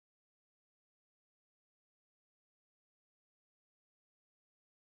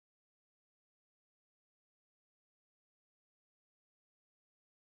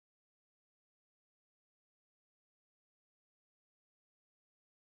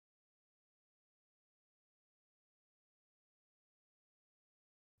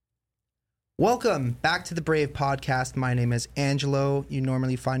Welcome back to the Brave Podcast. My name is Angelo. You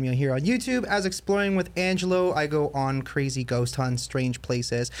normally find me here on YouTube as Exploring with Angelo. I go on crazy ghost hunts, strange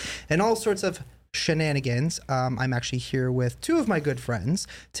places, and all sorts of shenanigans. I'm actually here with two of my good friends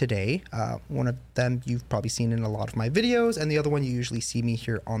today. One of them you've probably seen in a lot of my videos, and the other one you usually see me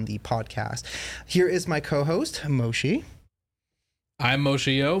here on the podcast. Here is my co-host, Moshi. I'm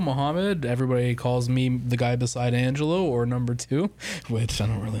Moshi Mohammed. Everybody calls me the guy beside Angelo or number two, which I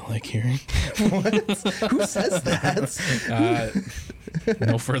don't really like hearing. What? Who says that?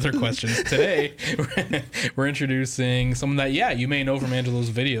 No further questions. Today, we're introducing someone that, you may know from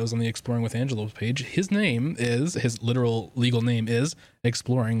Angelo's videos on the Exploring with Angelo page. His literal legal name is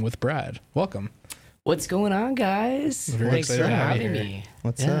Exploring with Brad. Welcome. What's going on, guys? Thanks for having me.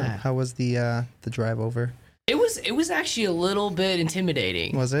 What's up? How was the drive over? It was actually a little bit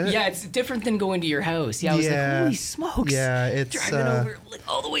intimidating. Was it? Yeah, it's different than going to your house. Yeah, I was like, holy smokes. Yeah, it's driving over like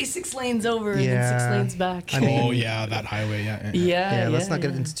all the way 6 lanes over and then 6 lanes back. I mean, that highway. Yeah. Let's not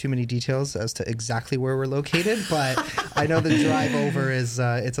get into too many details as to exactly where we're located, but I know the drive over is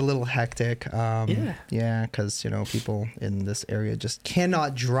it's a little hectic. Because people in this area just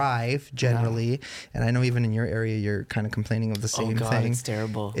cannot drive generally, and I know even in your area you're kind of complaining of the same thing. It's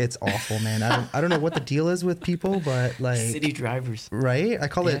terrible. It's awful, man. I don't know what the deal is with people, but like city drivers, right? I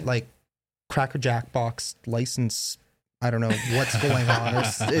call it like Cracker Jack box license. I don't know what's going on.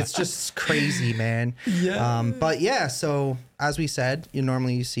 It's just crazy, man. Yeah. So as we said,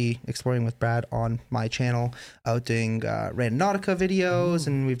 you see Exploring with Brad on my channel out doing Randonautica videos,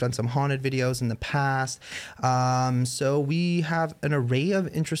 and we've done some haunted videos in the past. So we have an array of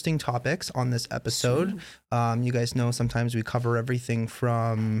interesting topics on this episode. You guys know sometimes we cover everything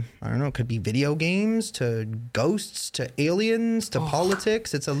from, it could be video games to ghosts to aliens to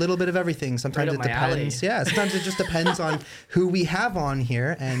politics. It's a little bit of everything. Sometimes it depends. Yeah, sometimes it just depends on who we have on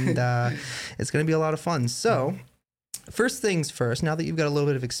here, and it's going to be a lot of fun. So first things first, now that you've got a little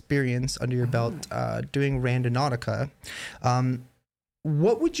bit of experience under your belt doing Randonautica,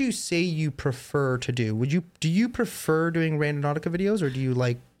 what would you say you prefer to do? Do you prefer doing Randonautica videos, or do you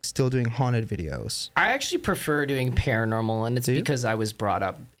like still doing haunted videos? I actually prefer doing paranormal, and it's because I was brought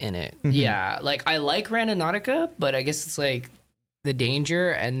up in it. Mm-hmm. Yeah, like I like Randonautica, but I guess it's like the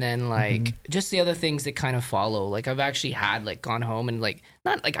danger and then like just the other things that kind of follow. Like I've actually had like gone home and like,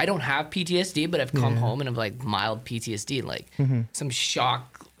 not like I don't have PTSD, but I've come home and have like mild PTSD, like some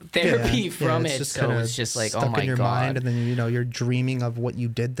shock therapy from it. So it's just like, oh my in your God. mind, and then you're dreaming of what you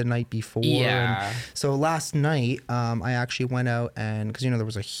did the night before. And so last night I actually went out, and because there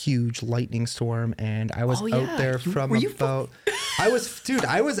was a huge lightning storm, and I was out there from about I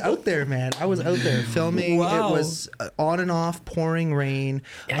was out there, man. I was out there filming. Wow. It was on and off pouring rain,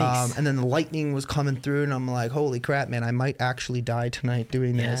 and then the lightning was coming through, and I'm like, holy crap, man, I might actually die tonight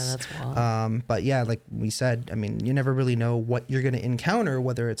doing this. That's wild. But yeah, like we said, I mean, you never really know what you're going to encounter,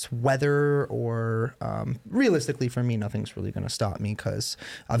 whether it's weather or realistically for me, nothing's really going to stop me, because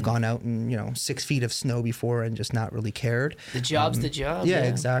I've gone out in 6 feet of snow before and just not really cared. The job's the job. Yeah,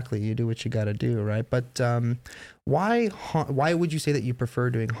 exactly. You do what you got to do, right? But why would you say that you prefer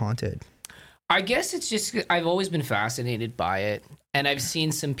doing haunted? I guess it's just I've always been fascinated by it, and I've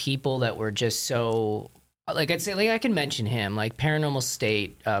seen some people that were just so, like I'd say, like I can mention him, like Paranormal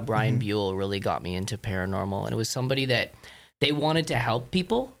State, Brian Buell really got me into paranormal, and it was somebody that they wanted to help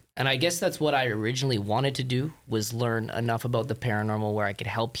people, and I guess that's what I originally wanted to do, was learn enough about the paranormal where I could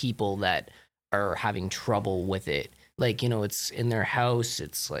help people that are having trouble with it. Like, it's in their house,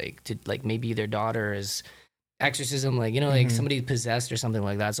 it's like to like maybe their daughter is exorcism, like like somebody possessed or something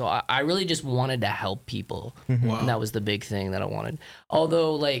like that. So I really just wanted to help people, and that was the big thing that I wanted.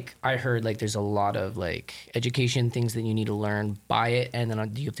 Although like I heard like there's a lot of like education things that you need to learn by it, and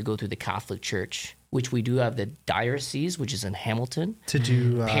then you have to go through the Catholic Church, which we do have the diocese, which is in Hamilton, to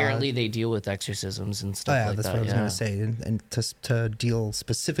do. Apparently, they deal with exorcisms and stuff. That's what I was going to say, and to deal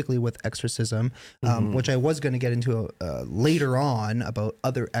specifically with exorcism, which I was going to get into later on about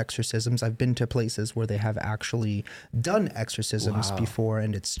other exorcisms. I've been to places where they have actually done exorcisms before,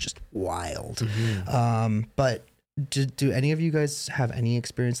 and it's just wild. But do any of you guys have any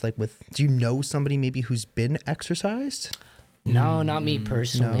experience like with? Do you know somebody maybe who's been exorcised? No, not me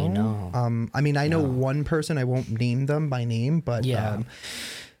personally. No. I mean, I know one person. I won't name them by name, but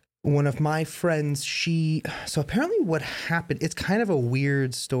one of my friends. So apparently, what happened? It's kind of a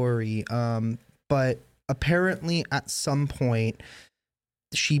weird story. But apparently, at some point,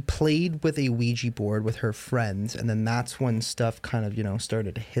 she played with a Ouija board with her friends, and then that's when stuff kind of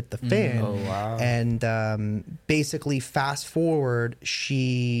started to hit the fan. Oh wow! And basically, fast forward,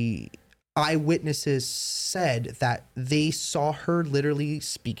 she eyewitnesses said that they saw her literally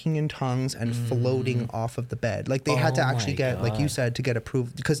speaking in tongues and floating off of the bed. Like they had to actually get, like you said, to get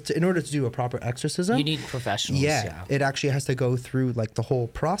approved, because in order to do a proper exorcism, you need professionals. Yeah, it actually has to go through like the whole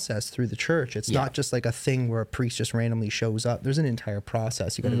process through the church. It's not just like a thing where a priest just randomly shows up. There's an entire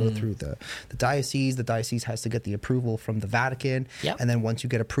process. You got to go through the diocese. The diocese has to get the approval from the Vatican. And then once you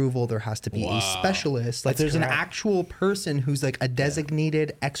get approval, there has to be a specialist. Like there's an actual person who's like a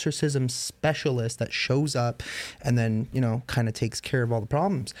designated exorcism specialist that shows up and then, you know, kind of takes care of all the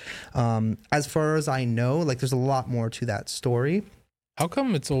problems. As far as I know, like there's a lot more to that story. How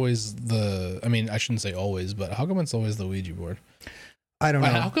come it's always I mean, I shouldn't say always, but how come it's always the Ouija board? I don't know.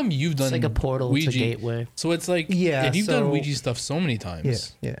 How come you've done it's like a portal, Ouija? It's a gateway. So it's like, and you've done Ouija stuff so many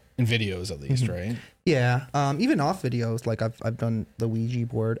times. Yeah. In videos at least, right? Yeah. Even off videos, like I've done the Ouija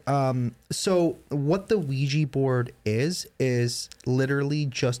board. So what the Ouija board is literally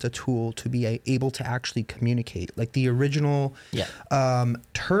just a tool to be able to actually communicate. Like the original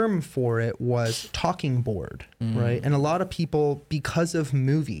term for it was talking board, right? And a lot of people, because of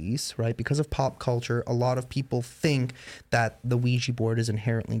movies, right, because of pop culture, a lot of people think that the Ouija board is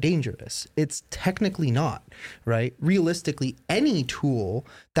inherently dangerous. It's technically not, right? Realistically, any tool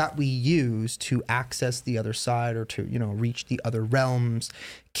that we use to access the other side or to, you know, reach the other realms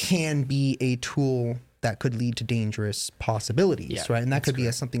can be a tool that could lead to dangerous possibilities, right? And that could be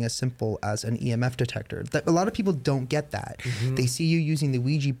something as simple as an EMF detector. That a lot of people don't get that. They see you using the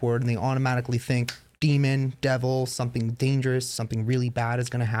Ouija board and they automatically think demon, devil, something dangerous, something really bad is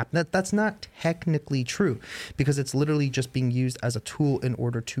going to happen. That's not technically true, because it's literally just being used as a tool in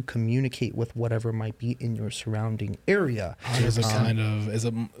order to communicate with whatever might be in your surrounding area. Is it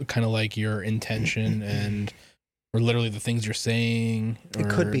kind of like your intention and or literally the things you're saying? Or it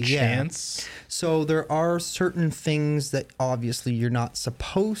could be chance? So there are certain things that obviously you're not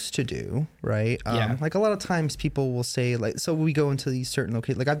supposed to do, right? Like a lot of times people will say, like, so we go into these certain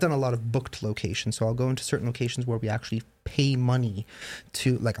locations. Like I've done a lot of booked locations, so I'll go into certain locations where we actually pay money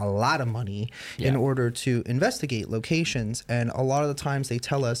to, like a lot of money, in order to investigate locations. And a lot of the times they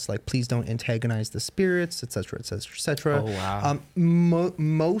tell us, like, please don't antagonize the spirits, etc., etc., etc. Oh, wow.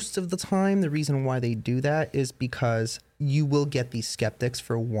 Most of the time, the reason why they do that is because you will get these skeptics,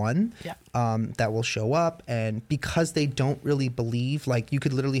 for one, that will show up, and because they don't really believe, like you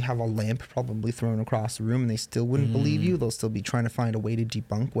could literally have a lamp probably thrown across the room and they still wouldn't believe you. They'll still be trying to find a way to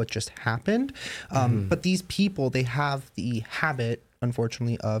debunk what just happened. But these people, they have the habit,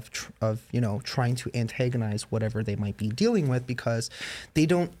 unfortunately, of you know, trying to antagonize whatever they might be dealing with, because they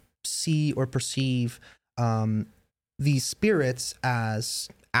don't see or perceive these spirits as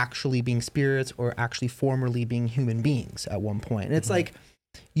actually being spirits or actually formerly being human beings at one point. And it's like,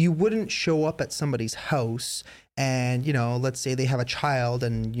 you wouldn't show up at somebody's house and, you know, let's say they have a child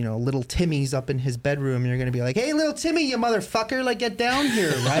and, you know, little Timmy's up in his bedroom and you're going to be like, hey, little Timmy, you motherfucker, like, get down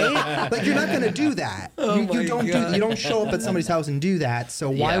here, right? Like, you're not going to do that. You don't show up at somebody's house and do that. So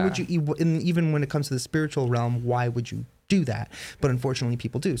why would you, even when it comes to the spiritual realm, why would you do that? But unfortunately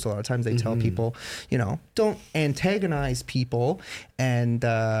people do. So a lot of times they tell people, you know, don't antagonize people, and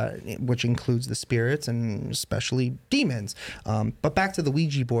which includes the spirits and especially demons. But back to the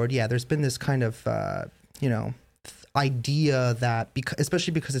Ouija board, there's been this kind of you know, idea that,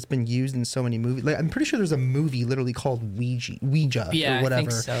 especially because it's been used in so many movies, like I'm pretty sure there's a movie literally called Ouija or whatever, I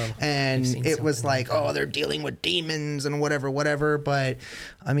think so. And it was like, oh, they're dealing with demons and whatever. But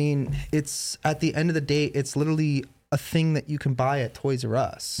I mean, it's, at the end of the day, it's literally a thing that you can buy at Toys R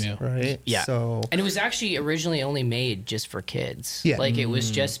Us, right? Yeah. So, and it was actually originally only made just for kids. Yeah. Like it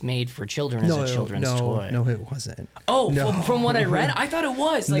was just made for children as a children's toy. No, it wasn't. Oh, no. From what I read, I thought it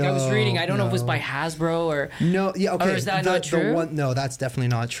was. Like I was reading, I don't know if it was by Hasbro or... No, yeah, okay. Or is that not true? No, that's definitely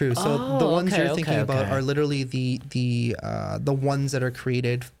not true. So the ones you're thinking about are literally the ones that are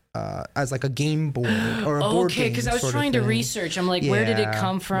created as like a game board or a board game. Okay, because I was trying to research. I'm like, where did it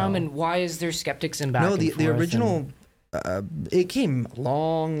come from, and why is there skeptics in back? No, the original... it came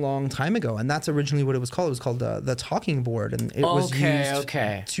long time ago, and that's originally what it was called. It was called the talking board, and it was used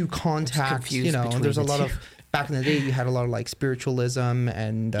to contact, you know, and there's a lot of, back in the day, you had a lot of like spiritualism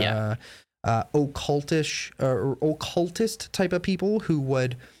and occultish or occultist type of people who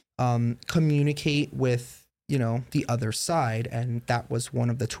would communicate with, you know, the other side, and that was one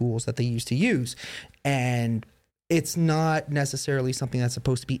of the tools that they used to use. And it's not necessarily something that's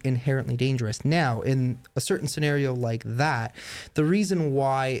supposed to be inherently dangerous. Now, in a certain scenario like that, the reason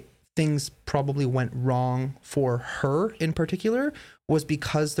why things probably went wrong for her in particular was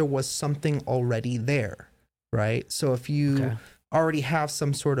because there was something already there, right? So if you already have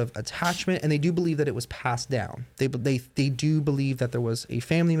some sort of attachment, and they do believe that it was passed down. They do believe that there was a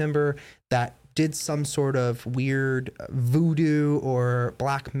family member that did some sort of weird voodoo or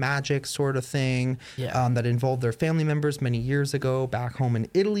black magic sort of thing that involved their family members many years ago back home in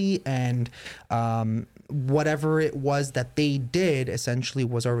Italy, and whatever it was that they did essentially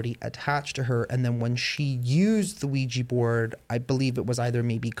was already attached to her. And then when she used the Ouija board, I believe it was either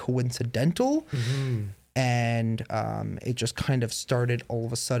maybe coincidental, and it just kind of started all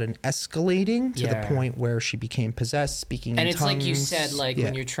of a sudden escalating to the point where she became possessed, speaking in tongues. And it's like you said, like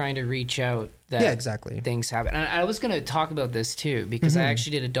when you're trying to reach out, that exactly. things happen. And I was going to talk about this too, because I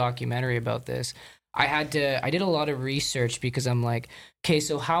actually did a documentary about this. I did a lot of research because I'm like, okay,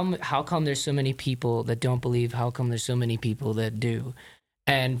 so how come there's so many people that don't believe? How come there's so many people that do?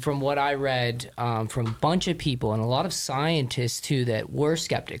 And from what I read from a bunch of people and a lot of scientists too that were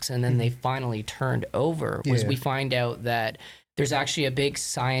skeptics, and then they finally turned over, was we find out that there's actually a big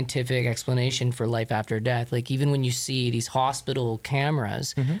scientific explanation for life after death. Like even when you see these hospital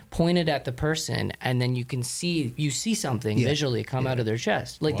cameras pointed at the person, and then you see something visually come out of their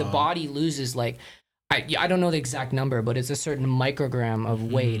chest. Like the body loses like, I don't know the exact number, but it's a certain microgram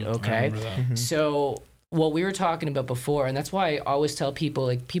of weight, okay? So what we were talking about before, and that's why I always tell people,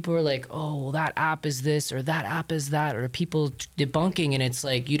 like people are like, oh, well, that app is this or that app is that, or people debunking, and it's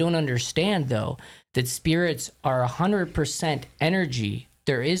like, you don't understand though that spirits are 100% energy.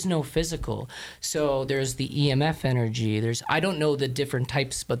 There is no physical. So there's the EMF energy. I don't know the different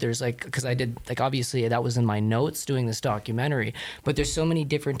types, but there's like, because I did, like obviously that was in my notes doing this documentary, but there's so many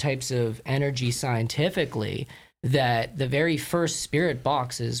different types of energy scientifically that the very first spirit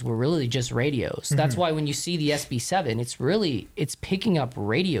boxes were really just radios. That's why when you see the SB7, it's picking up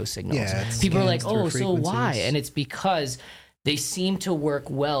radio signals. People are like, oh, so why? And it's because they seem to work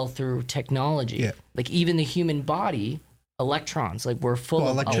well through technology. Like even the human body, electrons, like we're full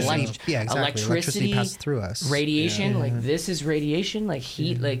of electricity passes through us. Radiation, like this is radiation, like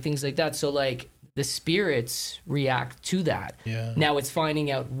heat, like things like that. So like the spirits react to that. Now it's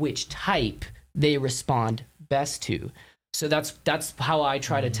finding out which type they respond best to. So that's how I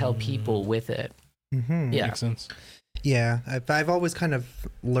try to tell people with it. Makes sense. I've always kind of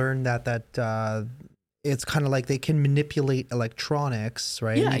learned that it's kind of like they can manipulate electronics,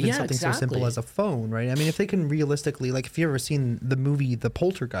 right? Even something so simple as a phone, right? I mean, if they can realistically, like if you've ever seen the movie The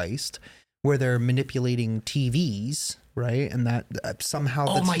Poltergeist, where they're manipulating TVs, right? And that somehow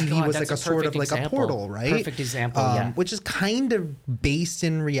the TV was like a sort of like a portal, right? Perfect example, which is kind of based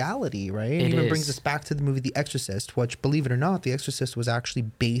in reality, right? It even brings us back to the movie The Exorcist, which, believe it or not, The Exorcist was actually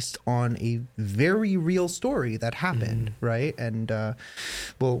based on a very real story that happened, right? And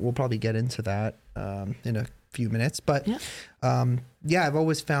we'll probably get into that in a few minutes, but I've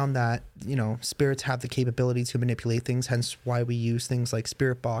always found that, you know, spirits have the capability to manipulate things, hence why we use things like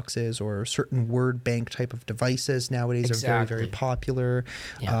spirit boxes or certain word bank type of devices nowadays are very, very popular.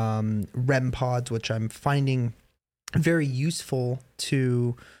 REM pods, which I'm finding very useful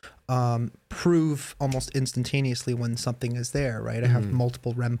to prove almost instantaneously when something is there, right? I have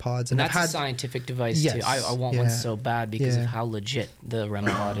multiple REM pods, and that's a scientific device too. I want one so bad because of how legit the REM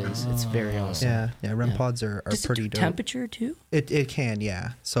pod is. It's very awesome. REM pods are pretty dope. Temperature too? It can,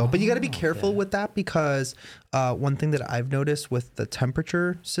 So, but you got to be careful with that, because one thing that I've noticed with the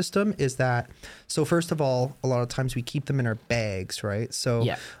temperature system is that, so first of all, a lot of times we keep them in our bags, right? So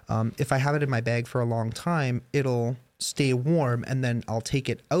if I have it in my bag for a long time, it'll stay warm, and then I'll take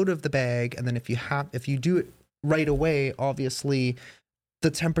it out of the bag, and then if you do it right away, obviously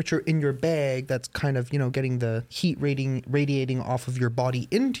the temperature in your bag that's kind of, you know, getting the heat radiating off of your body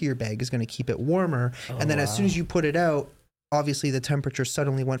into your bag is going to keep it warmer. And then as soon as you put it out, obviously the temperature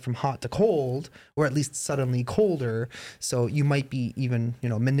suddenly went from hot to cold, or at least suddenly colder. So you might be even, you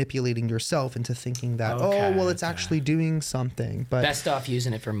know, manipulating yourself into thinking that, it's actually doing something. But best off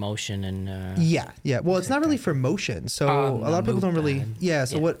using it for motion and Well, it's not really for motion. So a lot of people don't really.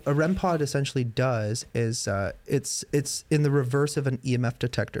 What a REM pod essentially does is it's in the reverse of an EMF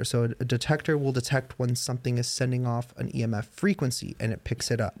detector. So a detector will detect when something is sending off an EMF frequency, and it picks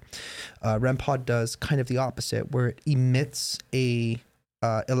it up. REM pod does kind of the opposite, where it emits a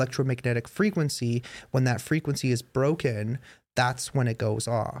electromagnetic frequency. When that frequency is broken, that's when it goes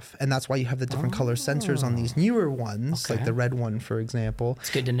off. And that's why you have the different color sensors on these newer ones, like the red one, for example. It's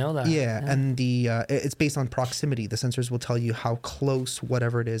good to know that. And it's based on proximity. The sensors will tell you how close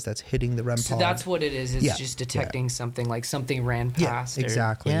whatever it is that's hitting the REM pod. So that's what it is. It's just detecting something, like something ran past.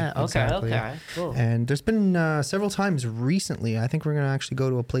 Exactly. Okay, cool. And there's been several times recently. I think we're going to actually go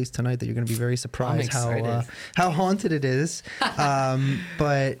to a place tonight that you're going to be very surprised how haunted it is.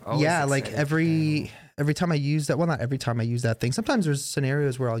 But like every every time I use that, well, not every time I use that thing. Sometimes there's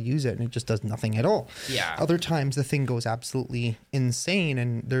scenarios where I'll use it and it just does nothing at all. Yeah. Other times the thing goes absolutely insane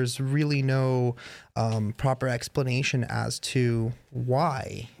and there's really no proper explanation as to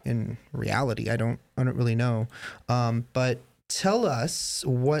why. In reality, I don't really know. But tell us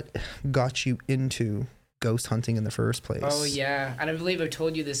what got you into ghost hunting in the first place. Oh yeah, and I believe I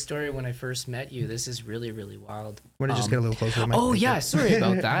told you this story when I first met you. This is really, really wild. Want to just get a little closer to my Oh yeah, sorry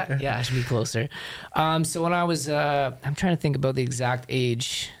about that. Yeah, I should be closer. So when I was, I'm trying to think about the exact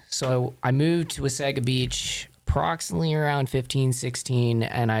age. So I moved to Wasaga Beach approximately around 15, 16,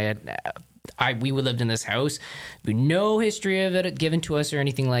 and we lived in this house. No history of it given to us or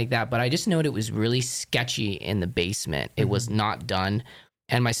anything like that, but I just know it was really sketchy in the basement. It was not done.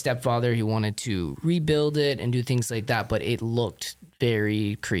 And my stepfather, he wanted to rebuild it and do things like that, but it looked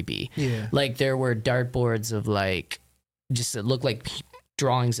very creepy. Yeah. Like there were dartboards of like, just it looked like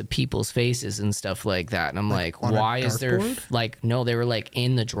drawings of people's faces and stuff like that. And I'm like why is there like, no, they were like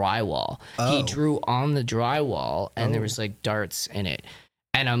in the drywall. Oh. He drew on the drywall and there was like darts in it.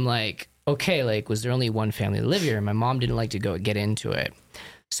 And I'm like, okay, like was there only one family to live here? And my mom didn't like to get into it.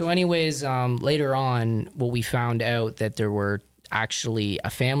 So anyways, later on, we found out that there were actually a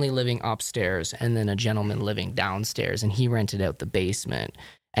family living upstairs and then a gentleman living downstairs, and he rented out the basement,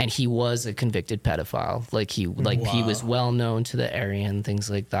 and he was a convicted pedophile. He was well known to the area and things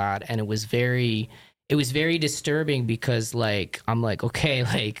like that. And it was very disturbing because like I'm like, okay,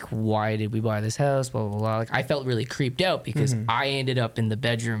 like why did we buy this house, blah blah blah. Like I felt really creeped out because I ended up in the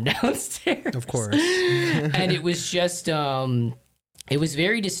bedroom downstairs, of course. And it was just it was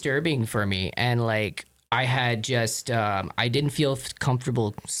very disturbing for me. And like I had just, I didn't feel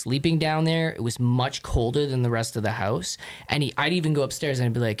comfortable sleeping down there. It was much colder than the rest of the house. And I'd even go upstairs and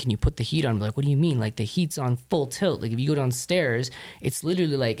I'd be like, can you put the heat on? I'd be like, what do you mean? Like the heat's on full tilt. Like if you go downstairs, it's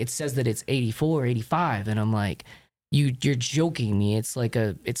literally like, it says that it's 84, 85. And I'm like, you're joking me. It's like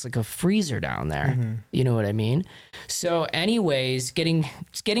a freezer down there. You know what I mean? So anyways, getting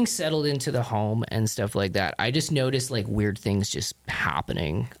settled into the home and stuff like that, I just noticed like weird things just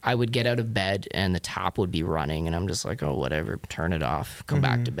happening. I would get out of bed and the tap would be running and I'm just like, oh, whatever, turn it off, come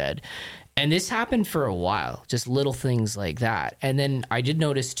back to bed. And this happened for a while, just little things like that. And then I did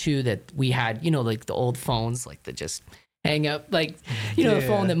notice too that we had, like the old phones, like the just hang up, like, the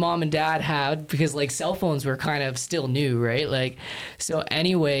phone that mom and dad had, because like cell phones were kind of still new, right? Like, so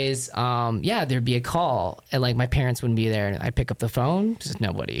anyways, there'd be a call and like my parents wouldn't be there and I'd pick up the phone, just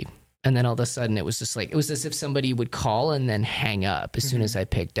nobody. And then all of a sudden it was just like, it was as if somebody would call and then hang up as soon as I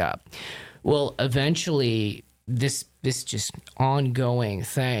picked up. Well, eventually this just ongoing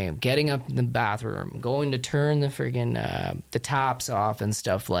thing, getting up in the bathroom, going to turn the friggin' the taps off and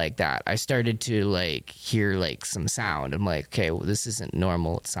stuff like that. I started to like hear like some sound. I'm like, okay, well, this isn't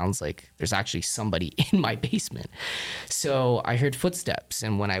normal. It sounds like there's actually somebody in my basement. So I heard footsteps,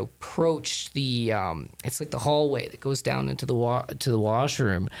 and when I approached the it's like the hallway that goes down into the to the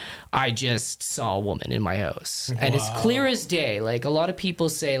washroom, I just saw a woman in my house. And it's clear as day. Like a lot of people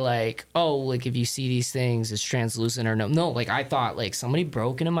say like, oh, like if you see these things, it's translucent or no, like I thought like somebody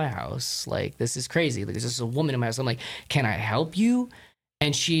broke into my house. Like this is crazy. Like there's just a woman in my house. I'm like, can I help you?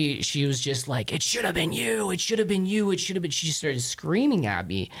 And she was just like, it should have been you. It should have been you. It should have been. She just started screaming at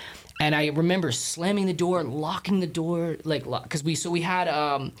me. And I remember slamming the door, locking the door, like, because we had,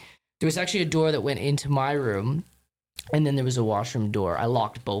 there was actually a door that went into my room. And then there was a washroom door. I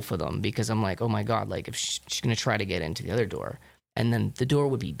locked both of them because I'm like, oh my God, like if she's going to try to get into the other door. And then the door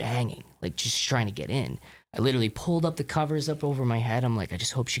would be banging, like just trying to get in. I literally pulled up the covers up over my head. I'm like, I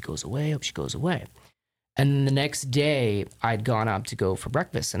just hope she goes away. Hope she goes away. And then the next day I'd gone up to go for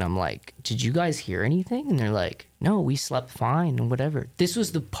breakfast and I'm like, did you guys hear anything? And they're like, no, we slept fine and whatever. This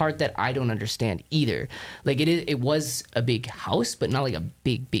was the part that I don't understand either. Like it was a big house, but not like a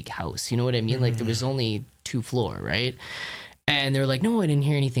big house. You know what I mean? Like there was only 2 floors, right? And they're like, no, I didn't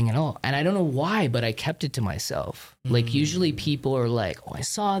hear anything at all. And I don't know why, but I kept it to myself. Like usually people are like, oh, I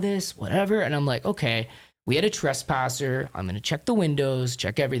saw this, whatever. And I'm like, okay, we had a trespasser. I'm going to check the windows,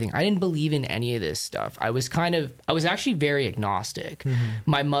 check everything. I didn't believe in any of this stuff. I was actually very agnostic.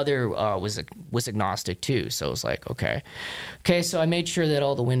 My mother was agnostic too. So I was like, okay. So I made sure that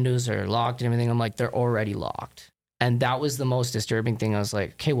all the windows are locked and everything. I'm like, they're already locked. And that was the most disturbing thing. I was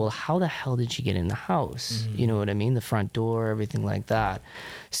like, okay, well, how the hell did she get in the house? You know what I mean? The front door, everything like that.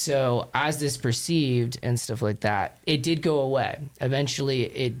 So as this perceived and stuff like that, it did go away. Eventually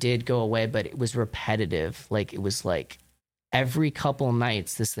it did go away, but it was repetitive. Like it was like every couple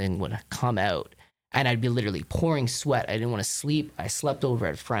nights this thing would come out and I'd be literally pouring sweat. I didn't want to sleep. I slept over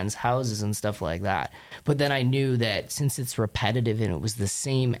at friends' houses and stuff like that. But then I knew that since it's repetitive and it was the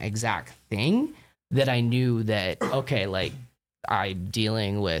same exact thing, that I knew that, okay, like I'm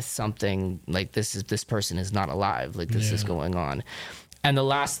dealing with something like this person is not alive. Like this is going on. And the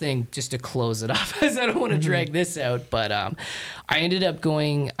last thing, just to close it off, because I don't want to drag this out, but I ended up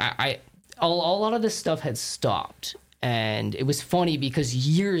going, a lot of this stuff had stopped. And it was funny because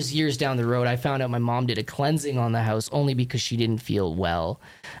years down the road, I found out my mom did a cleansing on the house only because she didn't feel well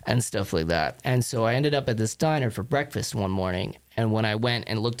and stuff like that. And so I ended up at this diner for breakfast one morning. And when I went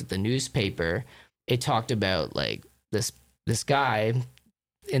and looked at the newspaper, it talked about like this guy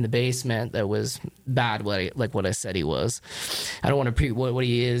in the basement that was bad, what I said he was. I don't want to pre what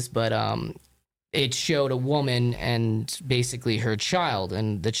he is, but it showed a woman and basically her child,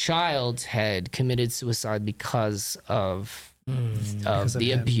 and the child had committed suicide because of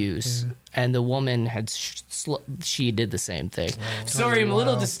the abuse, and the woman had she did the same thing. Sorry, I'm a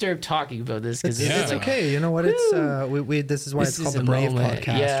little disturbed talking about this because it's like, okay. You know what? It's this is why it's called the Brave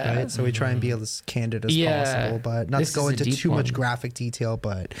podcast, right? So we try and be as candid as possible, but not to go into too much graphic detail.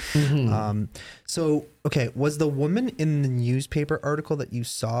 But so okay, was the woman in the newspaper article that you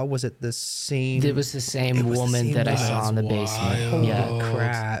saw, was it the same? It was the same woman that I saw in the basement. Holy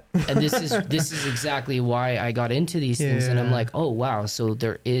crap! And this is exactly why I got into these things, and I'm like, oh wow, so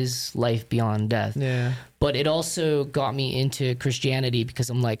there is life beyond death. Yeah. But it also got me into Christianity because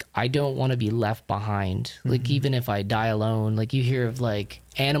I'm like, I don't want to be left behind. Like even if I die alone, like you hear of like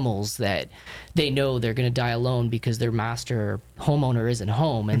animals that they know they're going to die alone because their master homeowner isn't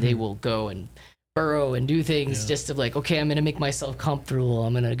home, and they will go and burrow and do things just to like, okay, I'm going to make myself comfortable.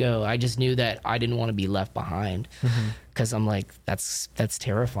 I'm going to go. I just knew that I didn't want to be left behind because I'm like, that's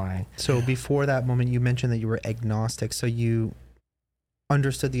terrifying. So before that moment, you mentioned that you were agnostic. So you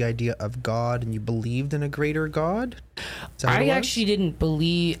understood the idea of God and you believed in a greater God? I actually didn't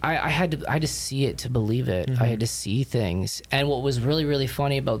believe. I had to see it to believe it. I had to see things. And what was really, really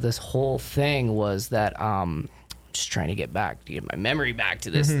funny about this whole thing was that just trying to get my memory back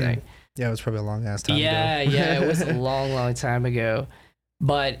to this thing. Yeah, it was probably a long ass time ago. Yeah, it was a long time ago.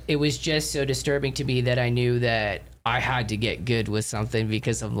 But it was just so disturbing to me that I knew that I had to get good with something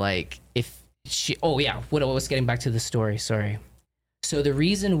because I'm like, what I was getting back to the story, sorry. So the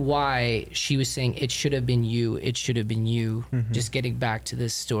reason why she was saying it should have been you, just getting back to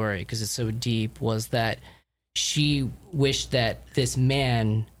this story because it's so deep, was that she wished that this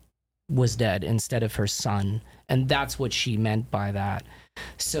man was dead instead of her son. And that's what she meant by that.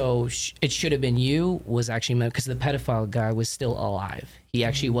 So it should have been you was actually meant because the pedophile guy was still alive. He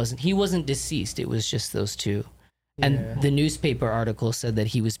actually wasn't deceased. It was just those two. Yeah. And the newspaper article said that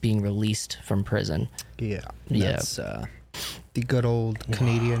he was being released from prison. Yeah. That's the good old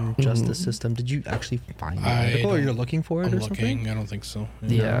Canadian justice system. Did you actually find the article or you're looking for it or something? I don't think so.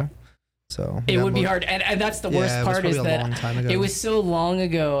 Yeah. So it would be hard. And that's the worst part is that it was so long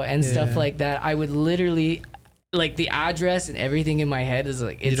ago and stuff like that. I would literally... like the address and everything in my head is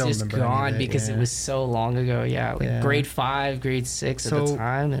like it's just gone because it was so long ago. Grade 5, grade 6 at the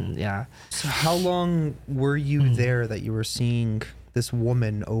time, and So how long were you there that you were seeing this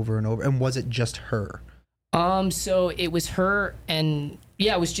woman over and over, and was it just her? So it was her, and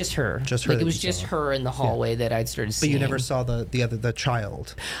it was just her. Just her. Like it was just her in the hallway that I'd started seeing. But you never saw the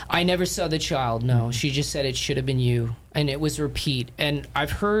child. I never saw the child. No, she just said it should have been you, and it was repeat. And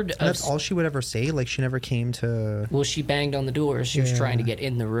I've heard. And that's all she would ever say. Like she never came to. Well, she banged on the door. She was trying to get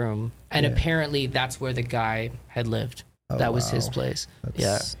in the room, and apparently that's where the guy had lived. Oh, that was his place.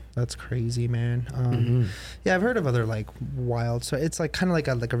 That's crazy, man. Yeah, I've heard of other like wild. So it's like kind of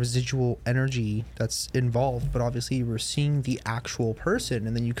like a residual energy that's involved, but obviously you were seeing the actual person,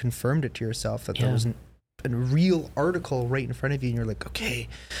 and then you confirmed it to yourself that there wasn't a real article right in front of you, and you're like, okay,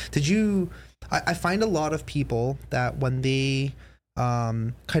 did you? I find a lot of people that when they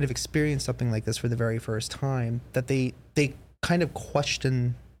kind of experience something like this for the very first time, that they kind of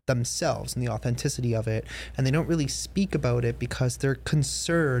question themselves and the authenticity of it, and they don't really speak about it because they're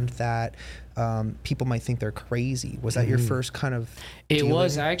concerned that people might think they're crazy. Was that your first kind of dealing?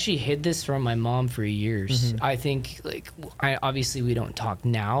 Was. I actually hid this from my mom for years. I think obviously we don't talk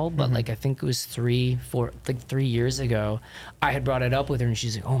now, but like I think it was 3 years ago I had brought it up with her, and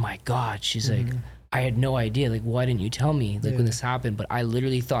she's like, oh my god, she's like, I had no idea. Like, why didn't you tell me when this happened? But I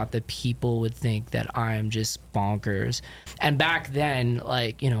literally thought that people would think that I'm just bonkers. And back then,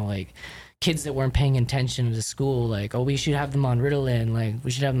 kids that weren't paying attention to school, like, oh, we should have them on Ritalin. Like,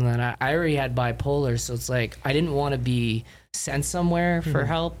 we should have them on. I already had bipolar, so it's like I didn't want to be sent somewhere for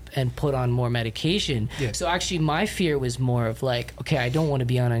help and put on more medication. So actually my fear was more of like, okay, I don't want to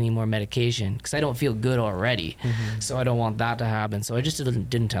be on any more medication because I don't feel good already. So I don't want that to happen. So I just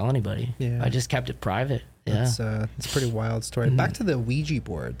didn't tell anybody. I just kept it private. It's a pretty wild story. Back to the Ouija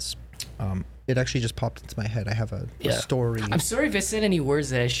boards. it actually just popped into my head. I have a story. I'm sorry if I said any words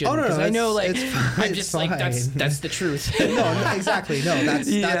that I shouldn't. Oh, no, because I know, like, I'm just fine. like, that's the truth. No, exactly. No,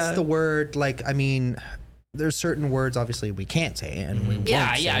 that's the word. Like, I mean, there's certain words obviously we can't say, and we won't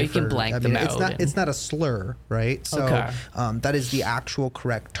say you can blank them out. It's not a slur, right? So that is the actual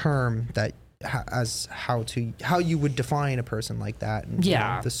correct term that as how you would define a person like that, and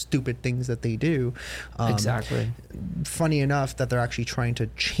the stupid things that they do. Exactly. Funny enough that they're actually trying to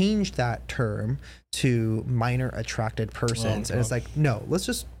change that term to minor attracted persons, and it's like, no, let's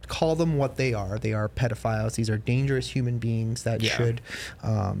just call them what they are. They are pedophiles. These are dangerous human beings that should,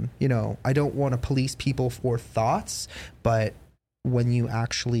 I don't want to police people for thoughts, but when you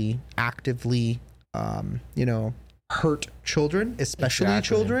actually actively, hurt children, especially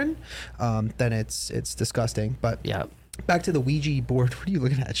children, then it's disgusting. But back to the Ouija board. What are you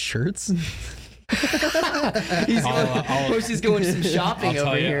looking at? Shirts? Moshi's going to some shopping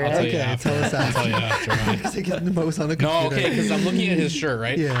over here. Okay, tell us that. I'll tell you after. The most on the computer. No, okay, because I'm looking at his shirt,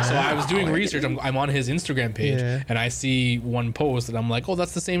 right? Yeah. So I was doing research. I'm on his Instagram page, and I see one post, and I'm like, oh,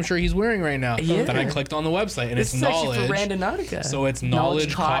 that's the same shirt he's wearing right now. Yeah. Then I clicked on the website, and it's knowledge. For Randonautica. So it's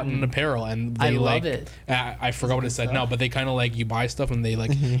knowledge cotton apparel, and they I love it. I forgot what it said now, but they kind of like, you buy stuff, and they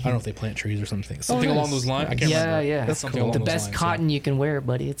like, I don't know if they plant trees or something along those lines. I can't remember. Yeah. That's something along the those best lines, cotton you can wear,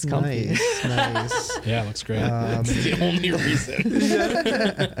 buddy. It's comfy. Nice. Yeah, it looks great. That's the only reason.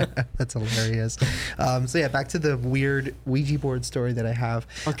 That's hilarious. So yeah, back to the weird Ouija board story that I have.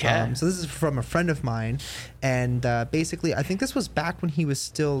 Okay. So this is from a friend of mine, and basically, I think this was back when he was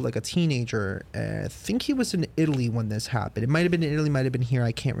still like a teenager. I think he was in Italy when this happened. It might have been in Italy, might have been here.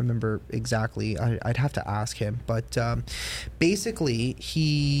 I can't remember exactly. I'd have to ask him. But basically,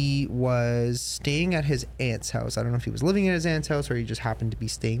 he was staying at his aunt's house. I don't know if he was living at his aunt's house or he just happened to be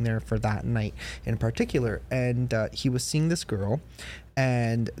staying there for that night in particular. And he was seeing this girl,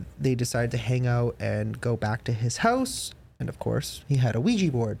 and they decided to hang out and go back to his house. And of course, he had a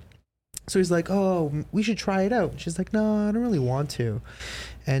Ouija board. So he's like, oh, we should try it out. She's like, no, I don't really want to.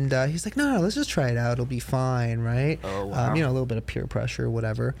 And he's like, no, let's just try it out. It'll be fine, right? Oh, wow. A little bit of peer pressure,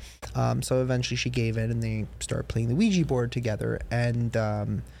 whatever. So eventually she gave in, and they started playing the Ouija board together.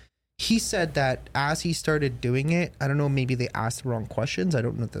 And he said that as he started doing it, I don't know, maybe they asked the wrong questions. I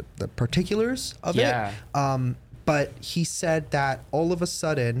don't know the particulars of it. But he said that all of a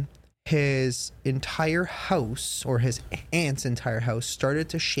sudden, his entire house, or his aunt's entire house, started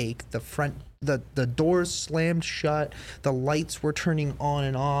to shake. The doors slammed shut, the lights were turning on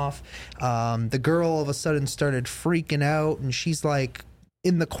and off. The girl all of a sudden started freaking out, and she's like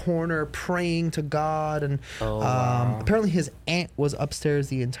in the corner praying to God. And apparently his aunt was upstairs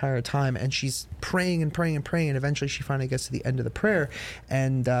the entire time, and she's praying and praying and praying, and eventually she finally gets to the end of the prayer,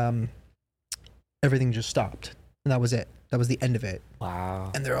 and everything just stopped, and that was it. That was the end of it.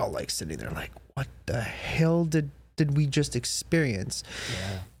 Wow. And they're all like sitting there like, what the hell did we just experience?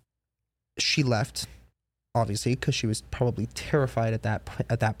 Yeah. She left, obviously, because she was probably terrified at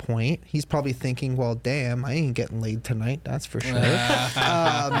that point. He's probably thinking, well, damn, I ain't getting laid tonight, that's for sure.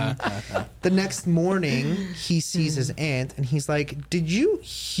 The next morning, he sees his aunt, and he's like, did you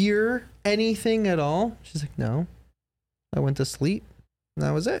hear anything at all? She's like, no. I went to sleep, and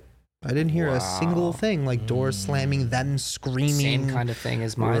that was it. I didn't hear a single thing, like doors slamming, them screaming. Same kind of thing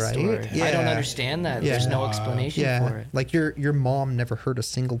as my story. Yeah. I don't understand that. There's no explanation for it. Like your mom never heard a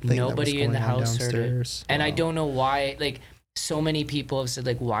single thing. Nobody that was going in the on house downstairs. heard it. And I don't know why. Like, so many people have said,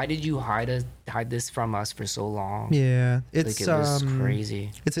 like, why did you hide this from us for so long? Yeah, it's like, it was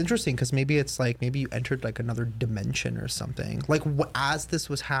crazy. It's interesting because maybe you entered like another dimension or something. Like as this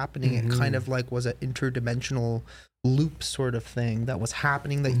was happening, it kind of like was an interdimensional loop sort of thing that was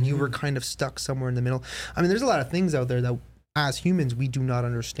happening, that you were kind of stuck somewhere in the middle. I mean, there's a lot of things out there that as humans we do not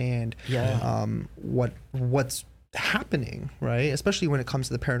understand. What's happening, right? Especially when it comes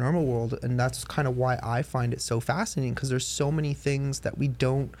to the paranormal world, and that's kind of why I find it so fascinating, because there's so many things that we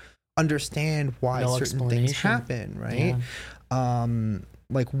don't understand why certain things happen, right?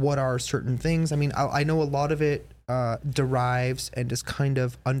 Like what are certain things? I mean, I know a lot of it derives and is kind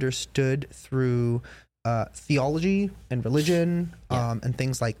of understood through theology and religion, and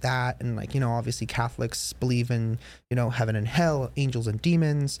things like that. And like, obviously Catholics believe in, heaven and hell, angels and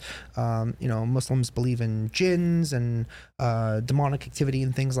demons. Muslims believe in jinns and demonic activity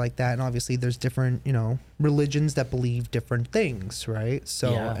and things like that. And obviously there's different, religions that believe different things, right?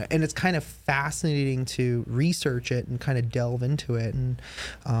 So, and it's kind of fascinating to research it and kind of delve into it. And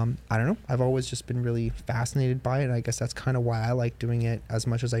I don't know, I've always just been really fascinated by it. And I guess that's kind of why I like doing it as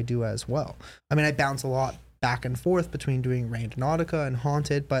much as I do as well. I mean, I bounce a lot back and forth between doing Randonautica and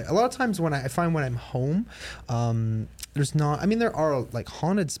Haunted, but a lot of times when I find when I'm home, there's not, I mean, there are like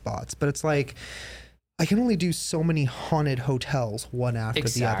haunted spots, but it's like, I can only do so many haunted hotels one after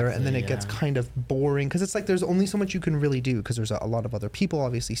the other, and then it gets kind of boring because it's like there's only so much you can really do because there's a lot of other people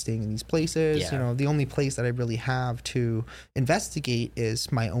obviously staying in these places. You know, the only place that I really have to investigate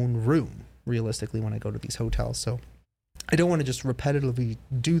is my own room, realistically, when I go to these hotels. So I don't want to just repetitively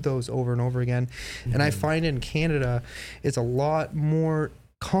do those over and over again. And I find in Canada, it's a lot more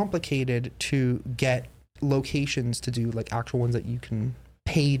complicated to get locations to do like actual ones that you can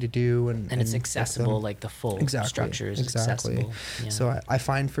pay to do, and it's accessible, like the full structure is accessible. Yeah. So I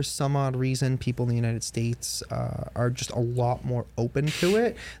find for some odd reason people in the United States are just a lot more open to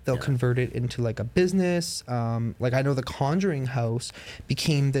it. They'll convert it into like a business. Like I know the Conjuring House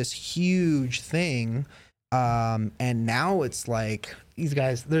became this huge thing, and now it's like these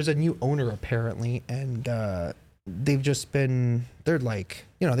guys, there's a new owner apparently, and they've just been, they're like,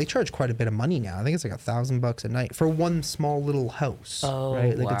 you know, they charge quite a bit of money now. I think it's like $1,000 a night for one small little house. Oh,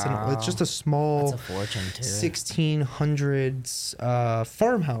 right? Like wow. it's just a small, that's a fortune too. 1600s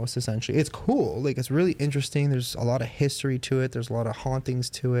farmhouse essentially. It's cool. Like it's really interesting. There's a lot of history to it. There's a lot of hauntings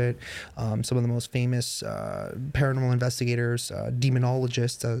to it. Some of the most famous paranormal investigators,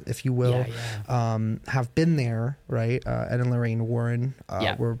 demonologists, if you will, have been there. Right? Ed and Lorraine Warren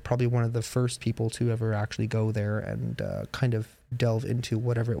were probably one of the first people to ever actually go there and kind of delve into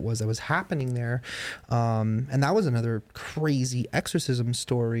whatever it was that was happening there, and that was another crazy exorcism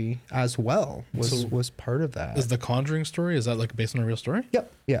story as well. Was part of that. Is the Conjuring story, is that like based on a real story?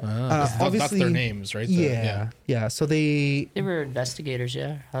 Yep. Yeah. Obviously, that's their names, right? Yeah. So they were investigators.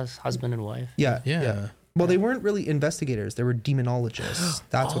 Husband and wife. Yeah. Well, they weren't really investigators. They were demonologists.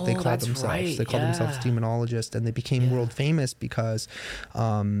 That's what they called themselves. Right. They called themselves demonologists, and they became world famous because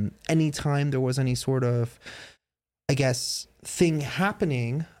anytime there was any sort of, I guess, thing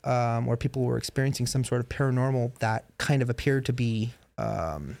happening where people were experiencing some sort of paranormal that kind of appeared to be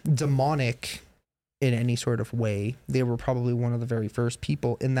demonic in any sort of way, they were probably one of the very first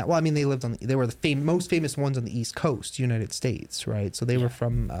people in that. Well, I mean, they were the most famous ones on the East Coast, United States, right? So they were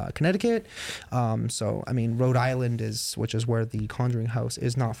from Connecticut. So I mean, Rhode Island which is where the Conjuring House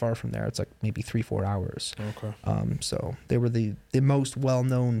is, not far from there. It's like maybe 3-4 hours. Okay. So they were the most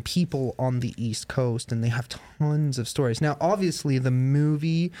well-known people on the East Coast, and they have tons of stories. Now, obviously, the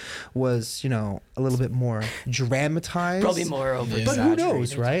movie was, you know, a little bit more dramatized, probably more over. But who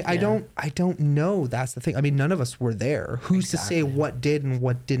knows, right? Yeah. I don't know. That's the thing. I mean, none of us were there. Who's to say what did and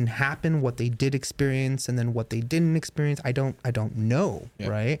what didn't happen, what they did experience, and then what they didn't experience? I don't know,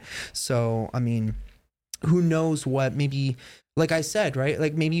 right? So, I mean, who knows what maybe, like I said, right?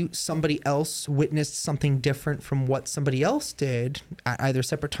 Like maybe somebody else witnessed something different from what somebody else did at either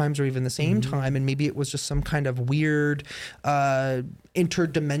separate times or even the same time, and maybe it was just some kind of weird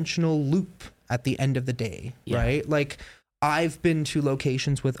interdimensional loop at the end of the day, right? Like I've been to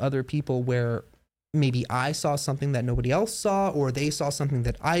locations with other people where maybe I saw something that nobody else saw, or they saw something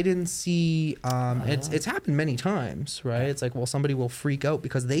that I didn't see. It's happened many times, right? It's like, well, somebody will freak out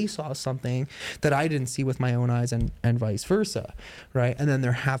because they saw something that I didn't see with my own eyes, and vice versa, right? And then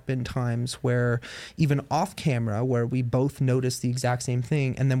there have been times where even off camera where we both notice the exact same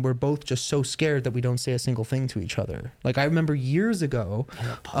thing, and then we're both just so scared that we don't say a single thing to each other. Like I remember years ago,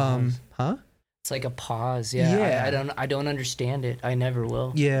 It's like a pause. I don't understand it. I never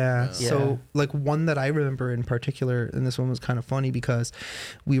will. So like one that I remember in particular, and this one was kind of funny because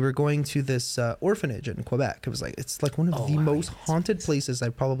we were going to this orphanage in Quebec. It's like one of the most haunted places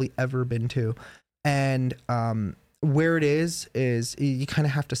I've probably ever been to. And where it is you kind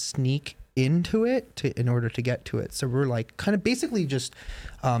of have to sneak into it in order to get to it. So we're like kind of basically just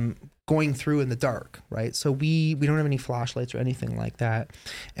going through in the dark, right? So we don't have any flashlights or anything like that.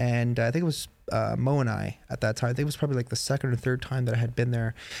 And I think it was Mo and I at that time. I think it was probably like the second or third time that I had been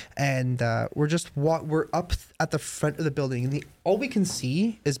there. And we're up at the front of the building, and all we can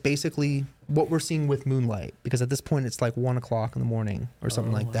see is basically what we're seeing with moonlight, because at this point it's like 1 o'clock in the morning or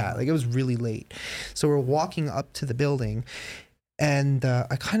something like that. Like it was really late. So we're walking up to the building, and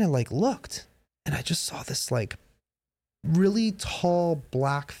I kind of like looked, and I just saw this like really tall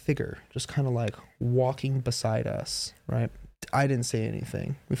black figure just kind of like walking beside us, right? I didn't say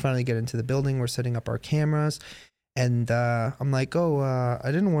anything. We finally get into the building. We're setting up our cameras, and I'm like, I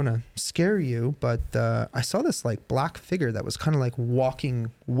didn't want to scare you, but I saw this like black figure that was kind of like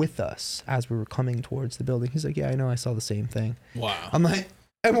walking with us as we were coming towards the building. He's like, yeah, I know, I saw the same thing. Wow. I'm like,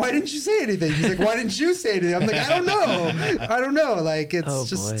 and why didn't you say anything? He's like, why didn't you say anything? I'm like, I don't know. Like,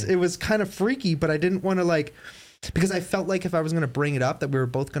 it's it was kind of freaky, but I didn't want to like because I felt like if I was going to bring it up, that we were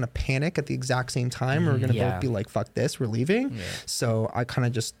both going to panic at the exact same time. We were going to both be like, fuck this, we're leaving. Yeah. So I kind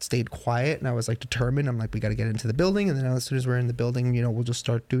of just stayed quiet, and I was like determined. I'm like, we got to get into the building. And then as soon as we're in the building, you know, we'll just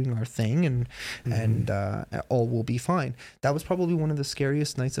start doing our thing, and all will be fine. That was probably one of the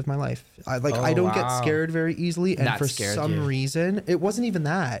scariest nights of my life. I don't get scared very easily. And for some reason, it wasn't even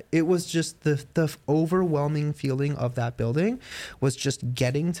that. It was just the overwhelming feeling of that building was just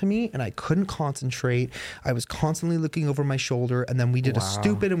getting to me, and I couldn't concentrate. I was constantly looking over my shoulder, and then we did a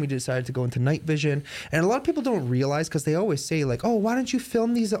stupid, and we decided to go into night vision. And a lot of people don't realize, because they always say like, oh, why don't you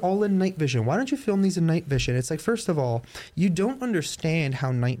film these all in night vision? Why don't you film these in night vision? It's like, first of all, you don't understand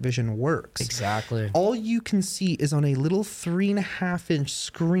how night vision works. Exactly. All you can see is on a little 3.5-inch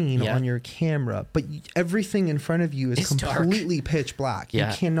screen on your camera, but everything in front of you is completely pitch black. You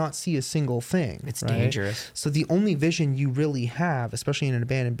cannot see a single thing. It's dangerous. So the only vision you really have, especially in an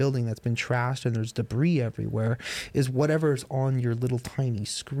abandoned building that's been trashed and there's debris everywhere, is whatever's on your little tiny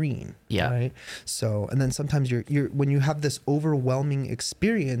screen. Yeah. Right. So, and then sometimes you're when you have this overwhelming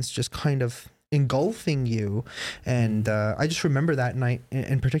experience just kind of engulfing you, and I just remember that night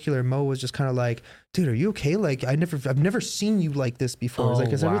in particular, Mo was just kind of like, dude, are you okay? Like, I've never seen you like this before. I was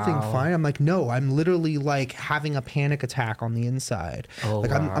like, is everything fine? I'm like, no, I'm literally like having a panic attack on the inside.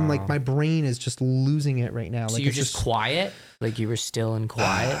 I'm like, my brain is just losing it right now. So like, you're just quiet? Like you were still in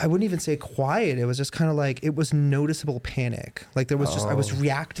quiet? I wouldn't even say quiet. It was just kind of like, it was noticeable panic. Like there was just, I was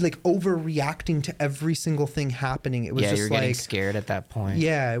overreacting to every single thing happening. It was just you're like getting scared at that point.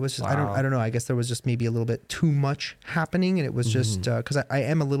 Yeah, it was just, I don't know. I guess there was just maybe a little bit too much happening, and it was just, cause I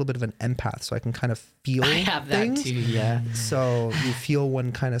am a little bit of an empath, so I can kind of feel things. I have that too, yeah. So you feel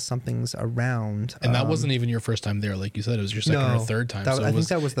when kind of something's around. And that wasn't even your first time there. Like you said, it was your second or third time. So I think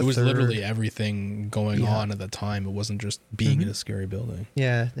that was the third. It was third. Literally everything going on at the time. It wasn't just being in a scary building.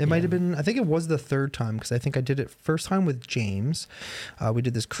 Yeah, it might have been, I think it was the third time, because I think I did it first time with James. We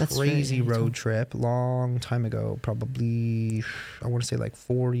did this crazy road trip long time ago, probably, I want to say like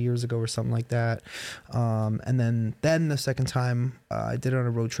 4 years ago or something like that. And then the second time I did it on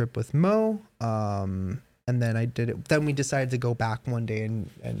a road trip with Mo. And then I did it. Then we decided to go back one day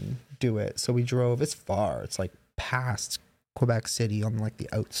and do it. So we drove. It's far. It's like past Quebec City on like the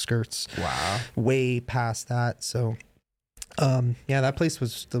outskirts. Wow. Way past that. So, that place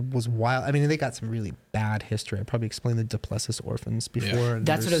was wild. I mean, they got some really bad history. I probably explained the Duplessis orphans before. Yeah.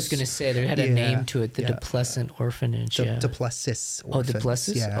 That's what I was going to say. They had a name to it, the Duplessis orphanage. Duplessis orphans. Oh,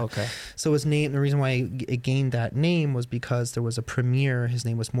 Duplessis? Yeah. Okay. So it was named, the reason why it gained that name was because there was a premier. His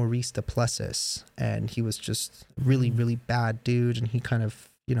name was Maurice Duplessis, and he was just really, really bad dude. And he kind of,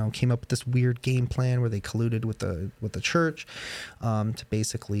 came up with this weird game plan where they colluded with the church, to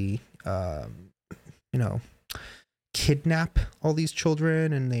basically, kidnap all these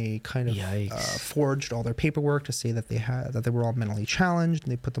children, and they kind of forged all their paperwork to say that they were all mentally challenged,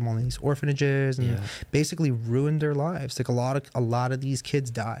 and they put them all in these orphanages and basically ruined their lives. Like a lot of these kids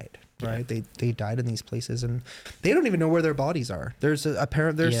died. Right, they died in these places, and they don't even know where their bodies are. There's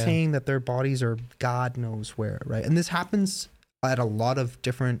they're saying that their bodies are God knows where. Right, and this happens at a lot of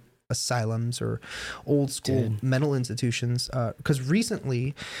different asylums or old school mental institutions, because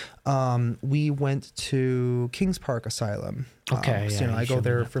recently we went to Kings Park Asylum. I go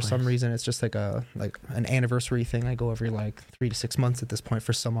there for some reason. It's just like an anniversary thing. I go every like 3 to 6 months at this point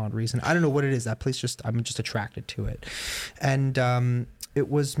for some odd reason. I don't know what it is. That place I'm just attracted to it. And it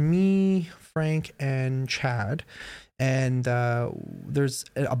was me, Frank, and Chad. And there's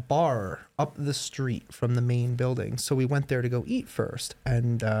a bar up the street from the main building. So we went there to go eat first.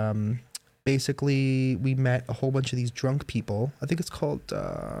 And basically we met a whole bunch of these drunk people. I think it's called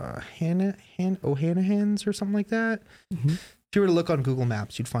O'Hanahans or something like that. Mm-hmm. If you were to look on Google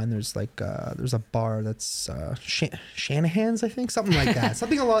Maps, you'd find there's a bar that's Shanahan's, I think, something like that.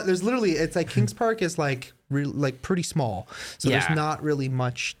 Something a lot. There's literally, it's like Kings Park is like pretty small, so there's not really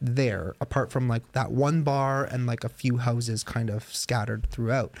much there apart from like that one bar and like a few houses kind of scattered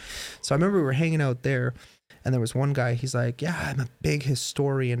throughout. So I remember we were hanging out there, and there was one guy. He's like, "Yeah, I'm a big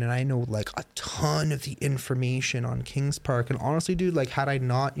historian, and I know like a ton of the information on Kings Park." And honestly, dude, like had I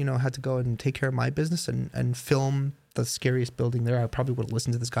not, had to go and take care of my business and film the scariest building there, I probably would have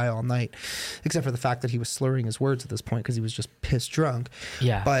listened to this guy all night, except for the fact that he was slurring his words at this point because he was just pissed drunk.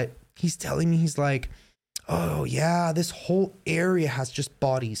 Yeah. But he's telling me, he's like, oh yeah, this whole area has just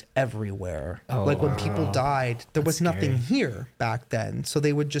bodies everywhere. Like when people died, there was nothing here back then. So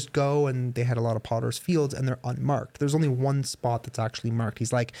they would just go, and they had a lot of potter's fields, and they're unmarked. There's only one spot that's actually marked.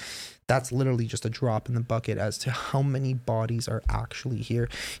 He's like, that's literally just a drop in the bucket as to how many bodies are actually here.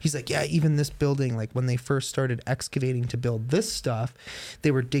 He's like, yeah, even this building, like when they first started excavating to build this stuff,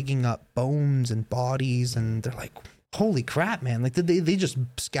 they were digging up bones and bodies, and they're like, holy crap, man. Like they just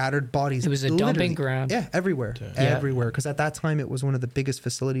scattered bodies. It was a dumping ground. Yeah, everywhere. Everywhere. Because at that time, it was one of the biggest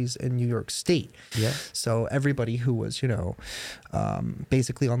facilities in New York State. Yeah. So everybody who was,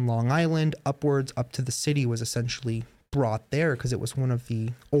 basically on Long Island, upwards up to the city was essentially brought there because it was one of the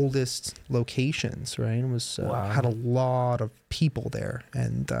oldest locations, right? It was had a lot of people there,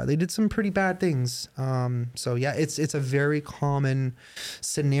 and they did some pretty bad things. So yeah, it's a very common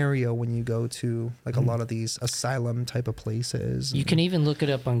scenario when you go to like a lot of these asylum type of places. You can even look it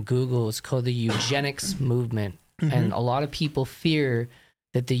up on Google. It's called the eugenics movement, and a lot of people fear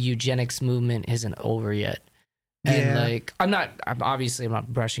that the eugenics movement isn't over yet. And like, I'm not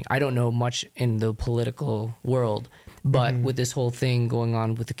brushing. I don't know much in the political world, but with this whole thing going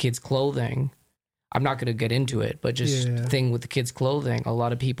on with the kids' clothing, I'm not going to get into it, but just thing with the kids' clothing, a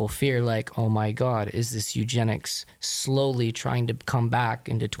lot of people fear like, oh my God, is this eugenics slowly trying to come back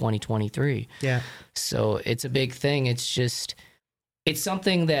into 2023? Yeah. So it's a big thing. It's just, it's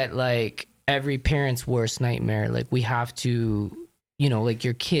something that like every parent's worst nightmare. Like we have to, like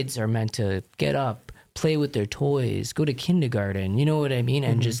your kids are meant to get up, play with their toys, go to kindergarten, you know what I mean?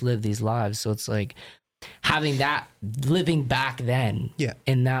 And just live these lives. So it's like having that, living back then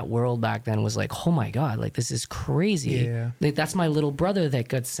in that world back then was like, oh my God, like this is crazy. Yeah. Like that's my little brother that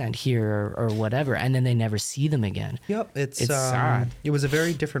got sent here or whatever. And then they never see them again. Yep. It's sad. It was a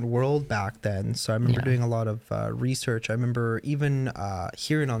very different world back then. So I remember doing a lot of research. I remember even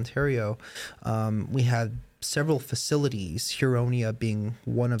here in Ontario, we had several facilities, Huronia being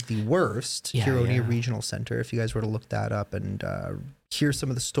one of the worst. Huronia Regional Center, if you guys were to look that up and hear some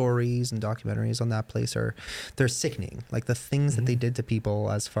of the stories and documentaries on that place, they're sickening. Like the things that they did to people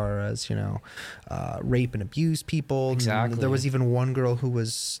as far as rape and abuse people. Exactly. There was even one girl who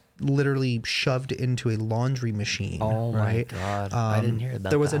was literally shoved into a laundry machine. Oh my God. I didn't hear that.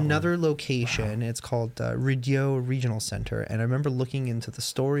 There was another location. It's called Rideau Regional Center. And I remember looking into the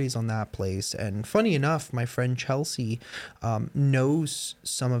stories on that place. And funny enough, my friend Chelsea knows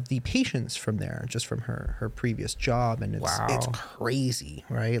some of the patients from there, just from her previous job. And it's crazy,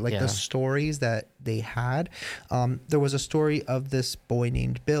 right? Like the stories that they had. There was a story of this boy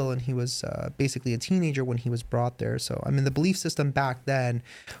named Bill, and he was basically a teenager when he was brought there. So, I mean, the belief system back then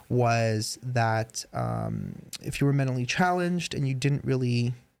was that if you were mentally challenged and you didn't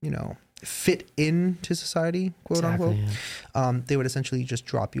really, fit into society, quote unquote, they would essentially just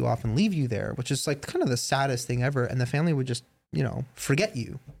drop you off and leave you there, which is like kind of the saddest thing ever. And the family would just, forget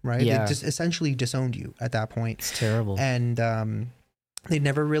you, right? Yeah. They just essentially disowned you at that point. It's terrible. And they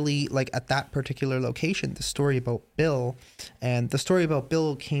never really, like at that particular location, the story about Bill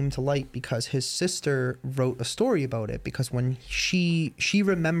came to light because his sister wrote a story about it, because when she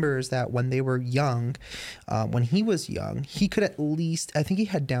remembers that when they were young, when he was young, he could at least, I think he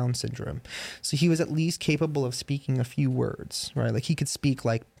had Down syndrome. So he was at least capable of speaking a few words, right? Like he could speak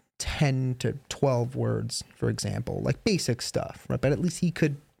like 10 to 12 words, for example, like basic stuff, right? But at least he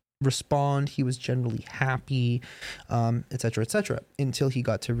could respond. He was generally happy, etc., until he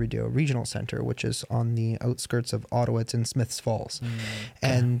got to Rideau Regional Center, which is on the outskirts of Ottawa. It's in Smiths Falls.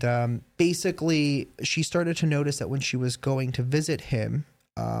 And basically she started to notice that when she was going to visit him,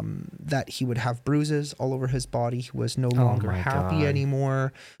 that he would have bruises all over his body. He was no longer happy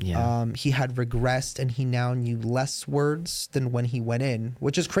anymore. He had regressed, and he now knew less words than when he went in,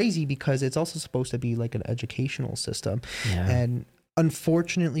 which is crazy because it's also supposed to be like an educational system. And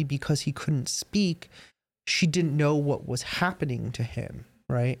unfortunately, because he couldn't speak, she didn't know what was happening to him,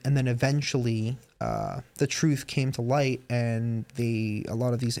 right? And then eventually the truth came to light, and a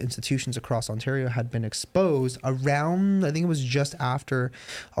lot of these institutions across Ontario had been exposed around, I think it was just after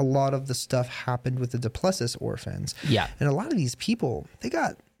a lot of the stuff happened with the Duplessis orphans. Yeah. And a lot of these people, they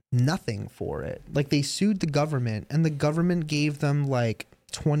got nothing for it. Like they sued the government, and the government gave them like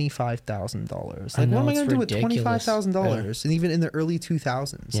 $25,000. Like, what am I going to do with $25,000? And even in the early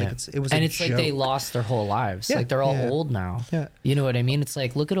 2000s, like it was, and it's joke. Like they lost their whole lives. Like they're all old now. You know what I mean? It's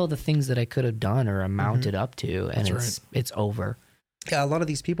like, look at all the things that I could have done or amounted up to, and it's over. Yeah, a lot of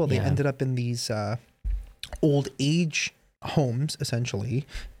these people, they ended up in these old age homes essentially,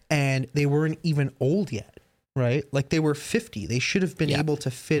 and they weren't even old yet. right? Like they were 50. They should have been able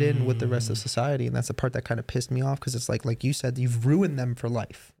to fit in with the rest of society. And that's the part that kind of pissed me off, because it's like you said, you've ruined them for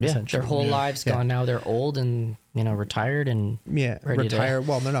life. Yeah, essentially. their whole lives gone now. They're old and, retired and retire.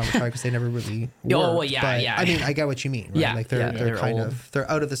 Well, they're not retired because they never really worked. Oh, well, yeah, but, yeah. I mean, I get what you mean, right? Yeah, like they're kind old. they're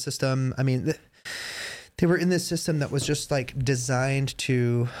out of the system. I mean, they were in this system that was just like designed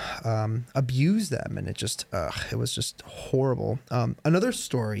to abuse them, and it was just horrible. Another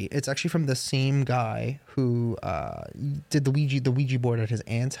story, it's actually from the same guy who did the Ouija board at his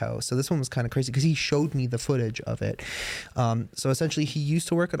aunt's house. So this one was kind of crazy because he showed me the footage of it. So essentially, he used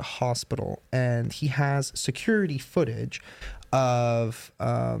to work at a hospital, and he has security footage of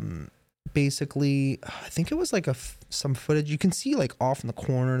basically, I think it was like some footage you can see like off in the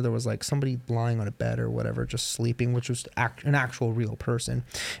corner. There was like somebody lying on a bed or whatever, just sleeping, which was an actual real person.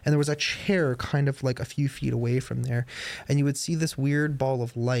 And there was a chair kind of like a few feet away from there, and you would see this weird ball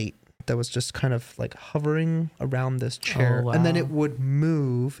of light that was just kind of like hovering around this chair. Oh, wow. And then it would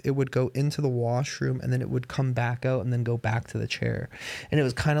move, it would go into the washroom, and then it would come back out and then go back to the chair. And it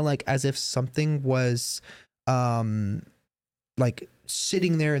was kind of like as if something was like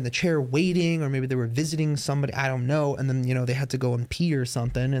sitting there in the chair waiting, or maybe they were visiting somebody, I don't know, and then they had to go and pee or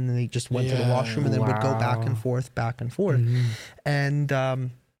something, and then they just went to the washroom and then would go back and forth. And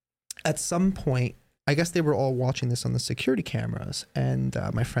at some point, I guess they were all watching this on the security cameras, and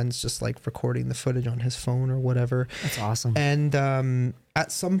my friend's just like recording the footage on his phone or whatever. That's awesome. And at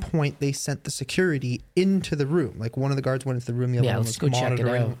some point, they sent the security into the room. Like one of the guards went into the room, the other one was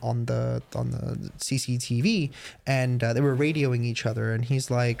monitoring on the CCTV, and they were radioing each other. And he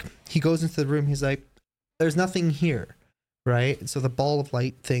goes into the room. He's like, "There's nothing here." Right. So the ball of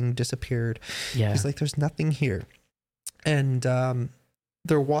light thing disappeared. Yeah. He's like, "There's nothing here." And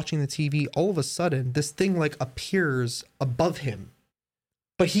they're watching the TV. All of a sudden, this thing like appears above him,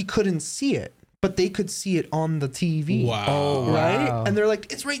 but he couldn't see it, but they could see it on the TV. Wow. Oh, right. Wow. And they're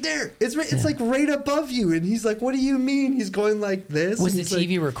like, "It's right there. It's right. It's like right above you." And he's like, "What do you mean?" He's going like this. Was the He's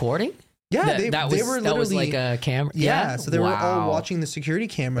TV like, recording? Yeah, they were literally, that was like a camera. Yeah, so they were all watching the security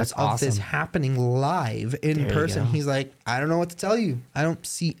cameras That's of this awesome. happening live in person. He's like, "I don't know what to tell you. I don't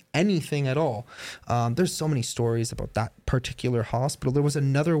see anything at all." There's so many stories about that particular hospital. There was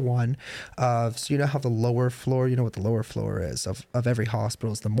another one so you know how the lower floor, you know what the lower floor is of every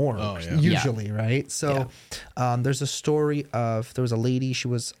hospital is the morgue, usually, right? So there's a story of, there was a lady, she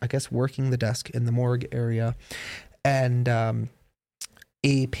was, I guess, working the desk in the morgue area, and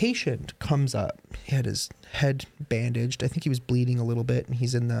a patient comes up. He had his head bandaged. I think he was bleeding a little bit, and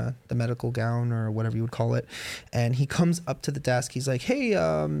he's in the medical gown or whatever you would call it. And he comes up to the desk. He's like, "Hey,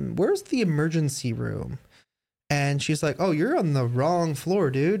 where's the emergency room?" And she's like, "Oh, you're on the wrong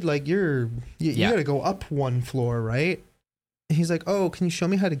floor, dude. Like you gotta go up one floor, right?" And he's like, "Oh, can you show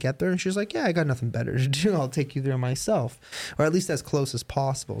me how to get there?" And she's like, "Yeah, I got nothing better to do. I'll take you there myself, or at least as close as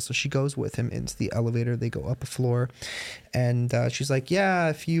possible." So she goes with him into the elevator. They go up a floor, and she's like, "Yeah,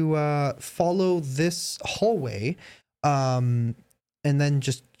 if you follow this hallway, and then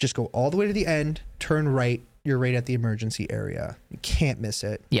just go all the way to the end, turn right. You're right at the emergency area. You can't miss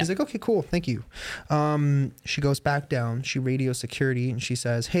it." Yeah. He's like, "Okay, cool. Thank you." She goes back down. She radios security, and she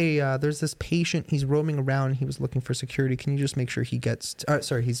says, "Hey, there's this patient. He's roaming around. He was looking for security. Can you just make sure he gets...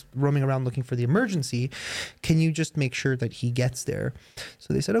 he's roaming around looking for the emergency. Can you just make sure that he gets there?"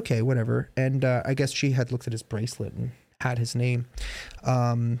 So they said, "Okay, whatever." And I guess she had looked at his bracelet and had his name.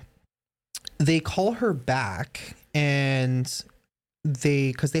 They call her back, and...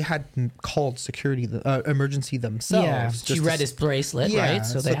 because they had called security, emergency themselves. Yeah, she read his bracelet, right?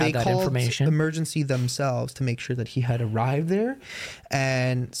 So they had that information. Emergency themselves to make sure that he had arrived there.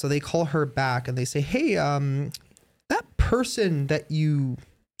 And so they call her back and they say, "Hey, that person that you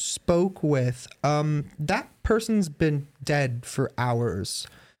spoke with, that person's been dead for hours.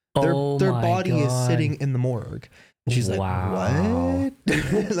 Their body is sitting in the morgue." And she's like, "What?"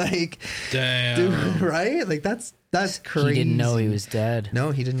 Like, damn, dude, right? Like that's crazy. He didn't know he was dead. No,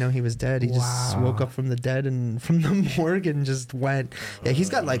 he didn't know he was dead. He just woke up from the dead and from the morgue and just went. Yeah, he's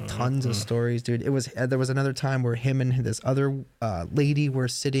got like tons of stories, dude. There was another time where him and this other lady were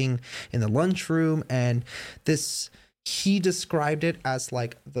sitting in the lunchroom, and he described it as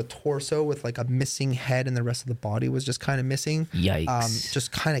like the torso with like a missing head, and the rest of the body was just kind of missing. Yikes.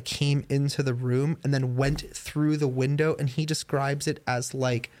 Just kind of came into the room and then went through the window, and he describes it as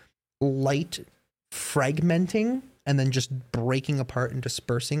like light fragmenting and then just breaking apart and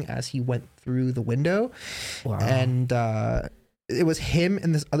dispersing as he went through the window. Wow. And it was him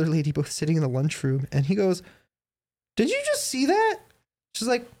and this other lady both sitting in the lunchroom, and he goes, "Did you just see that?" She's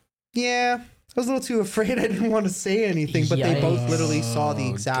like, "Yeah." was a little too afraid. I didn't want to say anything, but they both literally saw the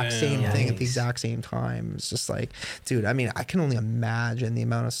exact same thing at the exact same time. It's just like, dude, I mean, I can only imagine the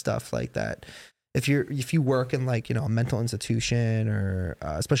amount of stuff like that. If you work in like, a mental institution or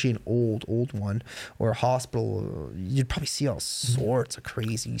especially an old one or a hospital, you'd probably see all sorts of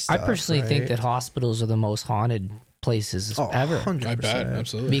crazy stuff. I personally think that hospitals are the most haunted places ever. 100%. I bet,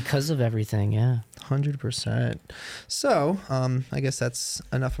 absolutely. Because of everything, 100%. So, I guess that's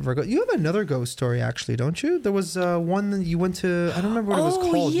enough of our ghost. You have another ghost story, actually, don't you? There was one that you went to. I don't remember what it was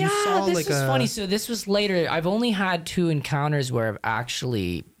called. Yeah, you saw this is funny. So this was later. I've only had 2 encounters where I've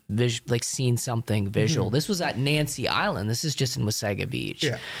actually seen something visual. This was at Nancy Island. This is just in Wasaga Beach.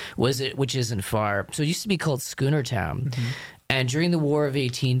 Which isn't far. So it used to be called Schooner Town. And during the War of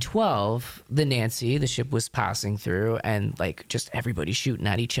 1812, the ship was passing through, and like just everybody shooting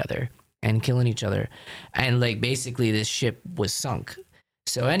at each other and killing each other. And like basically this ship was sunk.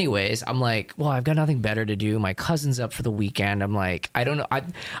 So anyways, I'm like, well, I've got nothing better to do. My cousin's up for the weekend. I'm like, I don't know.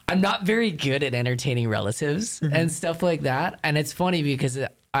 I'm not very good at entertaining relatives and stuff like that. And it's funny because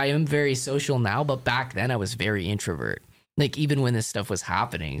I am very social now, but back then I was very introvert. Like even when this stuff was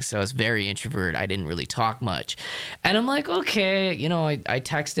happening. So I was very introvert. I didn't really talk much. And I'm like, okay, I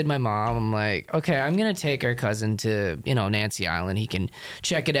texted my mom. I'm like, okay, I'm going to take our cousin to, Nancy Island. He can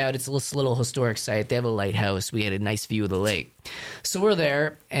check it out. It's a little historic site. They have a lighthouse. We had a nice view of the lake. So we're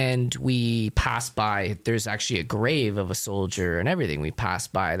there and we pass by. There's actually a grave of a soldier and everything. We pass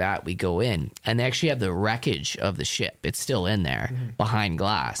by that. We go in and they actually have the wreckage of the ship. It's still in there behind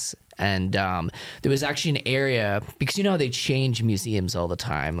glass. And there was actually an area, because how they change museums all the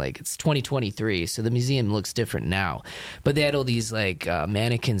time. Like it's 2023, so the museum looks different now. But they had all these like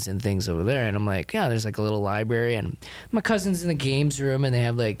mannequins and things over there. And I'm like, yeah, there's like a little library. And my cousin's in the games room and they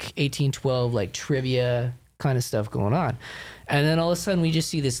have like 1812 like trivia kind of stuff going on. And then all of a sudden we just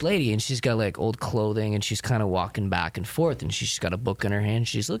see this lady and she's got like old clothing and she's kind of walking back and forth and she's got a book in her hand.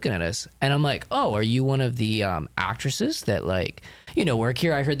 She's looking at us. And I'm like, oh, are you one of the actresses that like, work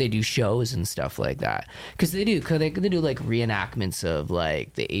here? I heard they do shows and stuff like that. Because they do like reenactments of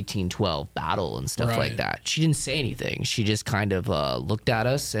like the 1812 battle and stuff like that. She didn't say anything. She just kind of looked at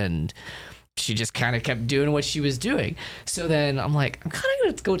us and she just kind of kept doing what she was doing. So then I'm like, I'm kind of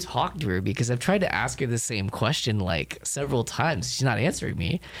going to go talk to her because I've tried to ask her the same question like several times. She's not answering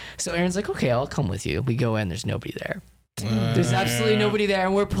me. So Aaron's like, okay, I'll come with you. We go in. There's nobody there. There's absolutely nobody there.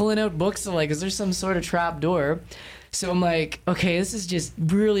 And we're pulling out books. I'm like, is there some sort of trap door? So I'm like, okay, this is just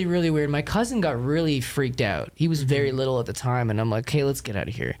really, really weird. My cousin got really freaked out. He was very little at the time. And I'm like, okay, let's get out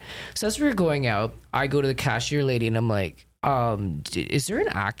of here. So as we were going out, I go to the cashier lady and I'm like, is there an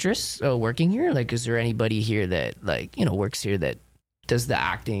actress working here? Like, is there anybody here that like, works here that does the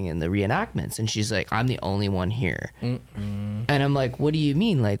acting and the reenactments? And she's like, I'm the only one here. And I'm like, what do you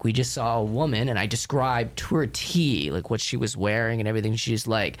mean? Like, we just saw a woman and I described to her T, like what she was wearing and everything. She's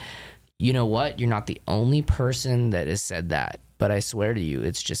like, you know what? You're not the only person that has said that. But I swear to you,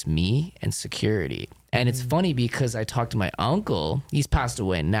 it's just me and security. And it's funny because I talked to my uncle. He's passed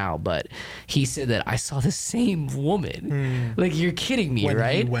away now, but he said that I saw the same woman. Like, you're kidding me,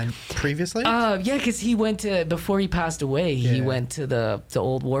 right? When he went previously? Yeah, because he went to, before he passed away, he went to the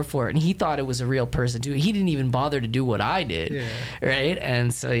old war fort, and he thought it was a real person too. He didn't even bother to do what I did, right?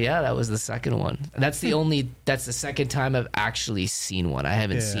 And so, yeah, that was the second one. That's the second time I've actually seen one. I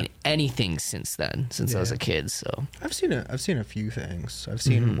haven't seen anything since then, since I was a kid. So I've seen a few things. I've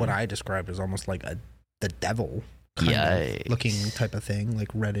seen what I described as almost like the devil kind of looking type of thing, like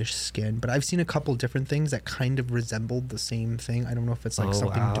reddish skin. But I've seen a couple different things that kind of resembled the same thing. I don't know if it's like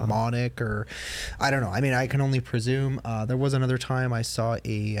something demonic or I don't know. I mean, I can only presume. There was another time I saw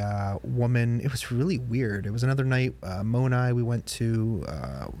a woman. It was really weird. It was another night. Mo and I, we went to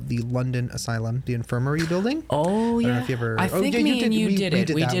the London Asylum, the infirmary building. Oh, yeah. I don't know if you ever. I think me and you did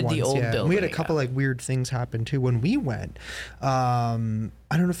it. We did the old building. We had a couple like weird things happen too when we went.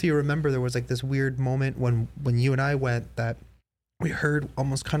 I don't know if you remember, there was like this weird moment when you and I went that we heard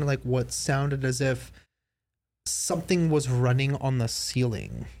almost kind of like what sounded as if something was running on the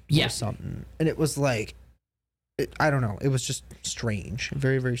ceiling or something. And it was like, I don't know. It was just strange,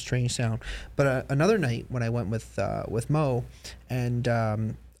 very, very strange sound. But another night when I went with Mo,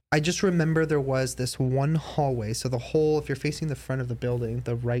 and I just remember there was this one hallway. So the whole, if you're facing the front of the building,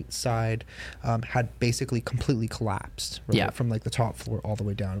 the right side had basically completely collapsed from like the top floor all the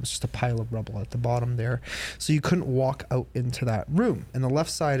way down. It was just a pile of rubble at the bottom there. So you couldn't walk out into that room. And the left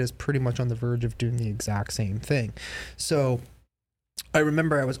side is pretty much on the verge of doing the exact same thing. So I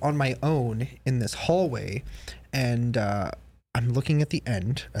remember I was on my own in this hallway and I'm looking at the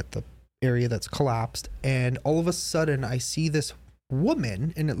end at the area that's collapsed. And all of a sudden I see this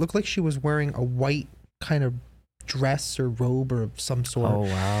woman, and it looked like she was wearing a white kind of dress or robe or of some sort. Oh,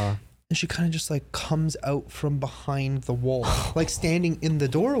 wow. And she kind of just like comes out from behind the wall, like standing in the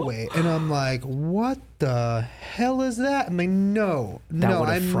doorway. And I'm like, what the hell is that? I'm like, no, I'm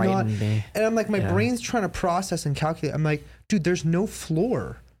not. Me. And I'm like, my brain's trying to process and calculate. I'm like, dude, there's no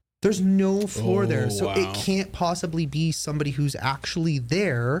floor. There's no floor there. So it can't possibly be somebody who's actually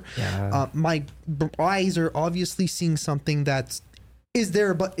there. Yeah. My eyes are obviously seeing something that's is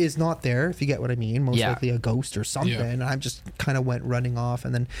there but is not there, if you get what I mean. Most likely a ghost or something. Yeah. And I just kind of went running off.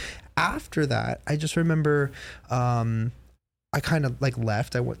 And then after that, I just remember I kind of like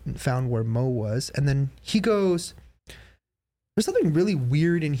left. I went and found where Mo was. And then he goes, there's something really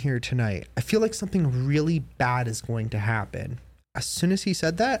weird in here tonight. I feel like something really bad is going to happen. As soon as he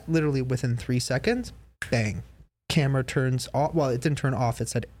said that, literally within 3 seconds, bang, camera turns off. Well, it didn't turn off. It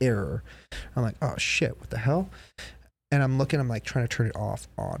said error. I'm like, oh shit, what the hell? And I'm looking, I'm like trying to turn it off,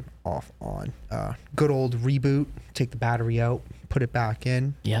 on. Good old reboot, take the battery out, put it back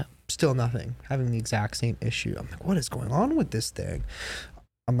in. Yeah. Still nothing. Having the exact same issue. I'm like, what is going on with this thing?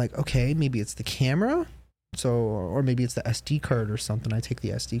 I'm like, okay, maybe it's the camera. So, or maybe it's the SD card or something. I take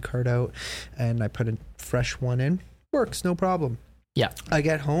the SD card out and I put a fresh one in. Works, no problem. Yeah. I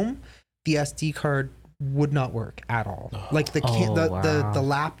get home, the SD card would not work at all. Like the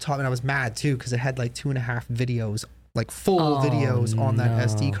laptop, and I was mad too because it had like 2.5 videos, like full videos on that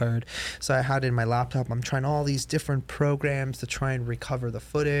SD card. So I had it in my laptop. I'm trying all these different programs to try and recover the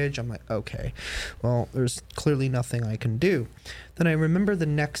footage. I'm like, okay, well, there's clearly nothing I can do. Then I remember the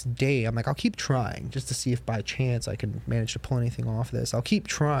next day, I'm like, I'll keep trying just to see if by chance I can manage to pull anything off this. I'll keep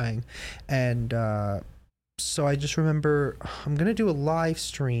trying. And so I just remember I'm going to do a live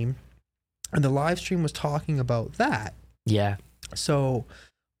stream. And the live stream was talking about that. Yeah. So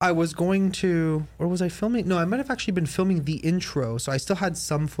I was going to, or was I filming? No, I might have actually been filming the intro. So I still had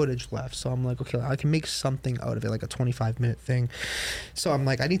some footage left. So I'm like, okay, I can make something out of it, like a 25-minute thing. So I'm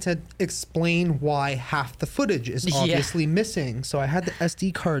like, I need to explain why half the footage is obviously missing. So I had the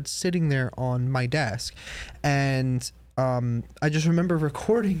SD card sitting there on my desk. And I just remember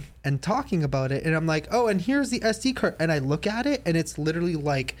recording and talking about it. And I'm like, oh, and here's the SD card. And I look at it and it's literally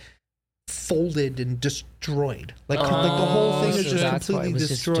like folded and destroyed. Like the whole thing is just completely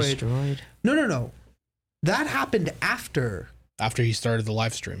destroyed. No. That happened after he started the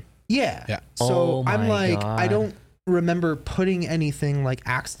live stream. Yeah. So I'm like, God. I don't remember putting anything like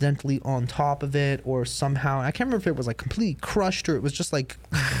accidentally on top of it or somehow. I can't remember if it was like completely crushed or it was just like,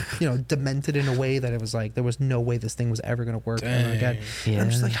 demented in a way that it was like there was no way this thing was ever going to work ever again. Yeah. And I'm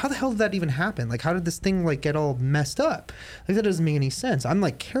just like, how the hell did that even happen? Like, how did this thing like get all messed up? Like, that doesn't make any sense. I'm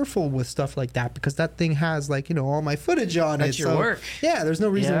like careful with stuff like that because that thing has like, all my footage on That's it. That's your work. Yeah, there's no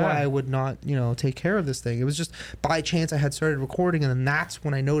reason why I would not, take care of this thing. It was just by chance I had started recording and then that's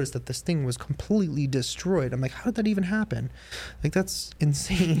when I noticed that this thing was completely destroyed. I'm like, how did that even happen? Like, that's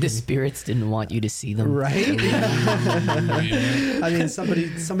insane. The spirits didn't want you to see them. Right? I mean,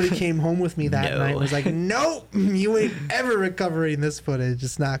 somebody came home with me that night and was like, nope, you ain't ever recovering this footage.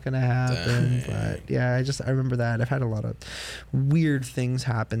 It's not gonna happen. But yeah, I remember that. I've had a lot of weird things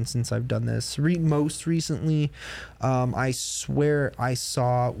happen since I've done this. Most recently, I swear I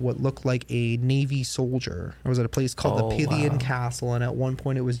saw what looked like a Navy soldier. I was at a place called the Pillion Castle, and at one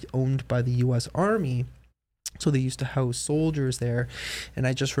point it was owned by the U.S. Army. So they used to house soldiers there. And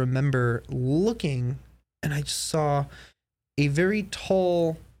I just remember looking and I just saw a very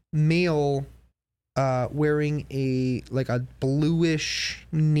tall male wearing a bluish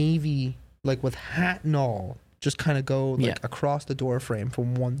navy, like with hat and all, just kind of go across the door frame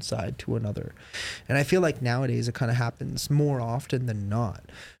from one side to another. And I feel like nowadays it kind of happens more often than not.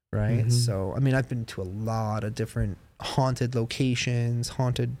 Right. Mm-hmm. So, I mean, I've been to a lot of different haunted locations,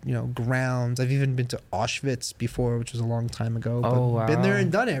 haunted, grounds. I've even been to Auschwitz before, which was a long time ago. But been there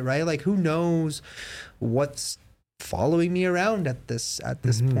and done it, right? Like, who knows what's following me around at this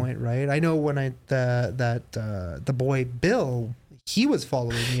point, right? I know when the boy Bill, he was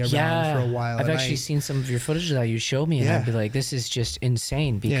following me around for a while. I've actually seen some of your footage that you showed me, and I'd be like, this is just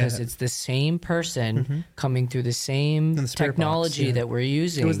insane because it's the same person coming through the same technology that we're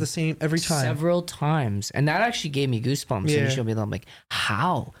using. It was the same every time. Several times. And that actually gave me goosebumps. Yeah. And you showed me that. I'm like,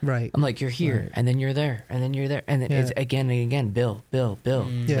 how? Right. I'm like, you're here, and then you're there, and then you're there. And then it's again and again, Bill.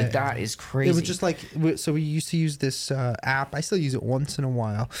 Yeah. Like, that is crazy. It was just like, so we used to use this app. I still use it once in a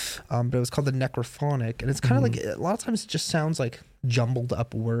while, but it was called the Necrophonic. And it's kind of like, a lot of times it just sounds like jumbled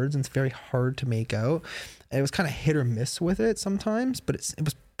up words and it's very hard to make out. And it was kind of hit or miss with it sometimes, but it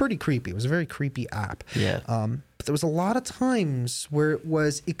was pretty creepy. It was a very creepy app. Yeah. but there was a lot of times where it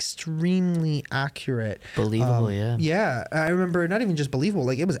was extremely accurate. Believable, yeah. Yeah, I remember not even just believable,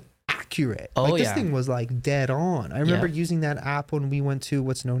 like it was accurate. Oh, like this yeah. thing was like dead on. I remember using that app when we went to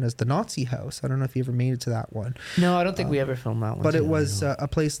what's known as the Nazi house. I don't know if you ever made it to that one. No, I don't think we ever filmed that one. But it was a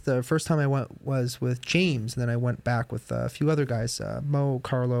place, the first time I went was with James, and then I went back with a few other guys, Mo,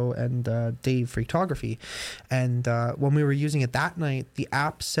 Carlo, and Dave Photography. And when we were using it that night, the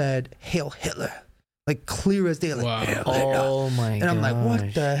app said, "Hail Hitler." Like clear as day. Like, Wow. "Hail Hitler." Oh my god. And I'm like,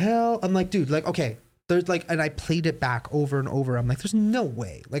 what the hell? I'm like, dude, like, okay. There's like, and I played it back over and over. I'm like, there's no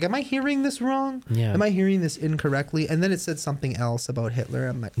way. Like, am I hearing this wrong? Yeah. Am I hearing this incorrectly? And then it said something else about Hitler.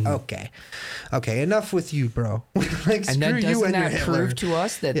 I'm like, okay, enough with you, bro. Like, and screw then you doesn't and your that Hitler. prove to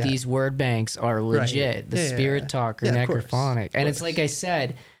us that these word banks are legit? The spirit talker, Yeah, of course. necrophonic. And it's like I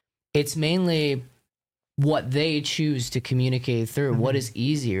said, it's mainly what they choose to communicate through. What is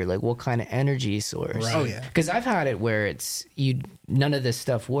easier? Like what kind of energy source? Right. Oh yeah. Because I've had it where it's none of this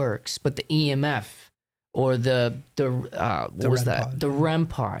stuff works, but the EMF or the what was REM that? pod. The REM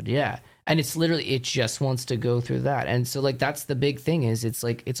pod, yeah. And it's literally, it just wants to go through that. And so like that's the big thing is it's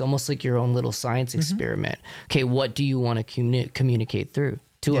like it's almost like your own little science experiment. Okay, what do you want to communicate through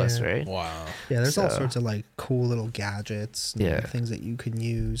to us, right? Wow. Yeah, there's all So- sorts of like cool little gadgets and Yeah. things that you can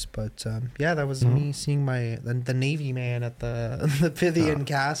use. But yeah, that was me seeing the Navy man at the Pythian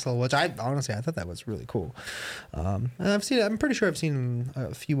Castle, which I honestly I thought that was really cool. And I'm pretty sure I've seen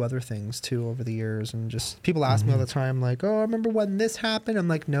a few other things too over the years, and just people ask me all the time like, oh, I remember when this happened. I'm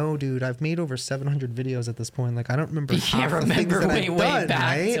like, no, dude, I've made over 700 videos at this point. Like I don't remember. You can't half the things remember that way I've done,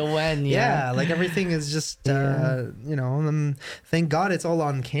 back right? to when, Yeah, like everything is just you know, and thank God it's all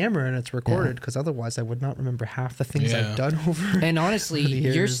on camera and it's recorded, because otherwise I would not remember half the things Yeah. I've done over. And honestly, over the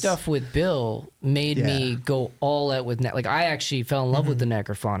your years. stuff with Bill made me go all out with like I actually fell in love with the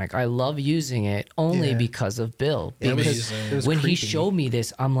necrophonic. I love using it only Yeah. because of Bill. It was- Because it was when he creepy. showed me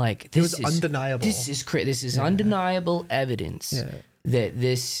this, I'm like, this was is undeniable. This is undeniable evidence that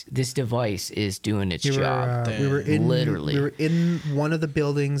this device is doing its job. We were in Literally. we were in one of the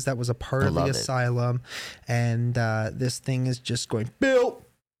buildings that was a part of the love it. asylum, and this thing is just going Bill,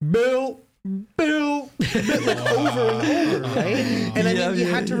 Bill, Bill, like over and over, right? And I mean, you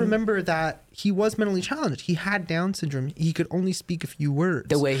had to remember that he was mentally challenged. He had Down syndrome. He could only speak a few words.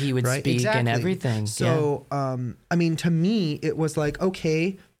 The way he would right? speak and everything. So, I mean, to me, it was like,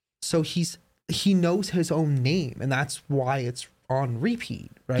 okay, so he knows his own name, and that's why it's on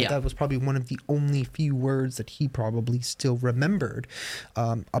repeat, right? Yeah. That was probably one of the only few words that he probably still remembered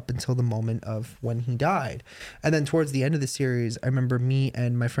up until the moment of when he died. And then towards the end of the series, I remember me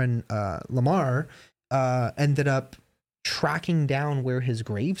and my friend Lamar ended up tracking down where his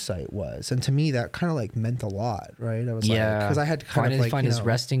gravesite was, and to me that kind of like meant a lot, right? I was like, because I had to kind of like find his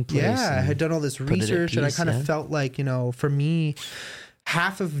resting place. yeah, I and had done all this put it at research, and I peace, kind of yeah. felt like, you know, for me,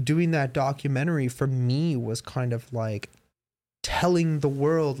 half of doing that documentary for me was kind of like telling the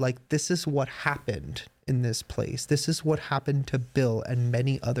world, like, this is what happened in this place. This is what happened to Bill and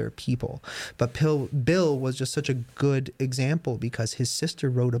many other people. But Bill was just such a good example because his sister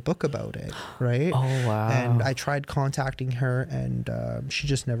wrote a book about it, right? Oh wow. And I tried contacting her, and she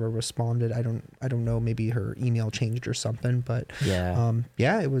just never responded. I don't know. Maybe her email changed or something. But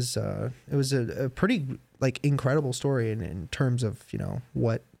it was a pretty like incredible story in terms of, you know,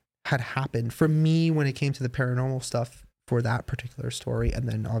 what had happened for me when it came to the paranormal stuff for that particular story. And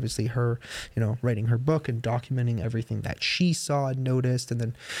then obviously her, you know, writing her book and documenting everything that she saw and noticed. And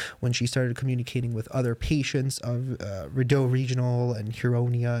then when she started communicating with other patients of Rideau Regional and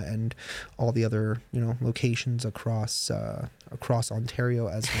Huronia and all the other, you know, locations across Ontario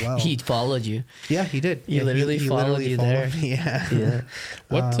as well. He followed you. Yeah, he did. He literally followed you there. me. Yeah. Yeah.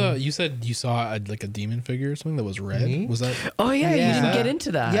 What you said you saw like a demon figure or something that was red? Me? Was that Oh yeah, Yeah. you didn't get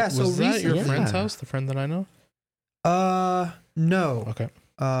into that. Yeah, so was that your recently- friend's Yeah. house? The friend that I know? No. Okay.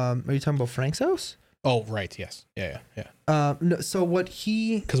 Are you talking about Frank's house? Oh right, yes, yeah. No, so what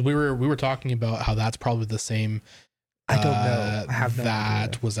he, Because we were talking about how that's probably the same. I don't know. I have no that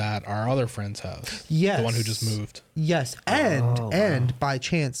idea. was at our other friend's house. Yes. The one who just moved. Yes, and Oh, wow. and by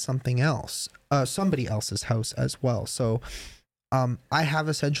chance something else, somebody else's house as well. So, I have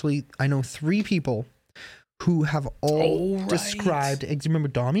essentially, I know 3 people who have all Oh, right. described. Do you remember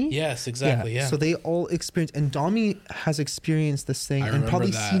Dommy? Yes, exactly. Yeah. So they all experienced, and Dommy has experienced this thing I and remember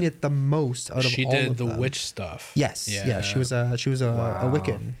probably that. seen it the most out of she all did of the them. witch stuff. Yes. Yeah. She was a Wow.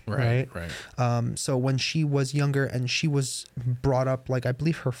 Wiccan. Right. So when she was younger, and she was brought up, like, I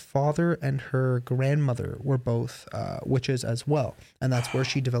believe her father and her grandmother were both witches as well, and that's where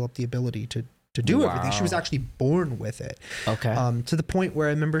she developed the ability to to do everything. She was actually born with it. Okay. To the point where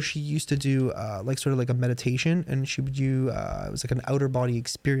I remember she used to do like sort of like a meditation, and she would do it was like an outer body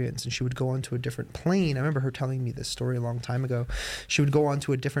experience, and she would go onto a different plane. I remember her telling me this story a long time ago. She would go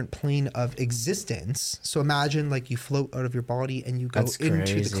onto a different plane of existence. So imagine like you float out of your body and you go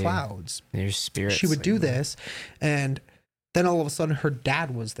into the clouds. Your spirit. She would do this, and then all of a sudden her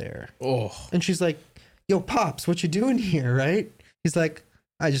dad was there. Oh. And she's like, "Yo, Pops, what you doing here?" Right? He's like,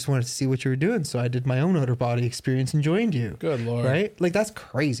 "I just wanted to see what you were doing, so I did my own outer body experience and joined you." Good Lord. Right? Like, that's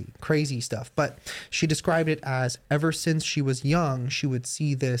crazy stuff. But she described it as ever since she was young, she would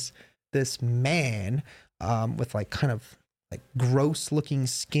see this man with like kind of like gross looking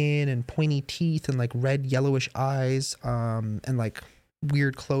skin and pointy teeth and like red yellowish eyes and like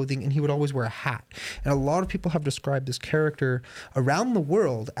weird clothing, and he would always wear a hat. And a lot of people have described this character around the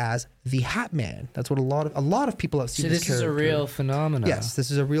world as the Hat Man. That's what a lot of people have seen. So this this character. is a real phenomenon. Yes,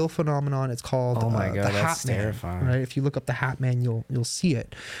 this is a real phenomenon. It's called Oh my God, the that's Hat Man. terrifying. Right? If you look up the Hat Man, you'll see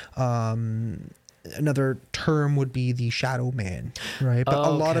it. Another term would be the Shadow Man, right? But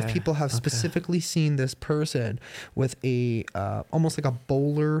a lot of people have specifically seen this person with a almost like a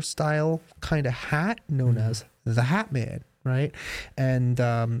bowler style kind of hat known as the Hat Man, right?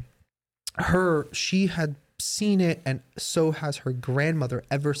 And she had seen it, and so has her grandmother,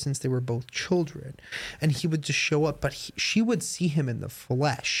 ever since they were both children. And he would just show up, but she would see him in the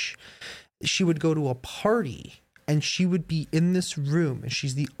flesh. She would go to a party, and she would be in this room, and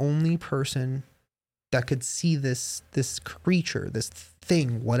she's the only person that could see this creature, this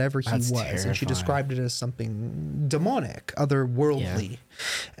thing, whatever he was. Terrifying. And she described it as something demonic, otherworldly.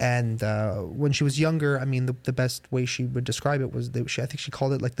 And when she was younger, I mean, the best way she would describe it was I think she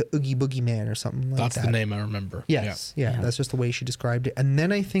called it like the Oogie Boogie Man or something like that. That's the name I remember. Yes. Yeah. That's just the way she described it. And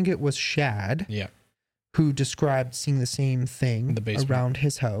then I think it was Shad. Yeah. Who described seeing the same thing around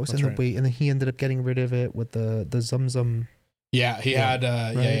his house. That's and and then he ended up getting rid of it with the Zamzam. Yeah, he had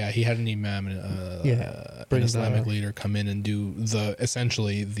he had an imam, an Islamic leader, come in and do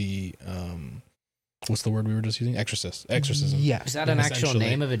essentially the what's the word we were just using? Exorcism. Yeah. Is that an actual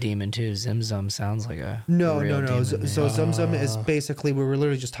name of a demon too? Zimzum sounds like a real demon. So Zamzam is basically, we were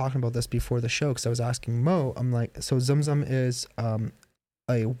literally just talking about this before the show, because I was asking Mo, I'm like, so Zamzam is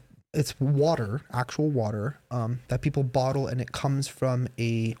it's water, actual water, that people bottle, and it comes from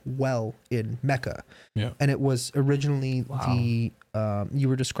a well in Mecca. Yeah. And it was originally you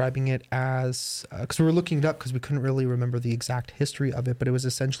were describing it as, because we were looking it up because we couldn't really remember the exact history of it, but it was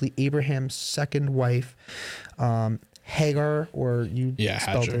essentially Abraham's second wife, Hagar, or you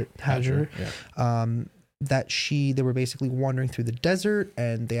spelled it Hagar. That they were basically wandering through the desert,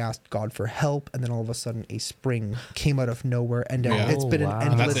 and they asked God for help, and then all of a sudden a spring came out of nowhere, and it's been an endless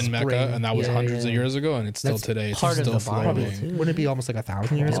and that's in spring. Mecca, and that was hundreds of years ago, and it's still today. It's part still of the Bible flowing. too. Wouldn't it be almost like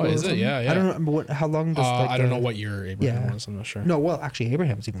 1,000 years ago? Is it? Yeah. I don't remember how long does I don't know what year Abraham was. I'm not sure. No, well, actually,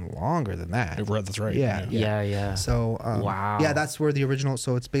 Abraham's even longer than that. That's right. Yeah. So, yeah, that's where the original.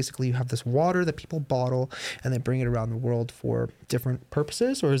 So it's basically you have this water that people bottle, and they bring it around the world for different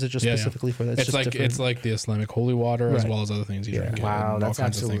purposes, or is it just specifically for that? It's like the Islamic holy water as well as other things you drink. Wow, that's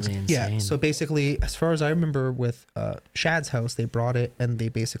absolutely insane. Yeah. So basically, as far as I remember, with Shad's house, they brought it and they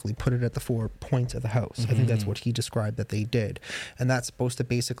basically put it at the 4 points of the house. I think that's what he described that they did, and that's supposed to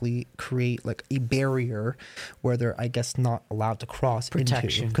basically create like a barrier where they're, I guess, not allowed to cross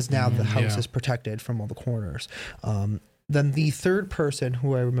into, because now the house is protected from all the corners. Then the third person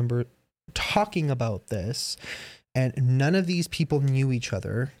who I remember talking about this, and none of these people knew each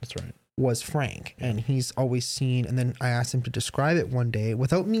other. That's right. Was Frank, and he's always seen. And then I asked him to describe it one day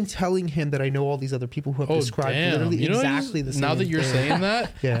without me telling him that I know all these other people who have described literally exactly the same. Now that you're saying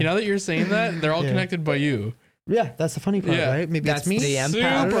that, now that you're saying that, they're all connected by you. Yeah, that's the funny part, right? Maybe that's it's me. The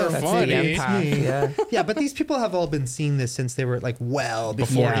empath. Super that's funny. The empath. Yeah, but these people have all been seeing this since they were like before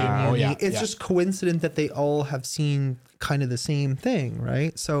they knew me. It's just coincident that they all have seen kind of the same thing,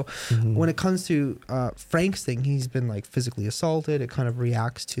 right? So when it comes to Frank's thing, he's been like physically assaulted. It kind of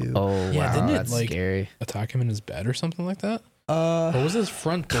reacts to didn't it that's scary. Attack him in his bed or something like that? What was his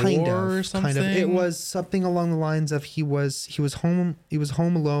front door or something? Kind of. It was something along the lines of he was home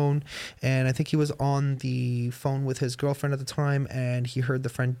alone, and I think he was on the phone with his girlfriend at the time, and he heard the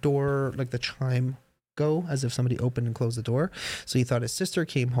front door, like the chime go, as if somebody opened and closed the door. So he thought his sister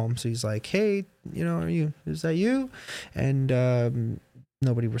came home. So he's like, "Hey, is that you?" And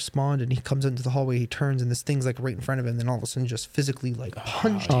nobody responded. And he comes into the hallway, he turns, and this thing's like right in front of him. And then all of a sudden just physically like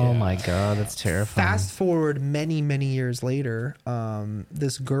punched him. Oh my God, that's terrifying. Fast forward many, many years later,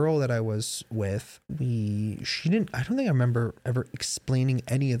 this girl that I was with, I don't think I remember ever explaining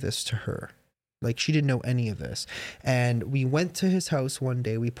any of this to her. Like, she didn't know any of this. And we went to his house one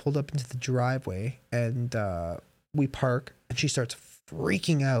day. We pulled up into the driveway and we park, and she starts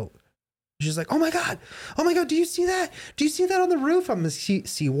freaking out. She's like, oh my God, do you see that? Do you see that on the roof? I'm like,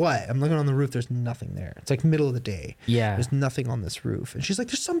 see what? I'm looking on the roof. There's nothing there. It's like middle of the day. Yeah. There's nothing on this roof. And she's like,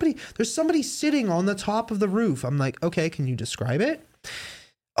 there's somebody sitting on the top of the roof. I'm like, okay, can you describe it?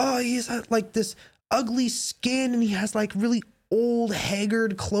 Oh, he's like this ugly skin, and he has like really old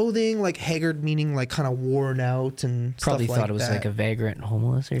haggard clothing, like haggard meaning like kind of worn out and probably stuff thought like it was that. like a vagrant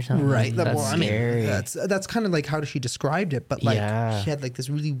homeless or something. Right. That's scary. That's kind of like how she described it. But like Yeah. he had like this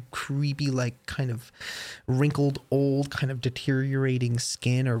really creepy, like kind of wrinkled, old, kind of deteriorating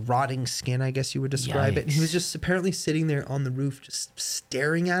skin or rotting skin, I guess you would describe it. And he was just apparently sitting there on the roof, just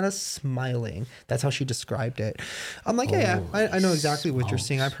staring at us, smiling. That's how she described it. I'm like, yeah, I know exactly what you're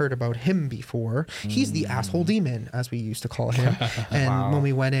saying. I've heard about him before. He's the asshole demon, as we used to call him. And when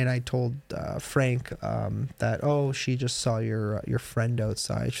we went in, I told Frank that, she just saw your friend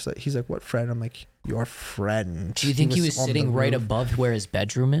outside. He's like, what friend? I'm like, your friend. Do you think he was on sitting the right roof. above where his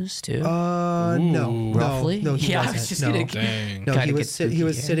bedroom is too? No. Roughly? No, he Yeah, I wasn't. was just no. gonna Dang. No, kinda he get was spooky he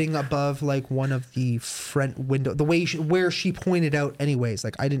was here. sitting above like one of the front window, the way where she pointed out. Anyways,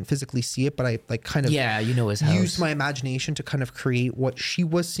 like I didn't physically see it, but I like kind of his house. used my imagination to kind of create what she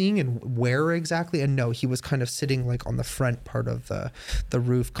was seeing and where exactly. And no, he was kind of sitting like on the front part of the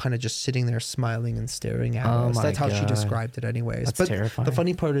roof, kind of just sitting there smiling and staring at us. my That's how she God. described it, anyways. That's but terrifying. the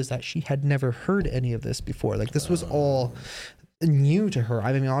funny part is that she had never heard any of this before. Like this was all new to her.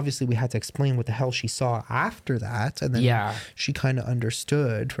 I mean, obviously we had to explain what the hell she saw after that, and then she kind of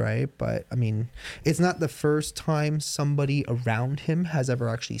understood, right? But I mean, it's not the first time somebody around him has ever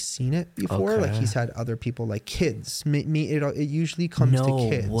actually seen it before. Okay. Like he's had other people, like kids. It usually comes to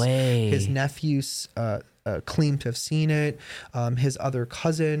kids. Way. His nephews claimed to have seen it. His other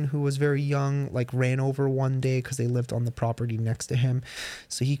cousin, who was very young, like ran over one day because they lived on the property next to him.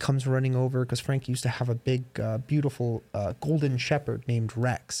 So he comes running over because Frank used to have a big, beautiful golden shepherd named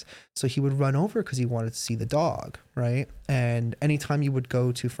Rex. So he would run over because he wanted to see the dog, right? And anytime you would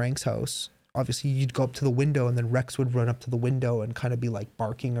go to Frank's house, obviously you'd go up to the window, and then Rex would run up to the window and kind of be like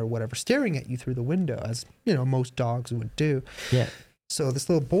barking or whatever, staring at you through the window, as you know most dogs would do. Yeah. So this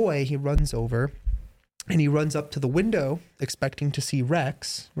little boy, he runs over. And he runs up to the window expecting to see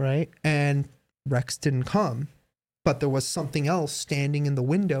Rex, right? And Rex didn't come. But there was something else standing in the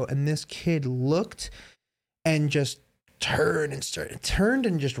window. And this kid looked and just turned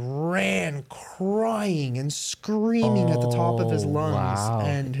and just ran crying and screaming at the top of his lungs. Wow.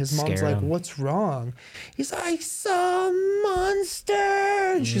 And his mom's Scared like, him. what's wrong? He's like, I saw a monster.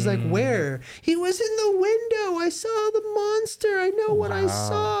 And she's like, where? He was in the window. I saw the monster. I know what I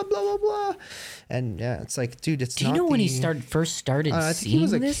saw, blah, blah, blah. And yeah, it's like, dude, it's Do you not know when he the- first started I think he seeing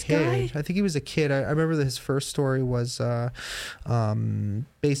was a this kid. guy? I think he was a kid. I remember that his first story was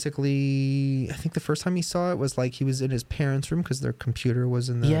basically, I think the first time he saw it was like he was in his parents' room because their computer was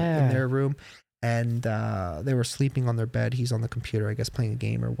in their room. And they were sleeping on their bed. He's on the computer, I guess, playing a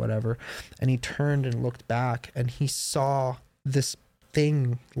game or whatever. And he turned and looked back, and he saw this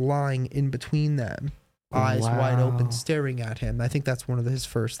thing lying in between them, eyes wide open, staring at him. I think that's one of his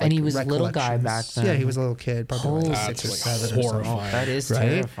first. Like, And he was a little guy recollections. back then. Yeah, he was a little kid, probably like That's 6 or like 7 or something. horrifying. That is Right?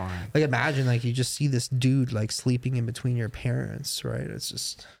 terrifying. Like imagine like you just see this dude like sleeping in between your parents, right? It's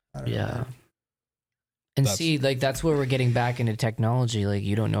just I don't know. And That's- see, like that's where we're getting back into technology. Like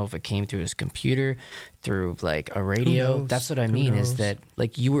you don't know if it came through his computer, through like a radio. knows? That's what I Who mean. Is knows? that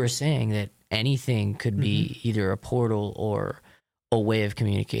like you were saying that anything could be either a portal or a way of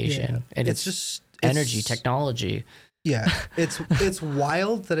communication, and it's just energy, technology. Yeah, it's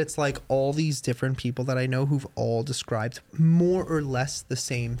wild that it's like all these different people that I know who've all described more or less the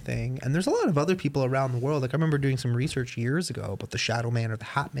same thing, and there's a lot of other people around the world. Like I remember doing some research years ago about the Shadow Man or the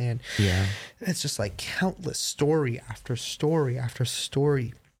Hat Man. Yeah. And it's just like countless story after story after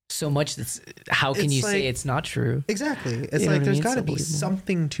story. So much that's how can It's you like- say it's not true? Exactly. It's You know like what I there's mean? got to It's be unbelievable.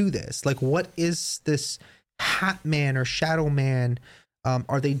 something to this. Like what is this Hat Man or Shadow Man?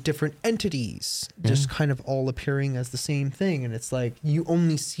 Are they different entities just kind of all appearing as the same thing? And it's like you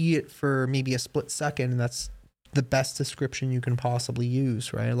only see it for maybe a split second, and that's the best description you can possibly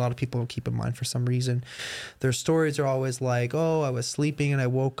use, right? A lot of people keep in mind for some reason. Their stories are always like, oh, I was sleeping and I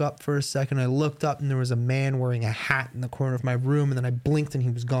woke up for a second. I looked up and there was a man wearing a hat in the corner of my room, and then I blinked and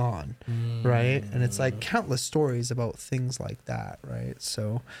he was gone, right? And it's like countless stories about things like that, right?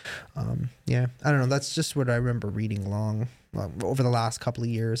 So, yeah, I don't know. That's just what I remember reading long over the last couple of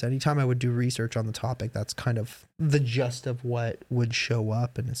years. Anytime I would do research on the topic, that's kind of the gist of what would show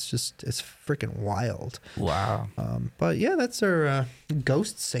up, and it's freaking wild. Wow. But yeah, that's our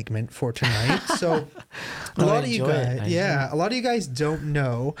ghost segment for tonight. So a lot of you guys don't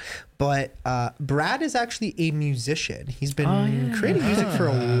know, but Brad is actually a musician. He's been creating music for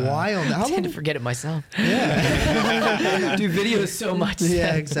a while now. I tend to forget it myself. Yeah. Do videos so much.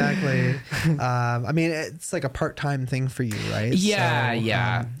 Yeah, exactly. I mean, it's like a part-time thing for you, right?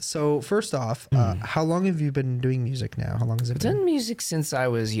 Yeah. So first off, how long have you been doing music now? How long has it been? I've done music since I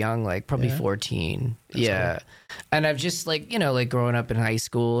was young, like probably 14. That's cool. And I've just like growing up in high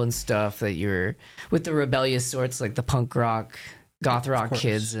school and stuff, that you're with the rebellious sorts, like the punk rock, goth rock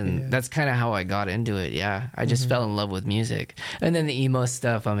kids, and that's kind of how I got into it. I just fell in love with music, and then the emo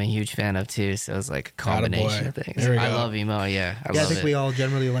stuff I'm a huge fan of too, so it's like a combination of things. I love emo. I think we all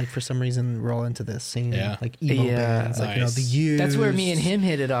generally, like, for some reason we're all into this same like emo bands, like the Used. That's where me and him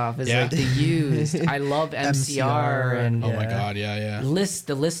hit it off, is like the Used. I love MCR and oh my god,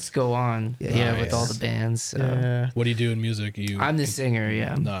 the lists go on with all the bands. So. What do you do in music? I'm the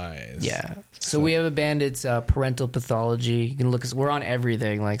singer. Nice. So we have a band. It's Parental Pathology. You can look us. We're on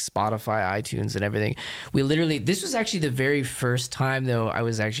everything, like Spotify, iTunes, and everything. This was actually the very first time though I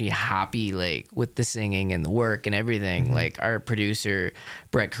was actually happy, like, with the singing and the work and everything. Like, our producer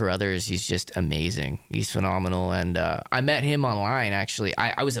Brett Carruthers, he's just amazing. He's phenomenal, and I met him online actually.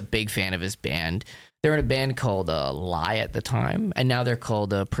 I was a big fan of his band. They're in a band called Lie at the time, and now they're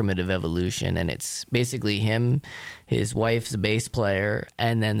called Primitive Evolution, and it's basically him, his wife's a bass player,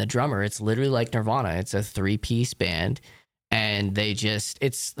 and then the drummer. It's literally like Nirvana. It's a 3-piece band, and they just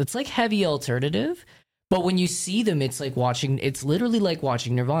it's like heavy alternative, but when you see them, it's literally like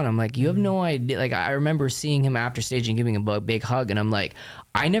watching Nirvana. I'm like, you have no idea. Like, I remember seeing him after stage and giving him a big hug, and I'm like,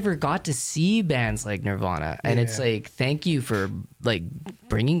 I never got to see bands like Nirvana, and it's like, thank you for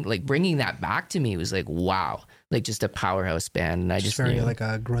bringing that back to me. It was like, wow, like just a powerhouse band, and I just very knew. like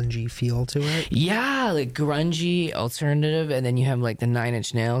a grungy feel to it. Yeah, like grungy alternative, and then you have like the Nine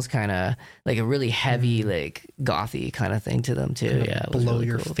Inch Nails kind of like a really heavy like gothy kind of thing to them too. Kind of blow really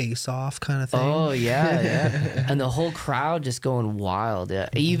your face off kind of thing. Oh yeah. And the whole crowd just going wild. Yeah,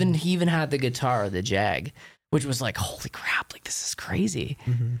 he even had the guitar, the Jag, which was like, holy crap, like, this is crazy.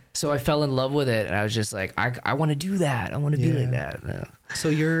 So I fell in love with it, and I was just like, I want to do that. I want to be like that. Yeah. So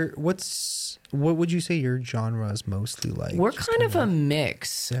what would you say your genre is mostly like? We're kind of a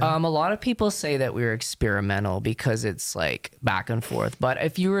mix. A lot of people say that we're experimental because it's like back and forth. But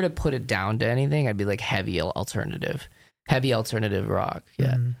if you were to put it down to anything, I'd be like heavy alternative rock.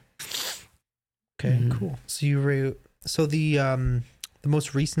 Yeah. Okay, cool. So the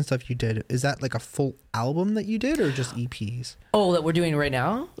most recent stuff you did, is that like a full album that you did, or just EPs? Oh, that we're doing right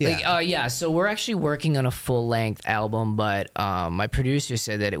now? Yeah. So we're actually working on a full-length album, but my producer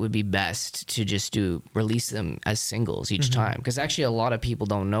said that it would be best to just release them as singles each time. Because actually a lot of people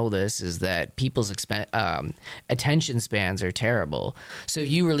don't know this, is that people's attention spans are terrible. So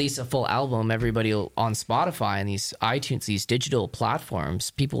if you release a full album, everybody on Spotify and these iTunes, these digital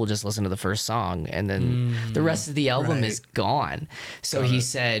platforms, people will just listen to the first song, and then the rest of the album is gone. So he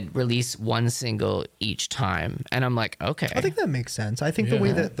said release one single each time, and I'm like, okay. I think that makes sense. I think the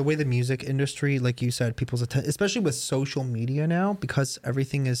way the music industry, like you said, people's attention, especially with social media now, because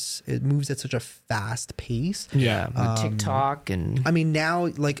everything it moves at such a fast pace. Yeah, with TikTok and. I mean, now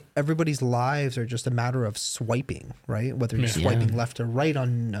like everybody's lives are just a matter of swiping, right? Whether you're swiping left or right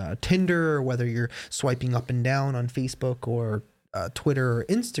on Tinder, or whether you're swiping up and down on Facebook or Twitter or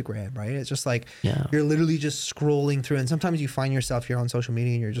Instagram, right? It's just like you're literally just scrolling through, and sometimes you find yourself here on social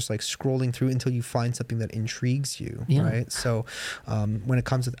media and you're just like scrolling through until you find something that intrigues you, right? So when it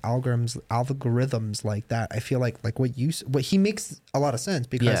comes with algorithms like that, I feel like what he makes a lot of sense,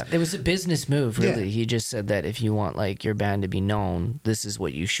 because it was a business move, really. He just said that if you want like your band to be known, this is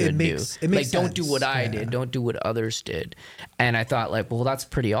what you should do. It makes sense. Don't do what I did, don't do what others did. And I thought like, well, that's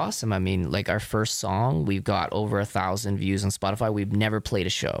pretty awesome. I mean, like our first song, we've got over 1,000 views on Spotify. We've never played a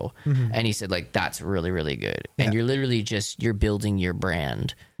show. And he said like, that's really, really good. And you're literally you're building your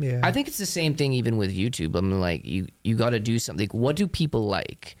brand. I think it's the same thing even with YouTube. I mean, like you got to do something. What do people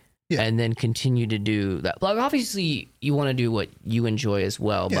like? And then continue to do that. Like obviously you want to do what you enjoy as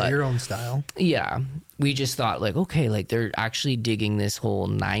well, but your own style. We just thought like, okay, like they're actually digging this whole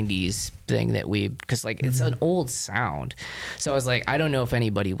 90s thing that because like it's an old sound. So I was like, I don't know if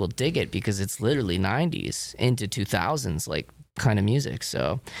anybody will dig it, because it's literally 90s into 2000s like kind of music.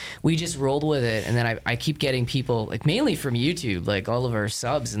 So we just rolled with it, and then I keep getting people like mainly from YouTube, like all of our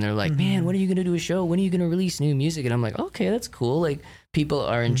subs, and they're like, man, when are you gonna do a show? When are you gonna release new music? And I'm like, okay, that's cool. Like people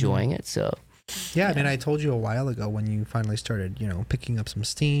are enjoying it. So Yeah, I mean, I told you a while ago when you finally started, picking up some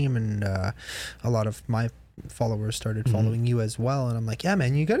steam, and a lot of my followers started following you as well. And I'm like, yeah,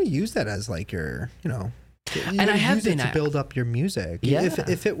 man, you got to use that as like your, and I have been to build up your music. Yeah.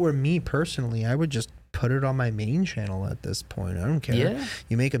 If it were me personally, I would just put it on my main channel at this point. I don't care. Yeah.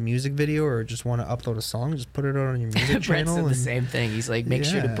 You make a music video or just want to upload a song, just put it on your music Brett channel. said the same thing. He's like, make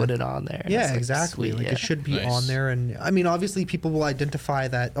sure to put it on there. And Yeah, like, exactly. sweet, Like it should be on there. And I mean, obviously people will identify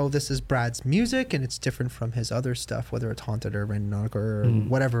that, oh, this is Brad's music and it's different from his other stuff, whether it's Haunted or Randonautica or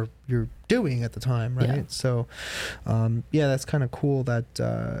whatever you're doing at the time, right? Yeah. So that's kind of cool that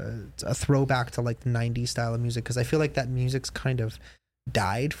it's a throwback to like the 90s style of music, because I feel like that music's kind of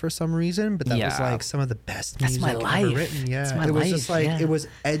died for some reason, but that was like some of the best music ever written. Yeah, it was just like it was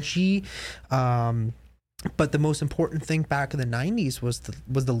edgy, but the most important thing back in the 90s was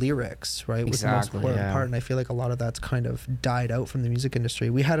the lyrics, right? Was the most important part, and I feel like a lot of that's kind of died out from the music industry.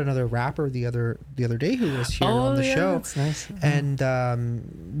 We had another rapper the other day who was here on the show. That's nice. And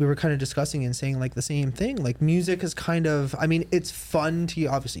we were kind of discussing and saying like the same thing. Like music is kind of, I mean, it's fun to,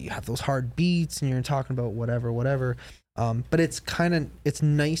 obviously you have those hard beats and you're talking about whatever. But it's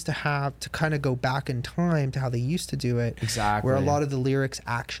nice to have to kind of go back in time to how they used to do it. Exactly. Where a lot of the lyrics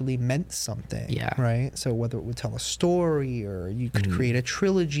actually meant something. Yeah. Right. So whether it would tell a story or you could create a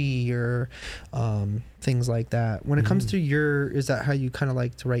trilogy or things like that. When it comes to is that how you kind of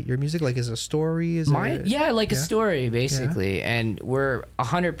like to write your music? Like, is it a story? Is a story basically. Yeah. And we're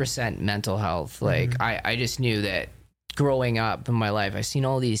 100% mental health. Like I just knew that. Growing up in my life, I've seen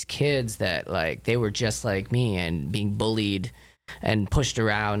all these kids that like they were just like me and being bullied and pushed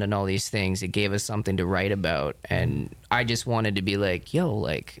around and all these things. It gave us something to write about, and I just wanted to be like, yo,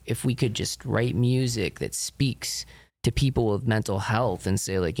 like if we could just write music that speaks to people with mental health and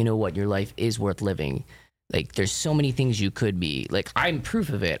say like, you know what, your life is worth living. Like there's so many things you could be. Like I'm proof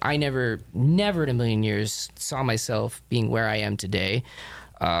of it. I never in a million years saw myself being where I am today.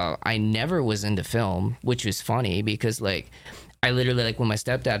 I never was into film, which was funny because like I literally, like when my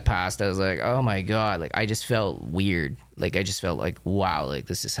stepdad passed, I was like, oh my God, like I just felt weird. Like I just felt like, wow, like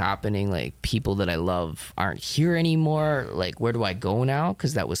this is happening. Like people that I love aren't here anymore. Like where do I go now?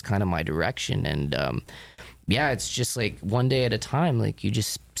 Because that was kind of my direction. And it's just like one day at a time. Like you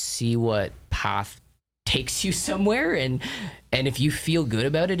just see what path takes you somewhere, and if you feel good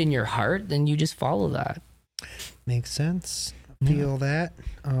about it in your heart, then you just follow that. Makes sense. Feel that.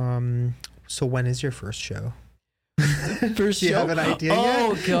 So when is your first show? First Do you show? have an idea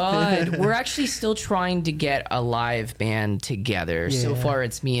Oh yet? God, we're actually still trying to get a live band together. So far,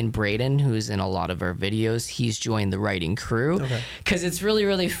 it's me and Braden, who's in a lot of our videos. He's joined the writing crew because it's really,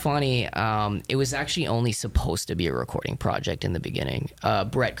 really funny. It was actually only supposed to be a recording project in the beginning.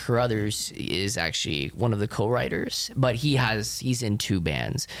 Brett Carruthers is actually one of the co-writers, but he's in two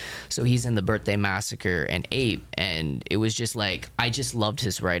bands. So he's in the Birthday Massacre and Ape, and it was just like I just loved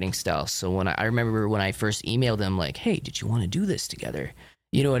his writing style. So I remember when I first emailed him, like, hey, did you want to do this together?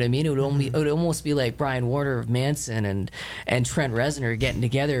 You know what I mean? It would almost be like Brian Warner of Manson and Trent Reznor getting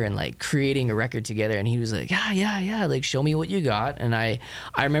together and like creating a record together. And he was like, yeah, like show me what you got. And I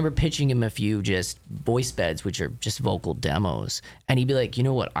remember pitching him a few just voice beds, which are just vocal demos. And he'd be like, you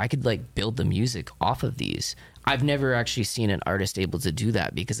know what? I could like build the music off of these. I've never actually seen an artist able to do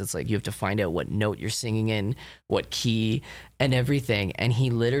that because it's like you have to find out what note you're singing in, what key, and everything. And he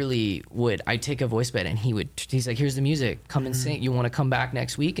literally I'd take a voice bed and he's like, here's the music, come and sing. You want to come back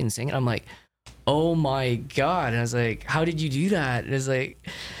next week and sing it? I'm like, oh my God. And I was like, how did you do that? And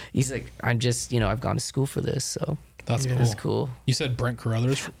he's like, I'm just, I've gone to school for this. So that's cool. That's cool. You said Brent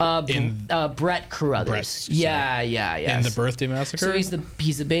Carruthers? Brett Carruthers. Yeah. In the Birthday Massacre? So he's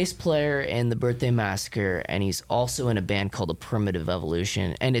the bass player in the Birthday Massacre, and he's also in a band called the Primitive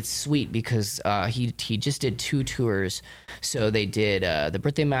Evolution. And it's sweet because he just did 2 tours. So they did the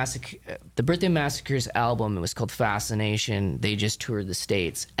Birthday Massacre's album. It was called Fascination. They just toured the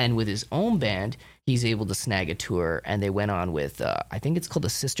States, and with his own band, he's able to snag a tour, and they went on with I think it's called the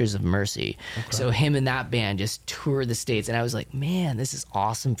Sisters of Mercy. So him and that band just toured the States, and I was like, man, this is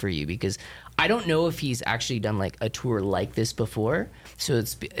awesome for you, because I don't know if he's actually done like a tour like this before. So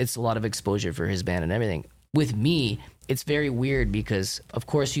it's a lot of exposure for his band and everything. With me, it's very weird because of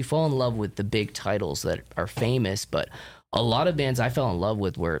course you fall in love with the big titles that are famous, but a lot of bands I fell in love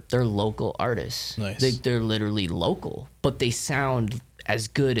with they're local artists. Nice. They're literally local, but they sound as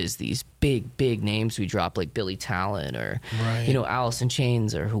good as these big names we drop, like Billy Talent or Alice in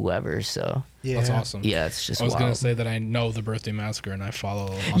Chains or whoever. So That's awesome. Yeah, it's just I was wild. gonna say that I know the Birthday Massacre and I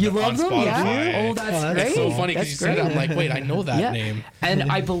follow on, You on love them? Spotify. Yeah. Oh, that's great. It's so funny because you That's say that, great. I'm like, wait, I know that name. And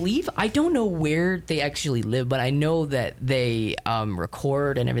I believe, I don't know where they actually live, but I know that they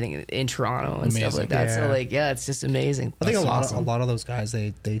record and everything in Toronto and stuff like that. Yeah. So like, yeah, it's just amazing. I think That's a awesome. lot of those guys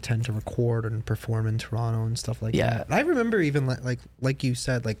they tend to record and perform in Toronto and stuff like Yeah. that. And I remember even like you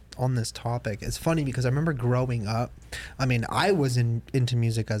said, like on this topic, it's funny because I remember growing up. I mean, I was into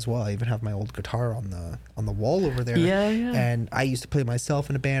music as well. I even have my old guitar on the wall over there. Yeah, yeah. And I used to play myself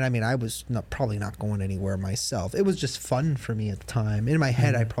in a band. I mean, I was probably not going anywhere myself. It was just fun for me at the time. In my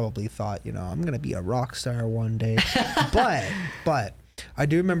head, I probably thought, I'm gonna be a rock star one day. but I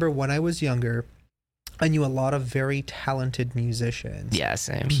do remember when I was younger, I knew a lot of very talented musicians. Yeah,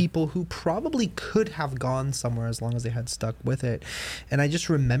 same. People who probably could have gone somewhere as long as they had stuck with it. And I just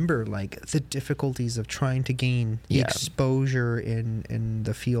remember like the difficulties of trying to gain the exposure in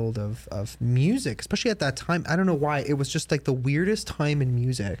the field of music, especially at that time. I don't know why. It was just like the weirdest time in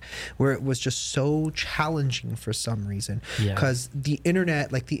music where it was just so challenging for some reason. Because the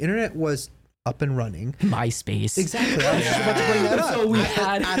internet was up and running. MySpace. Exactly. I was just about to bring that up. So we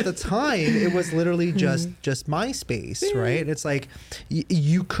had at the time, it was literally just MySpace, right? It's like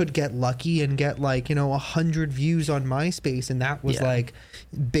you could get lucky and get 100 views on MySpace, and that was like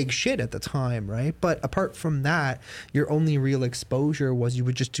big shit at the time, right? But apart from that, your only real exposure was you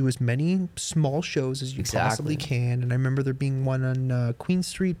would just do as many small shows as you possibly can. And I remember there being one on Queen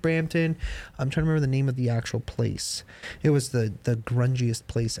Street, Brampton. I'm trying to remember the name of the actual place. It was the grungiest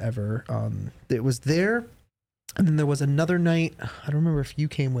place ever. It was there, and then there was another night. I don't remember if you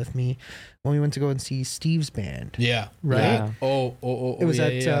came with me when we went to go and see Steve's band. Yeah. Right? Yeah. Oh. It was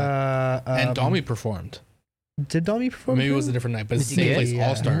at and Domi performed. Did Domi perform? Maybe it was a different night, but it's the he same good? place. Yeah.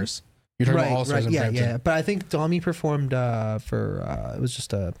 All Stars. You're talking about All Stars in Brampton. Yeah. But I think Domi performed for it was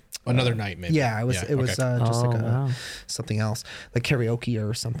just Another night, maybe. Yeah, it was just something else, like karaoke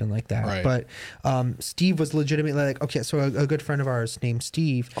or something like that. Right. But Steve was legitimately like, okay, so a good friend of ours named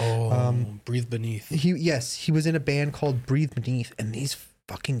Steve. Breathe Beneath. He was in a band called Breathe Beneath, and these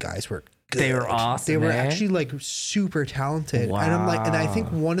fucking guys were good. They were awesome. They were actually like super talented. Wow. And I'm like, and I think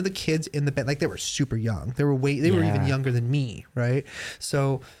one of the kids in the band, like they were super young. They were were even younger than me, right?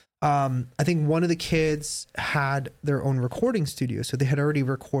 So I think one of the kids had their own recording studio, so they had already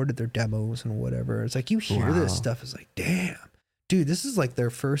recorded their demos and whatever. It's like you hear this stuff, it's like, damn, dude, this is like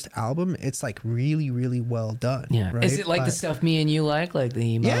their first album. It's like really, really well done. Yeah. Right? Is it like the stuff me and you like the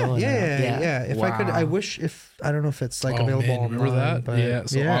emo? Yeah. If I could, I wish I don't know if it's like available Man, remember online, that? but Yeah.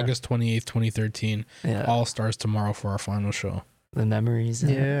 So August 28th, 2013. Yeah. All Stars tomorrow for our final show. The memories.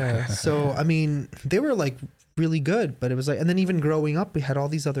 Yeah. So I mean, they were like really good, but it was like, and then even growing up, we had all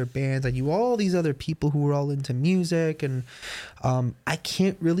these other bands. I knew all these other people who were all into music, and I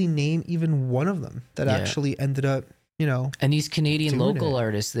can't really name even one of them that actually ended up, And these Canadian doing local it.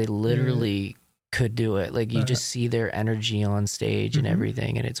 artists, they literally could do it. Like you just see their energy on stage and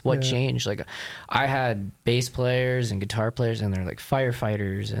everything, and it's what changed. Like I had bass players and guitar players, and they're like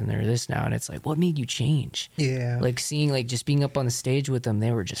firefighters, and they're this now, and it's like, what made you change? Yeah. Like seeing, like just being up on the stage with them,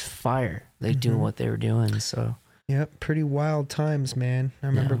 they were just fire. They doing what they were doing. So Yep, pretty wild times, man. I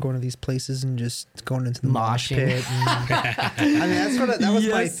remember going to these places and just going into the mosh Moshing. pit. I mean, that was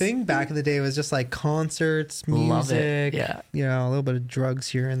my thing back in the day. It was just like concerts, Love it. music, Yeah. a little bit of drugs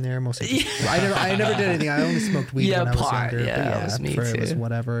here and there. Mostly, I never did anything. I only smoked weed when I was pot. younger. Yeah, but that was me it was too.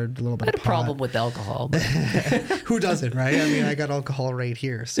 whatever, a little bit I had a of pot. problem with alcohol, but Who doesn't, right? I mean, I got alcohol right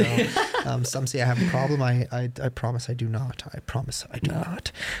here. So some say I have a problem. I promise I do not. I promise I do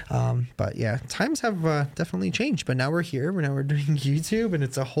not. But yeah, times have definitely changed. But now we're here. Now we're doing YouTube, and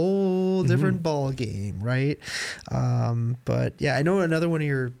it's a whole different ball game, right? But yeah, I know another one of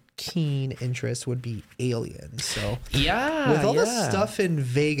your keen interests would be aliens. So with all the stuff in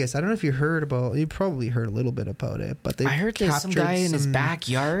Vegas, I don't know if you probably heard a little bit about it, but I heard there's some guy in his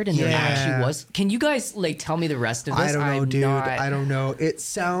backyard, and there actually was. Can you guys like tell me the rest of this? I don't know, dude. I don't know. It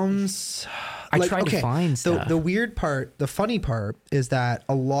sounds. I tried to find stuff. The weird part, the funny part, is that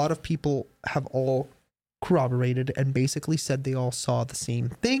a lot of people have all corroborated and basically said they all saw the same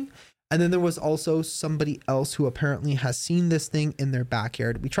thing. And then there was also somebody else who apparently has seen this thing in their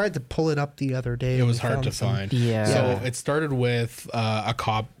backyard. We tried to pull it up the other day. It was hard to find. Yeah. So it started with a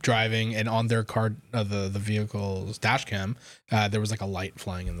cop driving, and on their car, the vehicle's dash cam, there was like a light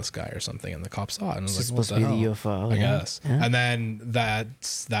flying in the sky or something, and the cop saw it. And it was It's like, what supposed to the be the hell? UFO. I yeah. guess. Yeah. And then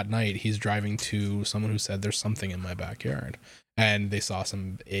that night, he's driving to someone who said, "There's something in my backyard," and they saw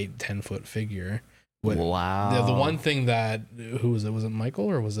some 8-10 foot figure. Wow. The one thing that, who was it? Was it Michael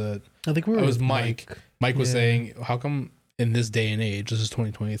or was it? I think It was Mike. Mike was saying, how come in this day and age, this is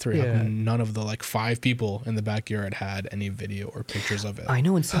 2023, how Yeah. come none of the like 5 people in the backyard had any video or pictures of it? I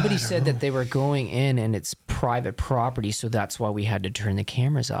know, and somebody said that they were going in and it's private property, so that's why we had to turn the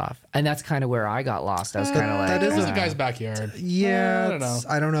cameras off. And that's kind of where I got lost. I was kind of like, That is the guy's backyard. Yeah, I don't know.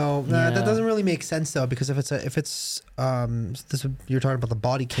 I don't know. That Yeah. doesn't really make sense though, because if it's you're talking about the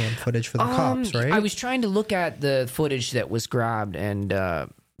body cam footage for the cops, right? I was trying to look at the footage that was grabbed, and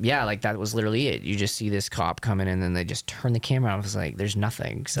yeah, like that was literally it. You just see this cop coming in, and then they just turn the camera off. I was like, "There's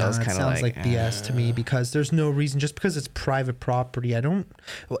nothing." So I was It kind of sounds like BS to me, because there's no reason, just because it's private property.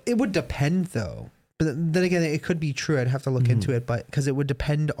 Well, it would depend though. But then again, it could be true. I'd have to look into it, but because it would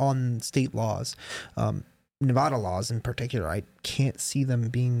depend on state laws, Nevada laws in particular. I can't see them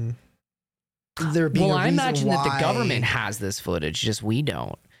being there being. Well, a I reason imagine that the why- government has this footage, just we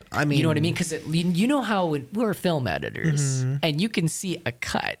don't. I mean, You know what I mean? Because you know how we're film editors, and you can see a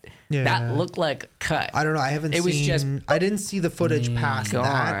cut Yeah. that looked like a cut. I don't know. I haven't. It was just- I didn't see the footage past God.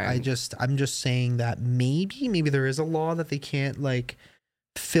 that. I'm just saying that maybe there is a law that they can't like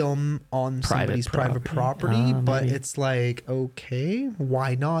film on somebody's private property, but maybe. it's like, okay,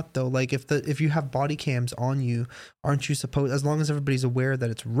 why not though? Like if you have body cams on you, aren't you supposed, as long as everybody's aware that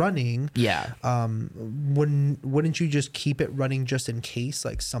it's running, Yeah. wouldn't you just keep it running just in case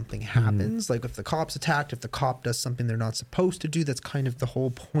like something happens? Like if the cop's attacked, if the cop does something they're not supposed to do, that's kind of the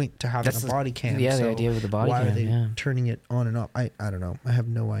whole point to having That's a body cam. yeah, the So idea with the body why cam, are they yeah. turning it on and off? I don't know. I have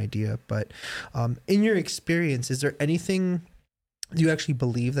no idea. But in your experience, is there anything, do you actually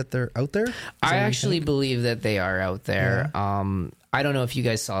believe that they're out there? Is that I what you actually think? believe that they are out there. I don't know if you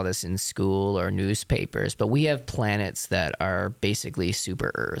guys saw this in school or newspapers, but we have planets that are basically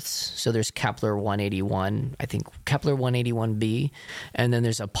super Earths. So there's Kepler 181, I think Kepler 181b, and then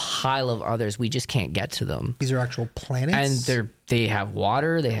there's a pile of others. We just can't get to them. These are actual planets, And they have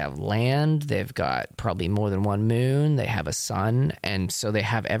water, they have land, they've got probably more than one moon, they have a sun, and so they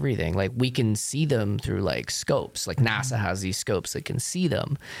have everything. Like we can see them through like scopes. Like NASA has these scopes that can see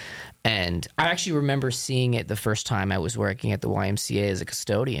them. And I actually remember seeing it the first time I was working at the YMCA as a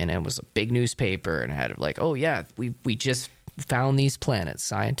custodian, and it was a big newspaper and it had like, oh yeah, we just found these planets.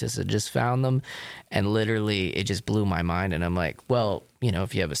 Scientists had just found them, and literally it just blew my mind. And I'm like, well, you know,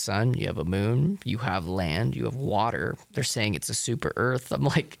 if you have a sun, you have a moon, you have land, you have water. They're saying it's a super Earth. I'm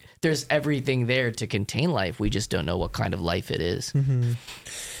like, there's everything there to contain life. We just don't know what kind of life it is.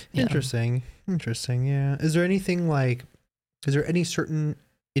 Yeah. Interesting. Yeah. Is there any certain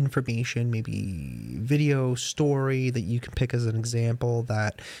information, maybe video, story, that you can pick as an example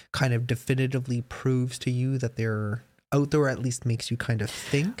that kind of definitively proves to you that they're out there, or at least makes you kind of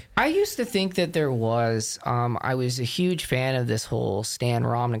think? I used to think that there was. I was a huge fan of this whole Stan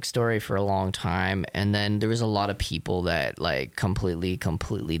Romnick story for a long time, and then there was a lot of people that like completely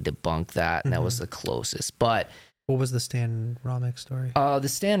debunked that, and that was the closest. But What was the Stan Romnick story? the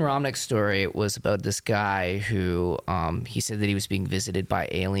Stan Romnick story was about this guy who he said that he was being visited by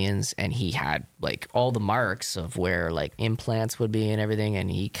aliens, and he had like all the marks of where like implants would be and everything,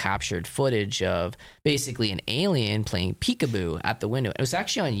 and he captured footage of basically an alien playing peekaboo at the window. It was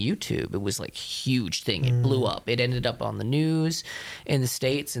actually on YouTube. It was like a huge thing. It blew up. It ended up on the news in the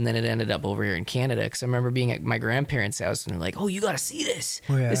States, and then it ended up over here in Canada, because I remember being at my grandparents' house and they're like, oh, you got to see this.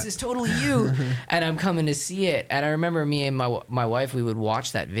 Oh, yeah. This is totally you. And I'm coming to see it. And I remember me and my wife, we would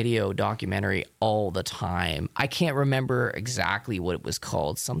watch that video documentary all the time. I can't remember exactly what it was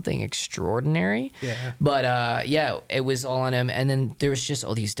called, something extraordinary. Yeah. But yeah, it was all on him. And then there was just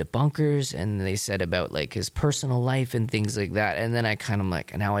all these debunkers, and they said about like his personal life and things like that. And then I kind of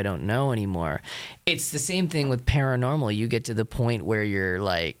like, now I don't know anymore. It's the same thing with paranormal. You get to the point where you're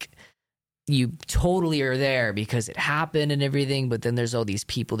like, you totally are there because it happened and everything, but then there's all these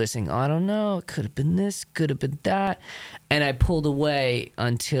people that are saying, I don't know, it could have been this, could have been that. And I pulled away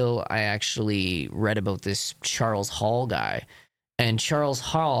until I actually read about this Charles Hall guy. And Charles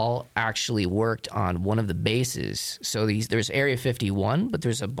Hall actually worked on one of the bases. So there's Area 51, but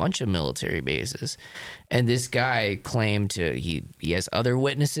there's a bunch of military bases. And this guy claimed he has other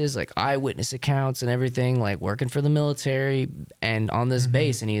witnesses, like eyewitness accounts and everything, like working for the military and on this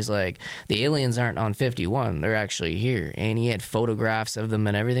base. And he's like, the aliens aren't on 51. They're actually here. And he had photographs of them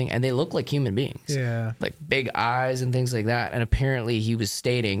and everything. And they look like human beings. Yeah. Like big eyes and things like that. And apparently he was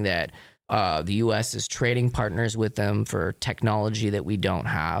stating that the U.S. is trading partners with them for technology that we don't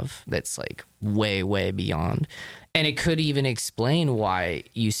have. That's like way, way beyond. And it could even explain why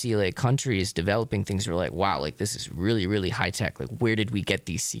you see like countries developing things that are like, wow, like this is really, really high tech. Like, where did we get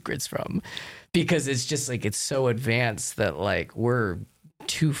these secrets from? Because it's just like, it's so advanced that like we're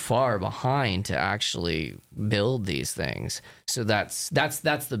too far behind to actually build these things. So that's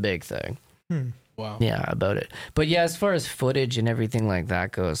the big thing. Wow. Yeah, about it. But yeah, as far as footage and everything like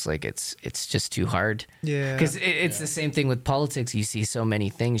that goes, like it's just too hard. Yeah. Because it's the same thing with politics. You see so many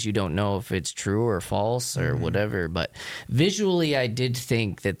things, you don't know if it's true or false or whatever. But visually, I did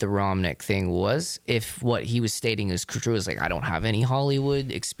think that the Romnick thing was, if what he was stating is true, is like, I don't have any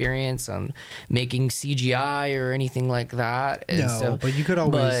Hollywood experience on making CGI or anything like that. And No, but you could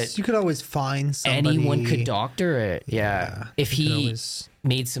always find somebody. anyone could doctor it. Yeah. If you could he always-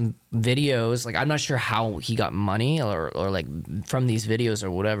 made some videos, like I'm not sure how he got money or like from these videos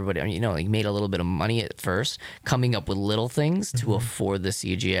or whatever, but you know, he made a little bit of money at first coming up with little things to afford the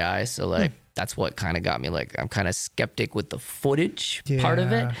CGI. So like that's what kind of got me, like I'm kind of skeptic with the footage part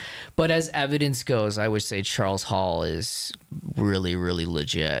of it. Yeah. But as evidence goes, I would say Charles Hall is really, really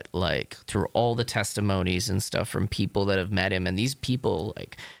legit, like through all the testimonies and stuff from people that have met him, and these people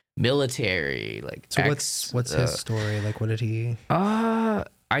like military, like So what's his story? Like, what did he?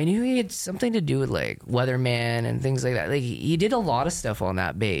 I knew he had something to do with like weatherman and things like that. Like he did a lot of stuff on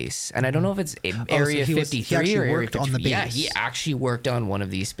that base, and I don't know if it's Area he 53 actually or Area worked on the 53. Yeah, base. he actually worked on one of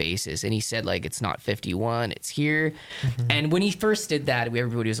these bases, and he said like it's not 51, it's here. And when he first did that,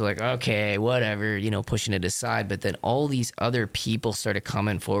 everybody was like, okay, whatever, you know, pushing it aside. But then all these other people started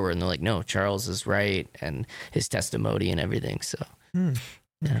coming forward, and they're like, no, Charles is right, and his testimony and everything. So.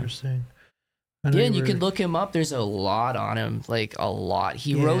 Interesting. Yeah, and you can look him up. There's a lot on him, like a lot.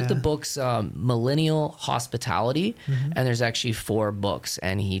 He wrote the books Millennial Hospitality, and there's actually 4 books,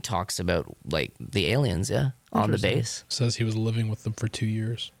 and he talks about like the aliens, on the base. Says he was living with them for 2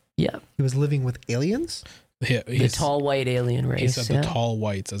 years. Yeah, He was living with aliens. Yeah, the tall white alien race. He said the tall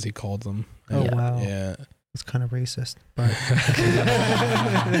whites, as he called them. Oh wow. Yeah. It's kind of racist, but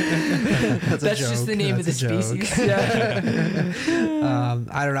That's just the name of the species. Yeah.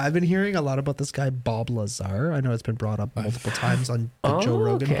 I don't know. I've been hearing a lot about this guy Bob Lazar. I know it's been brought up multiple times on the Joe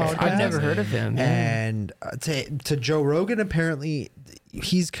Rogan podcast. I've never heard of him. And to Joe Rogan, apparently,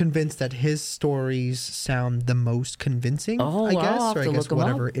 he's convinced that his stories sound the most convincing. I guess, I'll have or I to guess look 'em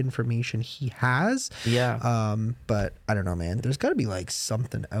whatever up. information he has. Yeah. But I don't know, man. There's got to be like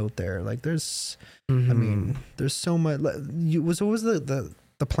something out there. Like there's, I mean, there's so much. What was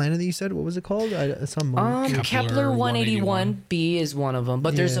the planet that you said? What was it called? Some moon. Kepler 181b is one of them,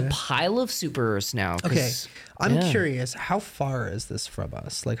 but there's a Yeah. pile of super Earths now. Okay, I'm yeah. curious. How far is this from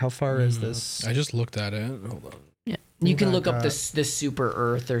us? Like, how far is this? I just looked at it. Hold on. Yeah. You can back look up up. this super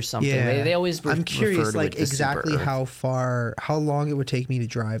Earth or something. Yeah, They always I'm refer curious, to like it as super exactly Earth. how long it would take me to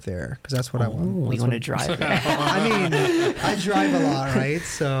drive there, because that's what I want. Oh, That's you want to what- drive there? I mean, I drive a lot, right?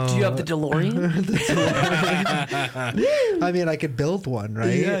 So Do you have the DeLorean? I mean, I could build one,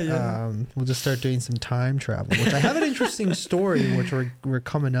 right? Yeah. We'll just start doing some time travel, which I have an interesting story, which we're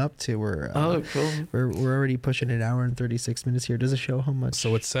coming up to. Oh, cool. We're already pushing an hour and 36 minutes here. Does it show how much?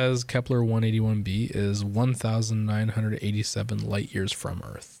 So it says Kepler 181b is 1,987 light years from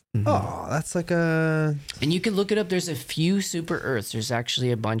Earth. Oh, that's like a. And you can look it up. There's a few super Earths. There's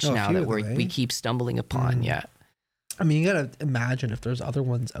actually a bunch Oh, a now few that of them, we eh? keep stumbling upon. Yeah. I mean, you gotta imagine if there's other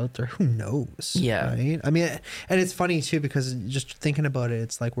ones out there. Who knows? Yeah. Right. I mean, and it's funny too, because just thinking about it,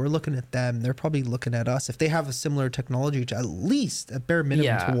 it's like we're looking at them. They're probably looking at us. If they have a similar technology to at least a bare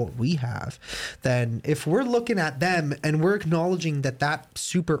minimum to what we have, then if we're looking at them and we're acknowledging that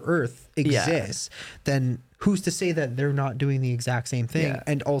super Earth exists, then who's to say that they're not doing the exact same thing? Yeah.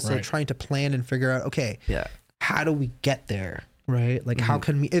 And also trying to plan and figure out, okay, how do we get there? Right? Like, how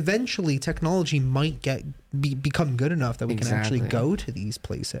can we eventually technology might become good enough that we can actually go to these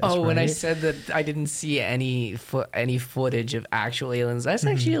places? Oh, when I right? said that I didn't see any footage of actual aliens, that's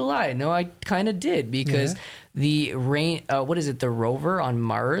actually a lie. No, I kind of did, because the the rover on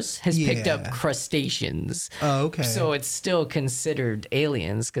Mars has picked up crustaceans. Oh, okay. So it's still considered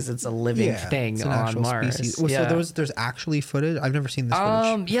aliens because it's a living thing it's an on actual Mars. species. Well, so there's actually footage. I've never seen this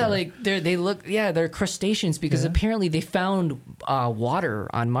footage. Yeah, before. like they're crustaceans, because apparently they found water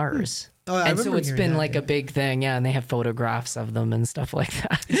on Mars. Oh, I and so remember it's hearing been that, like a big thing, and they have photographs of them and stuff like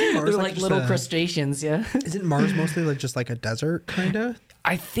that. They're Mars like just little a- crustaceans, Isn't Mars mostly like just like a desert kind of?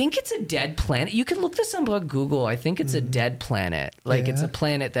 I think it's a dead planet. You can look this up on Google. I think it's a dead planet. Like it's a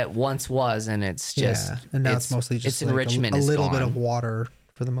planet that once was, and it's just and now it's mostly just its like enrichment a is little bit gone. of water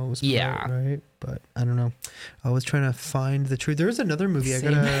for the most part, Yeah. right? But I don't know. I was trying to find the truth. There was another movie. I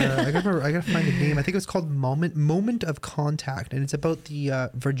Same. gotta find the name. I think it was called Moment of Contact, and it's about the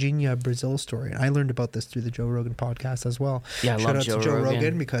Virginia Brazil story. And I learned about this through the Joe Rogan podcast as well. Yeah, I Shout love out Joe to Joe Rogan.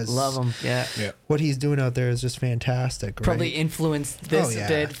 Rogan, because Love him. Yeah. what he's doing out there is just fantastic. Right? Probably influenced this a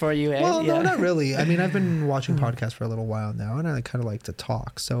bit for you, eh? Well, yeah. no, not really. I mean, I've been watching podcasts for a little while now, and I kind of like to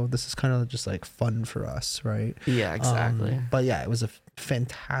talk. So this is kind of just like fun for us, right? Yeah, exactly. But yeah, it was a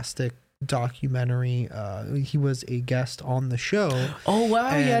fantastic documentary. He was a guest on the show. Oh wow,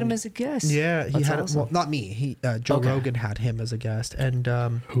 you had And him as a guest. Yeah, he That's had awesome. well, not me. Joe Rogan had him as a guest, and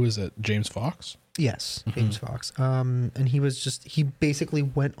Who is it? James Fox? yes, James Fox. And he basically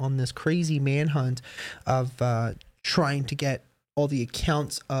went on this crazy manhunt of trying to get all the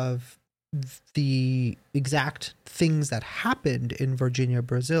accounts of the exact things that happened in Virginia,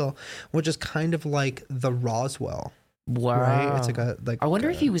 Brazil, which is kind of like the Roswell. Wow. Right? It's like I wonder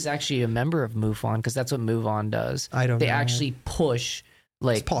if he was actually a member of MUFON, because that's what MUFON does. I don't They know. actually push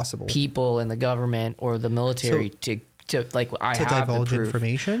like It's possible people in the government or the military to like I to have the divulge proof.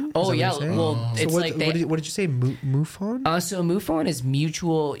 information. Is Oh that yeah, what you're saying? well So it's like they, what did you say? MUFON? so MUFON is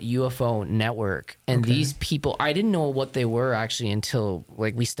Mutual UFO Network, and Okay. these people, I didn't know what they were actually until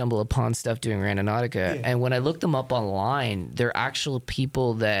like we stumbled upon stuff doing Randonautica, and when I looked them up online, they're actual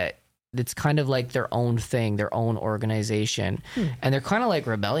people that it's kind of like their own thing, their own organization, and they're kind of like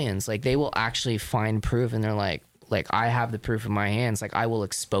rebellions. Like they will actually find proof, and they're like I have the proof in my hands. Like I will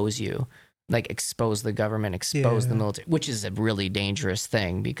expose you. Like expose the government, expose the military, which is a really dangerous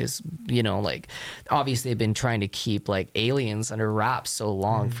thing because, you know, like obviously they've been trying to keep like aliens under wraps so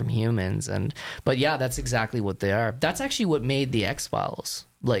long from humans. But yeah, that's exactly what they are. That's actually what made the X-Files,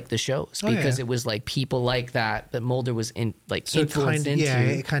 like the shows, because it was like people like that Mulder was influenced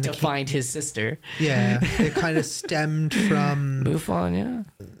into to find his sister. Yeah, it kind of stemmed from MUFON,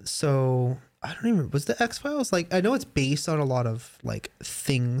 yeah. So I don't even, was the X-Files, like, I know it's based on a lot of like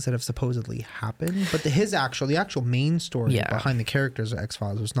things that have supposedly happened, but the actual main story behind the characters of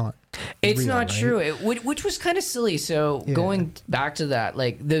X-Files was not It's real, not right? true, which was kind of silly. So going back to that,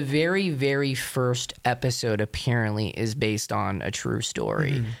 like the very, very first episode apparently is based on a true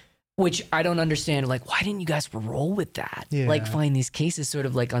story. Which I don't understand. Like, why didn't you guys roll with that? Yeah. Like, find these cases sort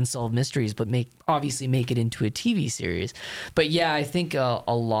of like unsolved mysteries, but make it into a TV series. But yeah, I think a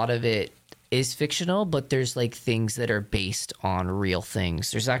lot of it is fictional, but there's like things that are based on real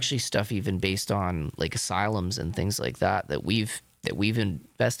things. There's actually stuff even based on like asylums and things like that we've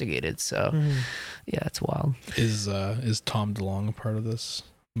investigated. So yeah, it's wild. Is Tom DeLonge a part of this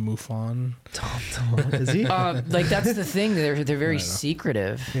MUFON? Tom DeLonge, is he? Like that's the thing. They're very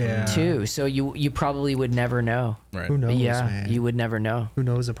secretive too. So you probably would never know. Right. Who knows, Yeah, man? you would never know. Who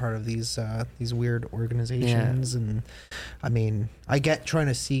knows a part of these weird organizations? And I mean, I get trying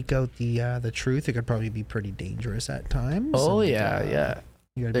to seek out the truth. It could probably be pretty dangerous at times. Oh and, yeah.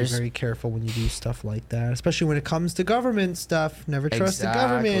 You gotta be very careful when you do stuff like that, especially when it comes to government stuff. Never trust the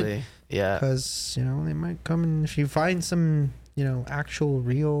government. Yeah. Because, you know, they might come and if you find some, you know, actual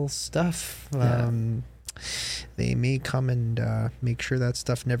real stuff, they may come and make sure that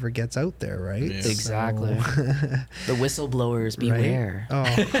stuff never gets out there, right? Yeah. Exactly. So, The whistleblowers, beware.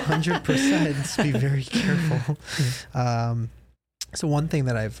 Right? Oh, 100%. Be very careful. So one thing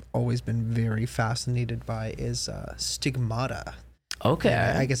that I've always been very fascinated by is stigmata. Okay.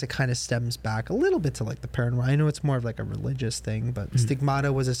 I guess it kind of stems back a little bit to like the paranormal. I know it's more of like a religious thing, but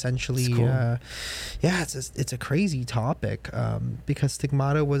stigmata was essentially, Cool. it's a crazy topic because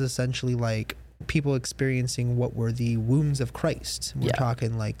stigmata was essentially like people experiencing what were the wounds of Christ. We're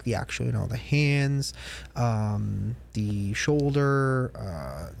talking like the actual, you know, the hands, the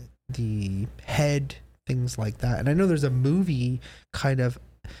shoulder, the head, things like that. And I know there's a movie kind of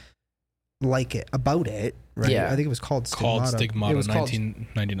like it about it, right? Yeah. I think it was called Stigmata. Stigmata, It was called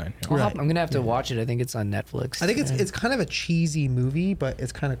 1999. Yeah. Well, Right. I'm gonna have to watch it. I think it's on Netflix. I think it's kind of a cheesy movie, but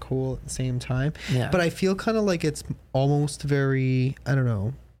it's kind of cool at the same time. Yeah. But I feel kind of like it's almost very, I don't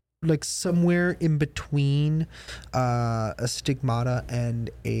know, like somewhere in between a stigmata and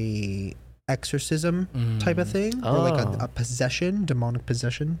a exorcism type of thing, or like a possession, demonic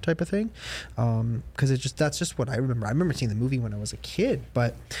possession type of thing. Because that's just what I remember. I remember seeing the movie when I was a kid,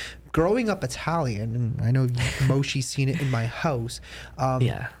 but growing up Italian, and I know Moshi's seen it in my house.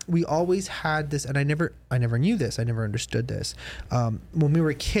 We always had this, and I never knew this. I never understood this. When we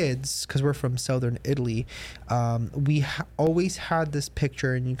were kids, because we're from southern Italy, we always had this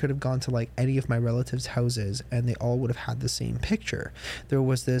picture, and you could have gone to like any of my relatives' houses, and they all would have had the same picture. There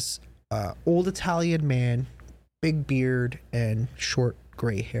was this old Italian man, big beard and short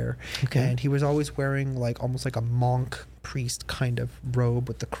gray hair. Okay. And he was always wearing like almost like a monk priest kind of robe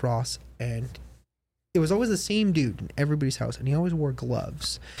with the cross, and it was always the same dude in everybody's house, and he always wore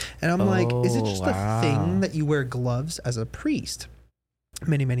gloves. And I'm like, is it just a thing that you wear gloves as a priest?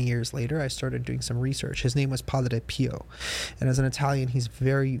 Many years later, I started doing some research. His name was Padre Pio, and as an Italian, he's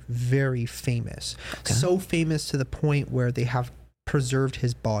very, very famous. So famous to the point where they have preserved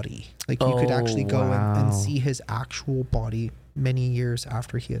his body. Like you could actually go and see his actual body many years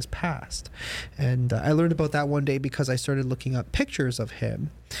after he has passed. And I learned about that one day because I started looking up pictures of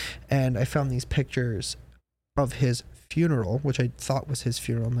him, and I found these pictures of his funeral, which I thought was his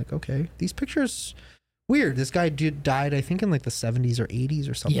funeral. I'm like, okay, these pictures, weird. This guy died, I think, in like the 70s or 80s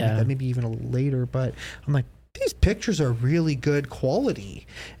or something like that, maybe even a little later. But I'm like, these pictures are really good quality.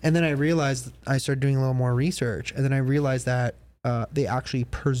 And then I realized, I started doing a little more research, and then I realized that they actually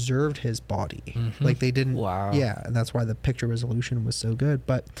preserved his body. Like they didn't. Wow. Yeah, and that's why the picture resolution was so good.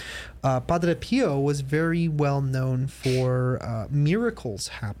 But Padre Pio was very well known for miracles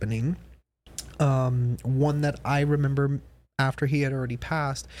happening. One that I remember after he had already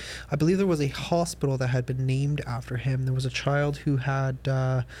passed, I believe there was a hospital that had been named after him. There was a child who had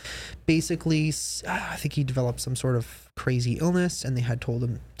basically, I think he developed some sort of crazy illness, and they had told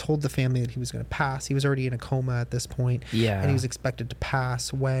the family that he was going to pass. He was already in a coma at this point, and he was expected to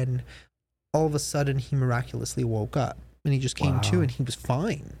pass when all of a sudden he miraculously woke up, and he just came to, and he was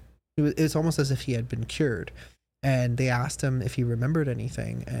fine. It's almost as if he had been cured. And they asked him if he remembered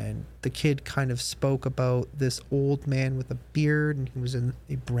anything, and the kid kind of spoke about this old man with a beard, and he was in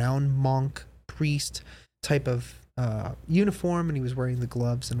a brown monk priest type of uniform, and he was wearing the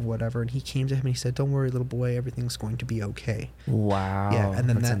gloves and whatever, and he came to him and he said, "Don't worry, little boy, everything's going to be okay." Wow. Yeah, and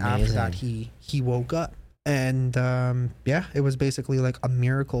then after that he woke up, and it was basically like a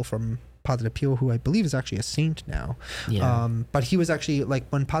miracle from Padre Pio, who I believe is actually a saint now. But he was actually, like,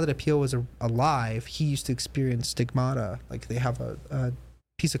 when Padre Pio was alive, he used to experience stigmata. Like, they have a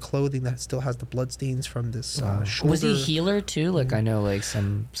piece of clothing that still has the blood stains from this shoulder. Was he a healer too? Like, I know, like,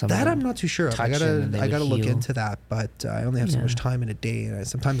 some that I'm not too sure of. I gotta look into that, but I only have so much time in a day, and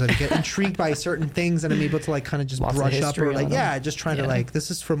sometimes I get intrigued by certain things, and I'm able to like kind of just brush up, or like just trying to like, this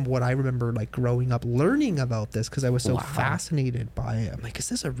is from what I remember like growing up learning about this, because I was so fascinated by it. I'm like, is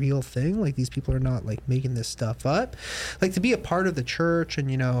this a real thing? Like, these people are not like making this stuff up. Like, to be a part of the church and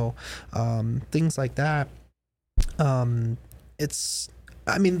things like that. It's,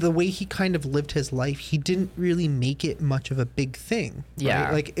 I mean, the way he kind of lived his life, he didn't really make it much of a big thing. Right?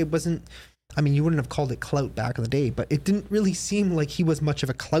 Yeah. Like, it wasn't, I mean, you wouldn't have called it clout back in the day, but it didn't really seem like he was much of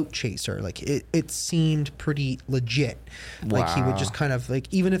a clout chaser. Like, it seemed pretty legit. Like, he would just kind of, like,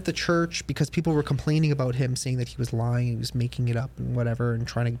 even if the church, because people were complaining about him, saying that he was lying, he was making it up and whatever, and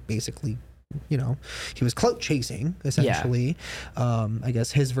trying to basically, he was clout chasing, essentially. I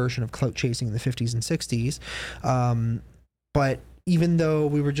guess his version of clout chasing in the 50s and 60s. But even though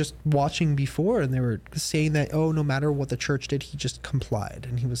we were just watching before, and they were saying that, oh, no matter what the church did, he just complied.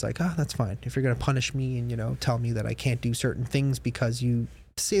 And he was like, that's fine. If you're going to punish me and, tell me that I can't do certain things because you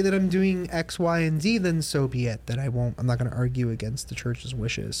say that I'm doing X, Y, and Z, then so be it. That I'm not going to argue against the church's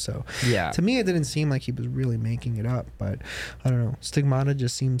wishes. So to me, it didn't seem like he was really making it up, but I don't know. Stigmata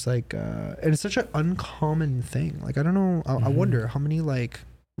just seems like, and it's such an uncommon thing. Like, I don't know. I wonder how many like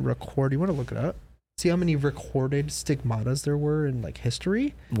you want to look it up? See how many recorded stigmatas there were in like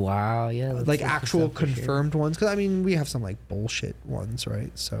history. Wow. Yeah. Like actual confirmed ones. Because I mean, we have some like bullshit ones, right?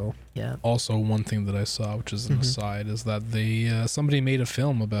 So yeah. Also, one thing that I saw, which is an aside, is that they somebody made a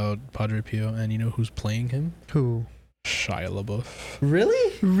film about Padre Pio, and you know who's playing him? Who? Shia LaBeouf.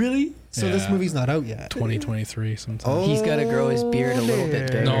 Really? So this movie's not out yet. 2023 sometime. Oh, he's got to grow his beard a little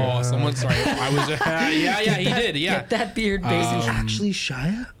bit bigger. No, someone. Sorry, I was. He did. Yeah, get that beard basically. Actually,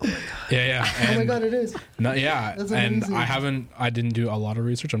 Shia. Oh my god. Yeah. And, oh my god, it is. No, yeah. And I didn't do a lot of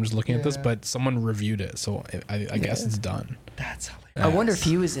research. I'm just looking at this, but someone reviewed it, so I guess it's done. That's hilarious. I wonder if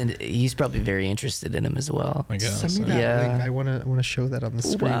he was in. He's probably very interested in him as well. I guess. Send me that link. I want to show that on the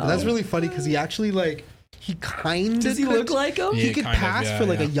screen. Wow. But that's really funny because he actually like. He kind of does he look like him? He could pass for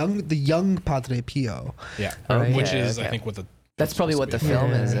like the young Padre Pio. Yeah, right? Which is I think what the that's probably what the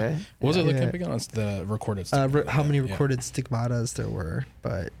film is. Eh? What was it looking up again? It's the recorded. How many recorded stigmatas there were?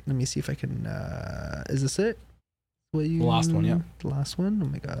 But let me see if I can. Is this it? The last one, yeah. The last one. Oh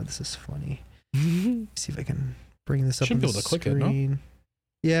my god, this is funny. See if I can bring this up. Should be able to click it, no?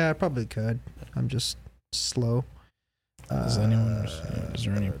 Yeah, I probably could. I'm just slow. Is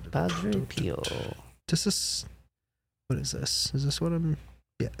there any Padre Pio? This is, what is this? Is this what I'm?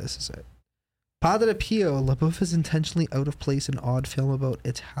 Yeah, this is it. Padre Pio. LaBeouf is intentionally out of place in odd film about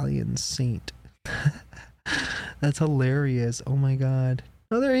Italian saint. That's hilarious. Oh my god.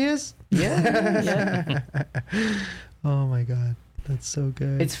 Oh, there he is. Yeah. Oh my god. That's so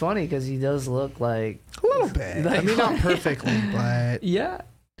good. It's funny because he does look like a little bit. I mean, not perfectly, but yeah.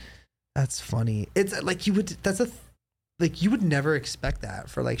 That's funny. It's like you would. Like, you would never expect that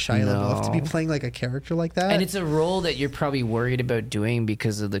for, like, Shia LaBeouf to be playing, like, a character like that. And it's a role that you're probably worried about doing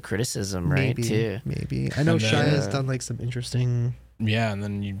because of the criticism, right? Maybe. I know Shia has done, like, some interesting... Yeah, and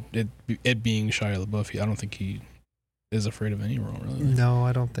then it being Shia LaBeouf, I don't think he is afraid of any role, really. No,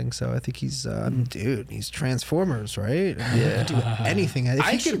 I don't think so. I think he's, dude, he's Transformers, right? Yeah. He can do anything. If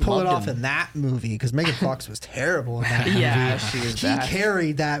he could pull it off in that movie, because Megan Fox was terrible in that movie. Yeah, she was He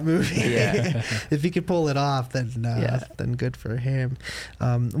carried that movie. Yeah. If he could pull it off, then good for him.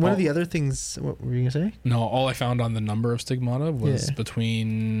 One of the other things, what were you going to say? No, all I found on the number of stigmata was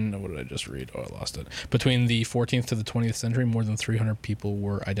between, what did I just read? Oh, I lost it. Between the 14th to the 20th century, more than 300 people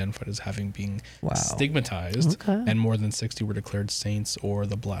were identified as having been stigmatized, and more than 60 were declared saints or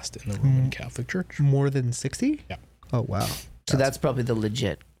the blessed in the Roman Catholic Church. More than 60? Yeah. Oh, wow. So that's probably the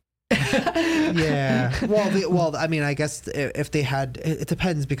legit. Yeah. Well, I mean, I guess if they had, it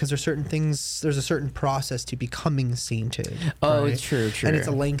depends, because there's certain things, there's a certain process to becoming sainted. Oh, right? it's true. And it's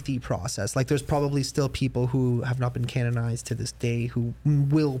a lengthy process. Like, there's probably still people who have not been canonized to this day who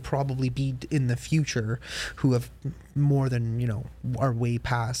will probably be in the future, who have more than, are way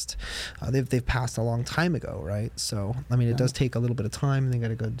past. They've passed a long time ago, right? So, I mean, it does take a little bit of time, and they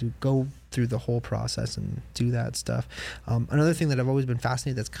got to go through the whole process and do that stuff. Another thing that I've always been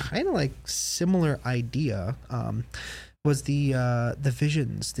fascinated, that's kind of like similar idea, was the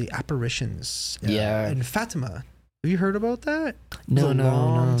visions, the apparitions in Fatima. Have you heard about that? No.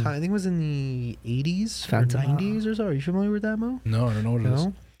 Time. I think it was in the 80s Fatima. or 90s or so. Are you familiar with that, Mo? No, I don't know what it is.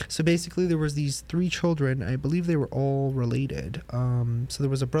 So basically, there was these 3 children. I believe they were all related. So there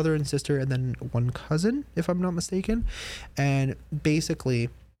was a brother and sister, and then one cousin, if I'm not mistaken. And basically,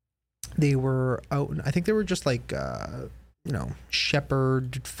 they were out. I think they were just like,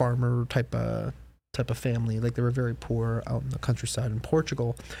 shepherd, farmer type of family. Like, they were very poor out in the countryside in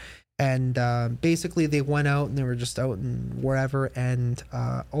Portugal. And basically, they went out and they were just out and wherever, and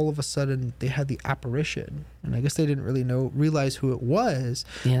all of a sudden they had the apparition. And I guess they didn't really realize who it was,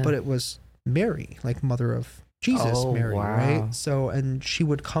 but it was Mary, like mother of Jesus, Mary, right? So, and she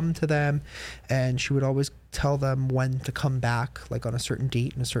would come to them, and she would always tell them when to come back, like on a certain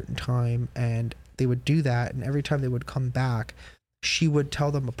date and a certain time, and they would do that. And every time they would come back, she would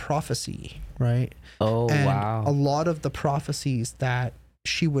tell them a prophecy, right? And a lot of the prophecies that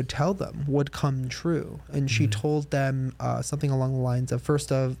she would tell them would come true. And she told them something along the lines of,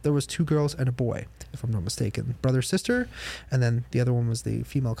 there was 2 girls and a boy, if I'm not mistaken, brother, sister, and then the other one was the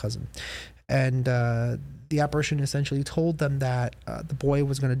female cousin. And the apparition essentially told them that the boy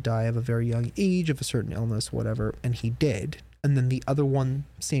was going to die of a very young age, of a certain illness, whatever, and he did. And then the other one,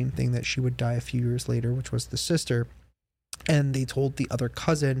 same thing, that she would die a few years later, which was the sister. And they told the other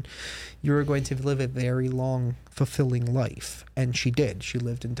cousin, you're going to live a very long, fulfilling life. And she did. She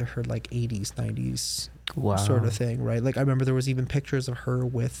lived into her like 80s, 90s sort of thing, right? Like, I remember there was even pictures of her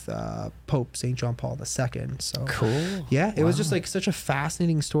with Pope St. John Paul II. So cool. Yeah, it was just like such a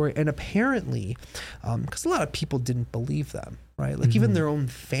fascinating story. And apparently, because a lot of people didn't believe them, right? Like, even their own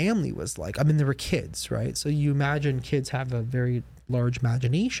family was like, I mean, there were kids, right? So you imagine kids have a very large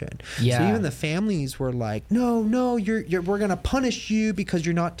imagination. Yeah. So even the families were like, no, we're gonna punish you because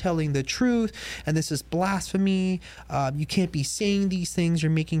you're not telling the truth, and this is blasphemy. You can't be saying these things. You're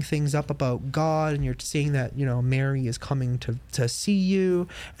making things up about God, and you're saying that Mary is coming to see you.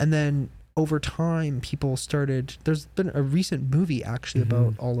 And then over time, people started. There's been a recent movie actually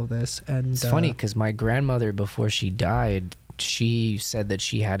about all of this, and it's funny because my grandmother, before she died, she said that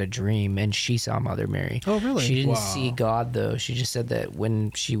she had a dream and she saw Mother Mary. Oh, really? She didn't see God, though. She just said that when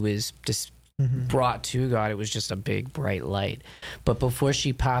she was just brought to God, it was just a big, bright light. But before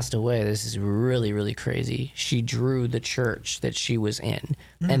she passed away, this is really, really crazy. She drew the church that she was in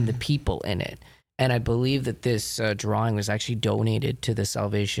and the people in it. And I believe that this drawing was actually donated to the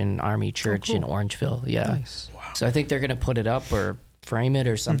Salvation Army Church in Orangeville. Yeah. Nice. Wow. So I think they're going to put it up or frame it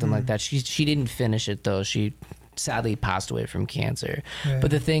or something like that. She didn't finish it, though. She sadly passed away from cancer. But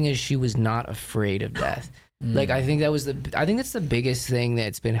the thing is, she was not afraid of death. Like, I think that's the biggest thing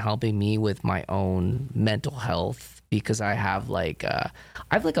that's been helping me with my own mental health, because I have like a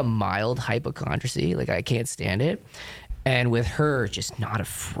mild hypochondriacy. Like, I can't stand it. And with her, just not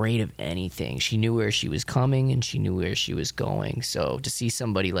afraid of anything. She knew where she was coming and she knew where she was going. So to see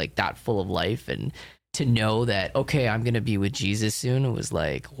somebody like that, full of life, and to know that, okay, I'm gonna be with Jesus soon, it was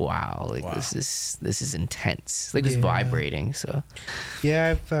like, wow, this is intense. Like, it's vibrating. So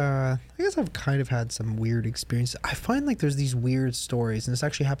yeah, I guess I've kind of had some weird experiences. I find like there's these weird stories, and this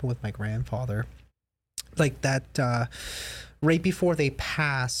actually happened with my grandfather. Like that, right before they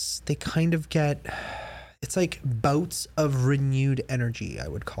pass, they kind of get, it's like bouts of renewed energy, I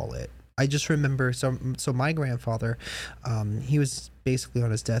would call it. I just remember, so my grandfather, he was basically on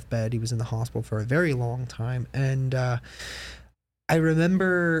his deathbed. He was in the hospital for a very long time. And I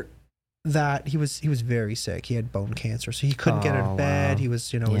remember that he was very sick. He had bone cancer, so he couldn't get out of bed. He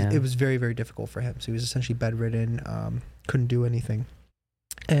was, it was very, very difficult for him. So he was essentially bedridden, couldn't do anything.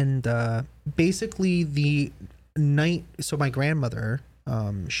 And basically the night, so my grandmother,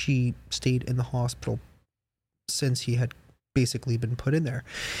 she stayed in the hospital since he had basically been put in there.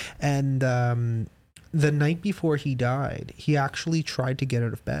 And the night before he died, he actually tried to get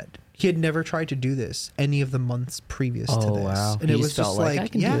out of bed. He had never tried to do this any of the months previous to this. Wow. And it was just like, I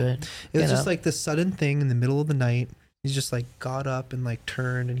can do it. It was just like this sudden thing in the middle of the night. He's just like got up and like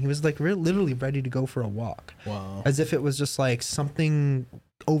turned, and he was like literally ready to go for a walk. Wow. As if it was just like something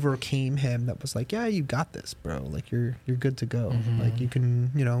overcame him that was like, yeah, you got this, bro. Like you're good to go. Like you can,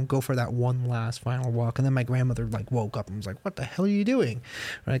 go for that one last final walk. And then my grandmother like woke up and was like, what the hell are you doing?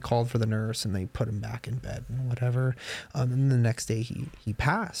 And I called for the nurse, and they put him back in bed and whatever. And the next day he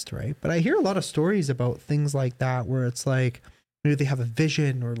passed, right? But I hear a lot of stories about things like that where it's like maybe they have a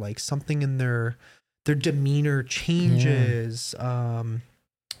vision or like something in their demeanor changes,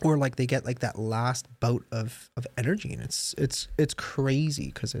 or like they get like that last bout of energy, and it's crazy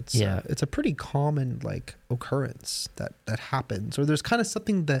because it's a pretty common like occurrence that happens, or there's kind of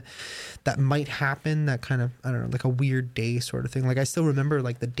something that might happen that kind of, I don't know, like a weird day sort of thing. Like I still remember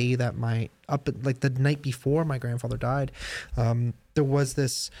like the day that like the night before my grandfather died, there was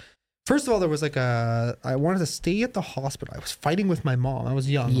this. First of all, there was like I wanted to stay at the hospital. I was fighting with my mom. I was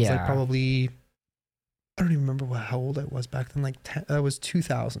young. I was like probably, I don't even remember how old I was back then. Like that was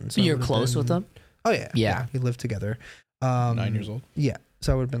 2000. So you're close with them? Oh yeah. We lived together. 9 years old. Yeah.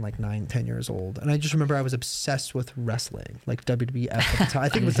 So I would have been like 9-10 years old. And I just remember I was obsessed with wrestling, like WWF at the time. I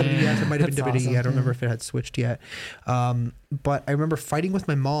think it was WWF. It might have been WWE. Awesome. I don't remember if it had switched yet. But I remember fighting with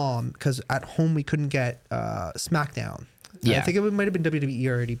my mom because at home we couldn't get SmackDown. Yeah. I think it might have been WWE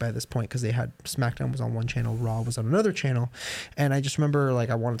already by this point because they had SmackDown was on one channel, Raw was on another channel. And I just remember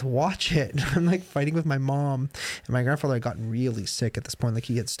like I wanted to watch it. And I'm like fighting with my mom, and my grandfather had gotten really sick at this point. Like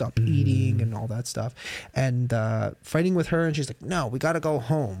he had stopped eating and all that stuff. And fighting with her, and she's like, no, we got to go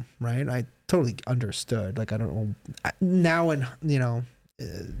home. Right. I totally understood. Like, I don't know now, and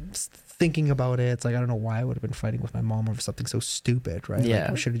thinking about it, it's like I don't know why I would have been fighting with my mom over something so stupid, right? Yeah,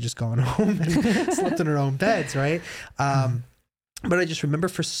 like we should have just gone home and slept in our own beds, right? But I just remember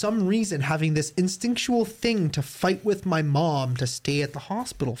for some reason having this instinctual thing to fight with my mom to stay at the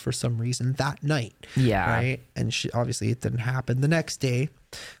hospital for some reason that night. Yeah, right. And obviously it didn't happen. The next day,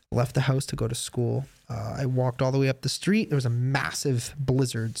 left the house to go to school. I walked all the way up the street. There was a massive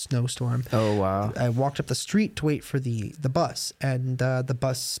blizzard snowstorm. Oh, wow. I walked up the street to wait for the bus, and the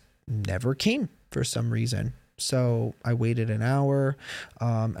bus never came for some reason. So I waited an hour.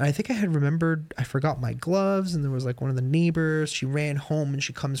 And I think I had remembered, I forgot my gloves, and there was like one of the neighbors. She ran home and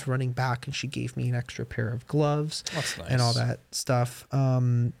she comes running back and she gave me an extra pair of gloves. That's nice. And all that stuff.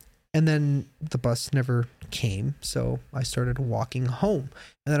 And then the bus never came. So I started walking home.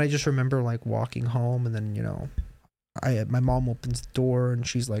 And then I just remember like walking home, and then, my mom opens the door and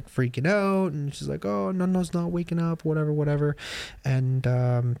she's like freaking out, and she's like, oh, Nunno's not waking up, whatever. And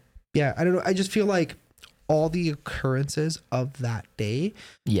I don't know. I just feel like all the occurrences of that day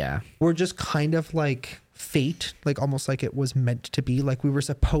were just kind of like fate, like almost like it was meant to be. Like we were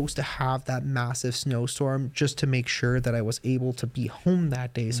supposed to have that massive snowstorm just to make sure that I was able to be home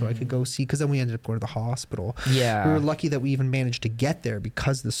that day so I could go see, because then we ended up going to the hospital. Yeah, we were lucky that we even managed to get there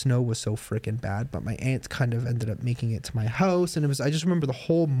because the snow was so freaking bad. But my aunt kind of ended up making it to my house, and I just remember the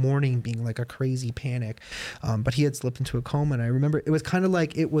whole morning being like a crazy panic. But he had slipped into a coma, and I remember it was kind of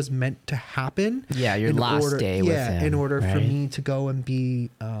like it was meant to happen. Yeah, your last day with him. In order for me to go and be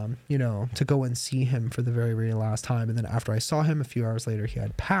to go and see him for the very, very last time. And then after I saw him a few hours later, he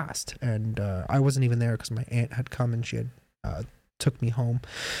had passed, and I wasn't even there because my aunt had come and she had took me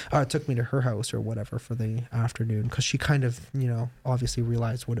to her house or whatever for the afternoon, because she kind of obviously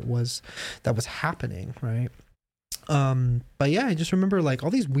realized what it was that was happening, right? But yeah, I just remember like all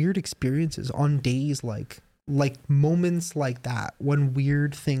these weird experiences on days like moments like that when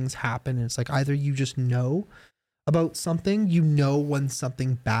weird things happen, and it's like either you just know about something, when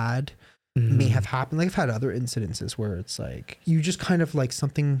something bad may have happened. Like I've had other incidences where it's like you just kind of like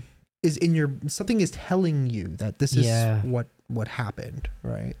something is telling you that this is what happened,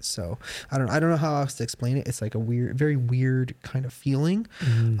 right? So I don't know how else to explain it. It's like a very weird kind of feeling.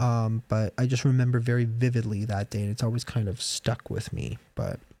 But I just remember very vividly that day, and it's always kind of stuck with me.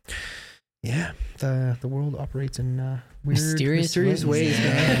 But yeah, the world operates in weird, mysterious ways,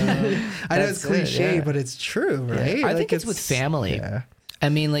 man. I know it's cliche, but it's true, right? Yeah. I think it's with family. Yeah. I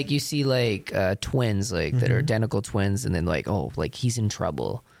mean, like you see like twins, like that are identical twins, and then like, oh, like he's in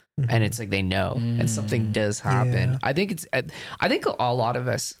trouble. and it's like they know, and something does happen. Yeah. I think a lot of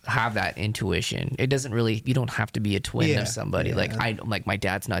us have that intuition. It doesn't really, you don't have to be a twin of somebody. Like like my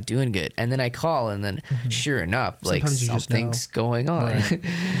dad's not doing good, and then I call, and then sure enough, like Sometimes you just something's going on. Right. You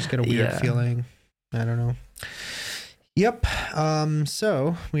just get a weird feeling. I don't know. Yep.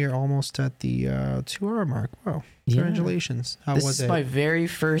 So we are almost at the 2-hour mark. Wow. Congratulations. How was it? This is my very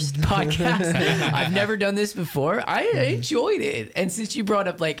first podcast. I've never done this before. I enjoyed it. And since you brought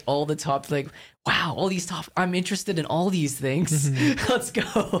up like all the top, like, wow, all these top, I'm interested in all these things. Let's go.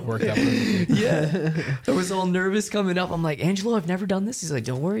 Worked out perfectly. Yeah. I was all nervous coming up. I'm like, Angelo, I've never done this. He's like,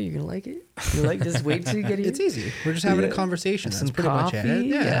 don't worry, you're going to like it. You're like, just wait till you get here. It's easy. We're just having a conversation. That's pretty much it.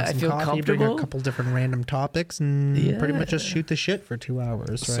 Yeah, I feel comfortable. Bring a couple different random topics and pretty much just shoot the shit for 2 hours,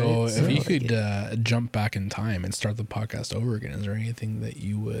 right? So if you could jump back in time and start the podcast over again, is there anything that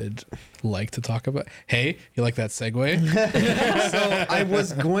you would like to talk about? Hey, you like that segue? So I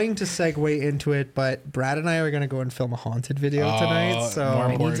was going to segue into it, but Brad and I are going to go and film a haunted video tonight. So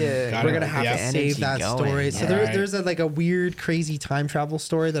more we're going to have to save that story. Yeah. So there's a weird, crazy time travel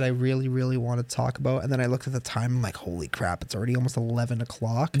story that I really, really want to talk about. And then I looked at the time, I'm like, holy crap, it's already almost 11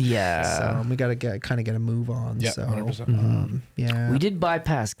 o'clock. Yeah. So we got to get a move on. Yeah, so 100%. yeah. We did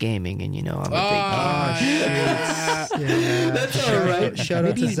bypass gaming, and I'm a big yeah. That's all right. Shout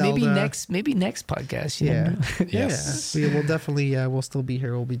out to Zelda. Maybe next podcast. Yes. We will definitely we'll still be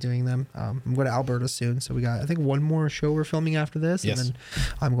here. We'll be doing them. I'm going to Alberta soon, so we got I think one more show we're filming after this, and then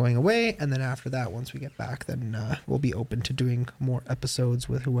I'm going away, and then after that, once we get back, then we'll be open to doing more episodes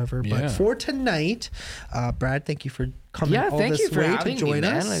with whoever. Yeah. But for tonight, Brad, thank you for coming all thank this you for way having to join me,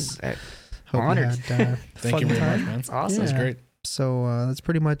 us. Man. Hope honored. you had, Thank you very much, man. It's awesome. That's great. So that's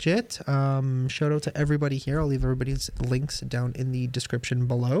pretty much it. Shout out to everybody here. I'll leave everybody's links down in the description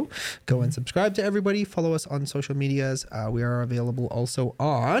below. Go and subscribe to everybody. Follow us on social medias. We are available also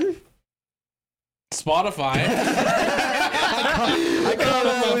on Spotify. I got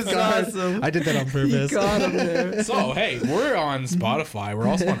him. Awesome. I did that on purpose. Got him there. So, hey, we're on Spotify. We're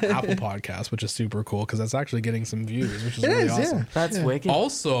also on Apple Podcasts, which is super cool because that's actually getting some views, which is really awesome. Yeah. That's wicked.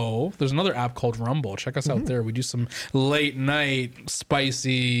 Also, there's another app called Rumble. Check us out there. We do some late night,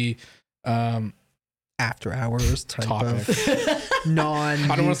 spicy, After hours type topics. of non.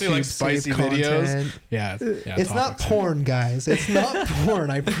 I don't want to say like spicy videos. Yeah, it's not porn, guys. It's not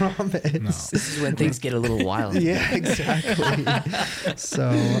porn. I promise. No. This is when things get a little wild. Yeah, exactly. So,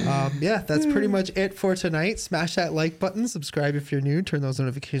 that's pretty much it for tonight. Smash that like button, subscribe if you're new, turn those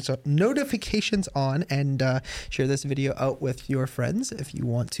notifications on, and share this video out with your friends if you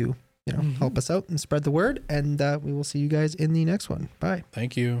want to, help us out and spread the word. And we will see you guys in the next one. Bye.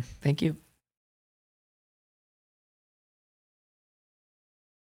 Thank you. Thank you.